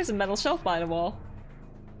 There's a metal shelf by the wall.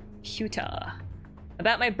 Pewter.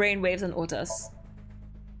 About my brainwaves and Ota's.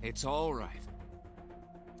 It's all right.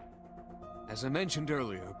 As I mentioned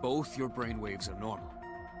earlier, both your brainwaves are normal.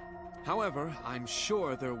 However, I'm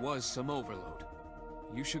sure there was some overload.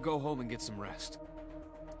 You should go home and get some rest.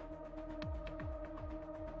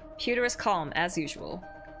 Pewter is calm, as usual.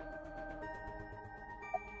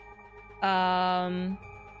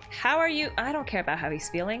 How are you? I don't care about how he's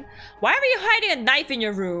feeling. Why were you hiding a knife in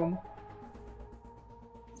your room?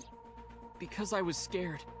 Because I was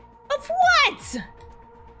scared. Of what?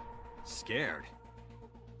 Scared?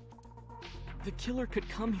 The killer could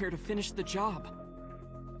come here to finish the job.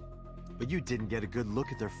 But you didn't get a good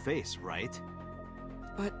look at their face, right?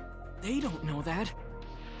 But they don't know that.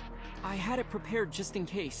 I had it prepared just in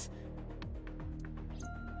case.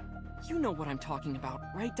 You know what I'm talking about,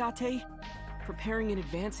 right, Date? Preparing in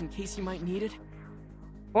advance in case you might need it.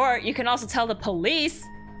 Or you can also tell the police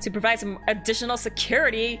to provide some additional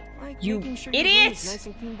security. Like you making sure your room idiot! is nice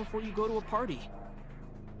and clean before you go to a party.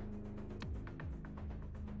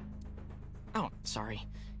 Oh, sorry.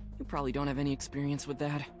 You probably don't have any experience with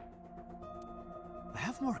that. I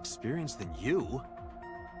have more experience than you.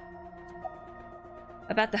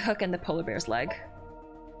 About the hook and the polar bear's leg.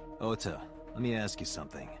 Ota, let me ask you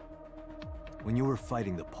something. When you were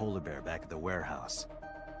fighting the polar bear back at the warehouse,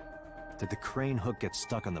 did the crane hook get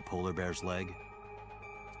stuck on the polar bear's leg?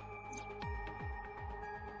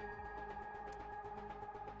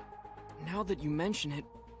 Now that you mention it,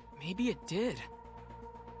 maybe it did.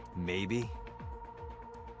 Maybe?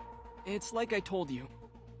 It's like I told you.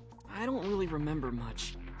 I don't really remember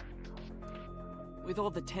much. With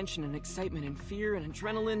all the tension and excitement and fear and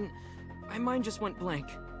adrenaline, my mind just went blank.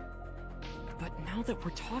 But now that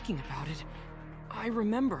we're talking about it, I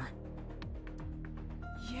remember.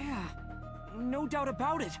 Yeah, no doubt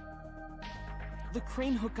about it. the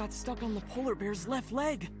crane hook got stuck on the polar bear's left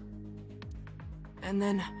leg. And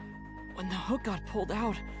then, when the hook got pulled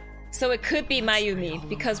out... So it could be Mayumi,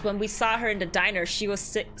 because when we saw her in the diner, she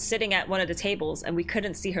was sitting at one of the tables, and we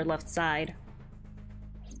couldn't see her left side.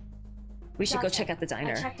 We should go check out the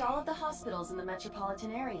diner. I checked all of the hospitals in the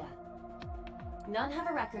metropolitan area. None have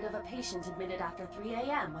a record of a patient admitted after 3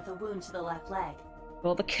 a.m. with a wound to the left leg.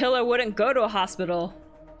 Well, the killer wouldn't go to a hospital.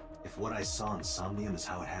 If what I saw in Somnium is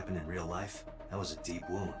how it happened in real life, that was a deep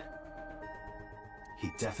wound.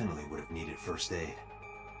 He definitely would have needed first aid.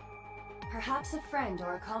 Perhaps a friend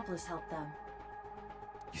or accomplice helped them.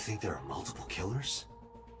 You think there are multiple killers?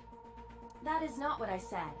 That is not what I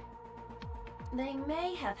said. They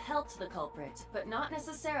may have helped the culprit, but not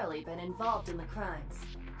necessarily been involved in the crimes.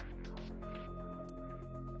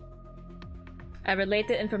 I relayed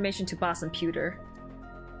the information to Boss and Pewter.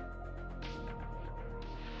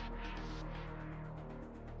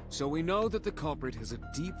 So we know that the culprit has a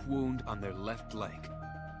deep wound on their left leg.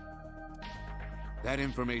 That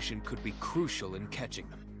information could be crucial in catching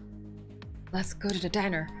them. Let's go to the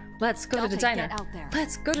diner. Let's go to the diner. Get out there.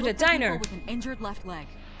 Let's go to Look the for diner. people with an injured left leg.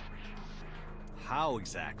 How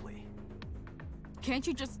exactly? Can't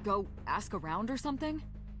you just go ask around or something?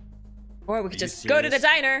 Or we could just go to the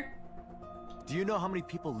diner. Do you know how many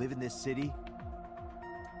people live in this city?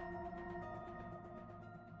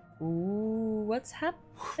 Ooh, what's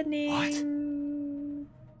happening?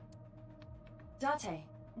 Date,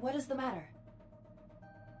 what is the matter?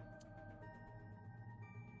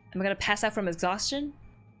 Am I gonna pass out from exhaustion?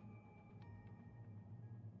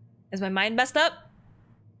 Is my mind messed up?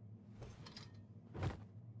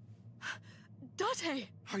 Date!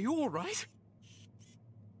 Are you alright?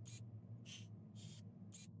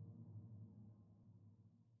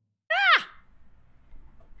 Ah!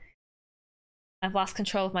 I've lost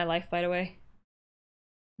control of my life, by the way.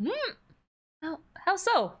 How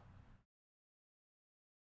so?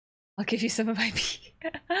 I'll give you some of my pee.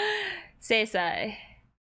 Seisai.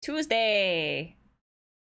 Tuesday.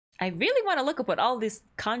 I really want to look up what all this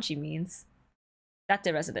kanji means.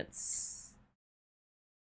 Date residence.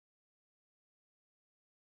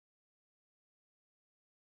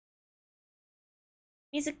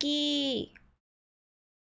 Mizuki.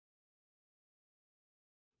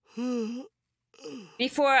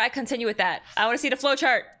 Before I continue with that, I want to see the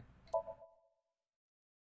flowchart.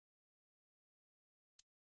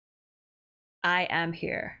 I am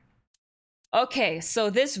here. Okay, so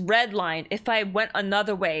this red line, if I went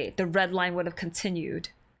another way, the red line would have continued.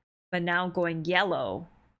 But now I'm going yellow.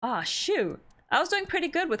 Oh, shoot. I was doing pretty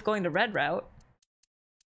good with going the red route.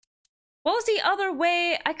 What was the other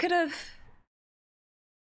way I could have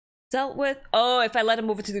dealt with? Oh, if I let him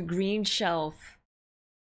move it to the green shelf.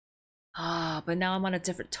 Ah, but now I'm on a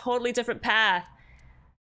totally different path.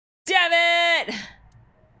 Damn it!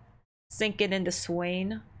 Sinking into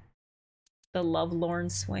Swain. The lovelorn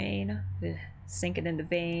Swain. Ugh. Sinking in the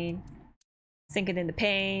vein. Sinking in the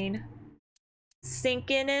pain.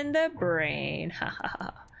 Sinking in the brain. Ha ha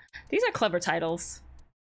ha. These are clever titles.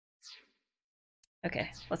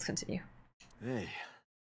 Okay, let's continue. Hey,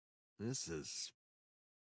 this is...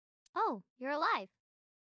 Oh, you're alive.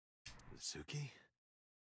 Suki?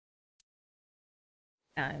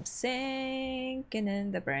 I'm sinking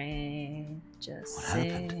in the brain. Just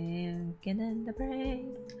sinking in the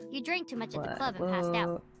brain. You drank too much at the club and passed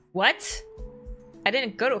out. What? I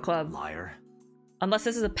didn't go to a club. Liar. Unless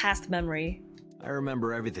this is a past memory. I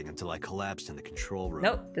remember everything until I collapsed in the control room.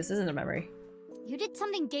 Nope, this isn't a memory. You did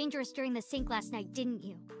something dangerous during the sink last night, didn't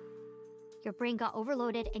you? Your brain got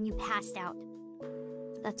overloaded and you passed out.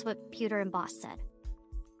 That's what Pewter and Boss said.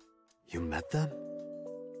 You met them?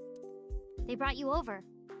 They brought you over.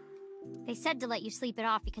 They said to let you sleep it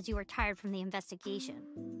off because you were tired from the investigation.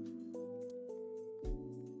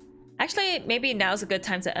 Actually, maybe now's a good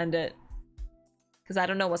time to end it. Because I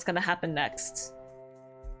don't know what's gonna happen next.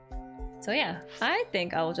 So yeah, I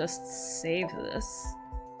think I'll just save this.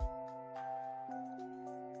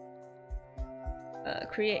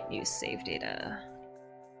 Create new save data.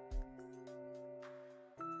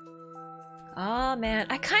 Oh man,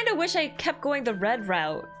 I kind of wish I kept going the red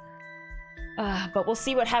route. But we'll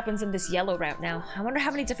see what happens in this yellow route now. I wonder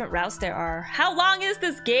how many different routes there are. How long is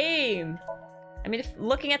this game? I mean,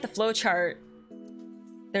 looking at the flowchart,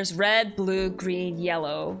 there's red, blue, green,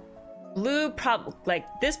 yellow. Blue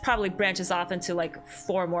this probably branches off into like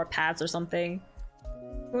 4 more paths or something.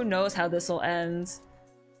 Who knows how this will end.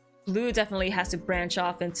 Blue definitely has to branch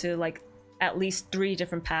off into like at least 3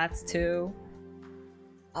 different paths too.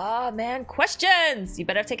 Oh man, questions! You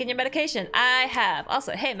better have taken your medication. I have.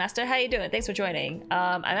 Also, hey master, how you doing? Thanks for joining.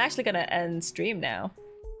 I'm actually gonna end stream now.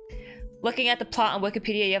 Looking at the plot on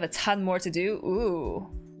Wikipedia, you have a ton more to do. Ooh.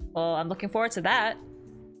 Well, I'm looking forward to that.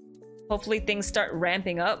 Hopefully things start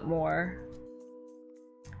ramping up more.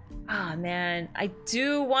 Ah, man. I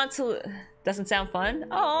do want to... Doesn't sound fun?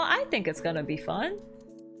 Oh, I think it's gonna be fun.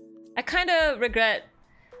 I kind of regret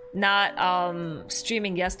not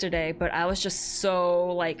streaming yesterday, but I was just so,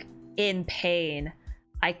 like, in pain.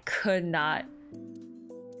 I could not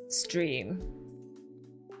stream.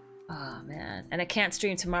 Oh, man. And I can't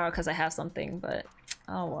stream tomorrow because I have something, but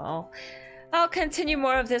oh well. I'll continue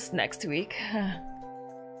more of this next week.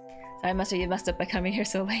 Sorry, Master, you messed up by coming here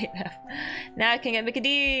so late. Now I can get Mickey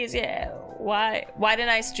D's, yeah. Why didn't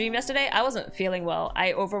I stream yesterday? I wasn't feeling well.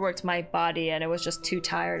 I overworked my body and I was just too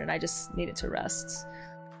tired and I just needed to rest.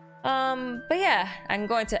 But yeah, I'm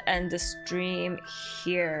going to end the stream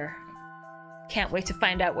here. Can't wait to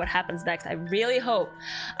find out what happens next. I really hope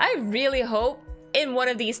in one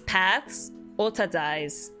of these paths, Ota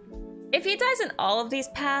dies. If he dies in all of these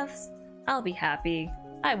paths, I'll be happy.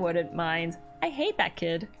 I wouldn't mind. I hate that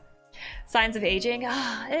kid. Signs of aging?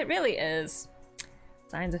 Ah, it really is.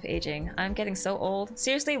 Signs of aging. I'm getting so old.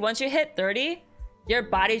 Seriously, once you hit 30, your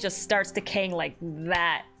body just starts decaying like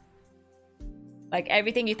that. Like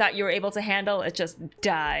everything you thought you were able to handle, it just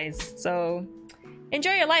dies. So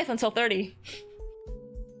enjoy your life until 30.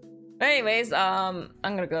 But anyways, I'm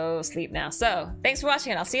gonna go sleep now. So thanks for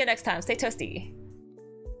watching and I'll see you next time. Stay toasty.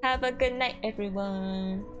 Have a good night,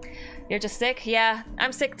 everyone. You're just sick? Yeah,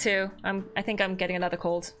 I'm sick too. I think I'm getting another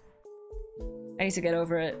cold. I need to get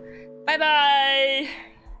over it. Bye bye!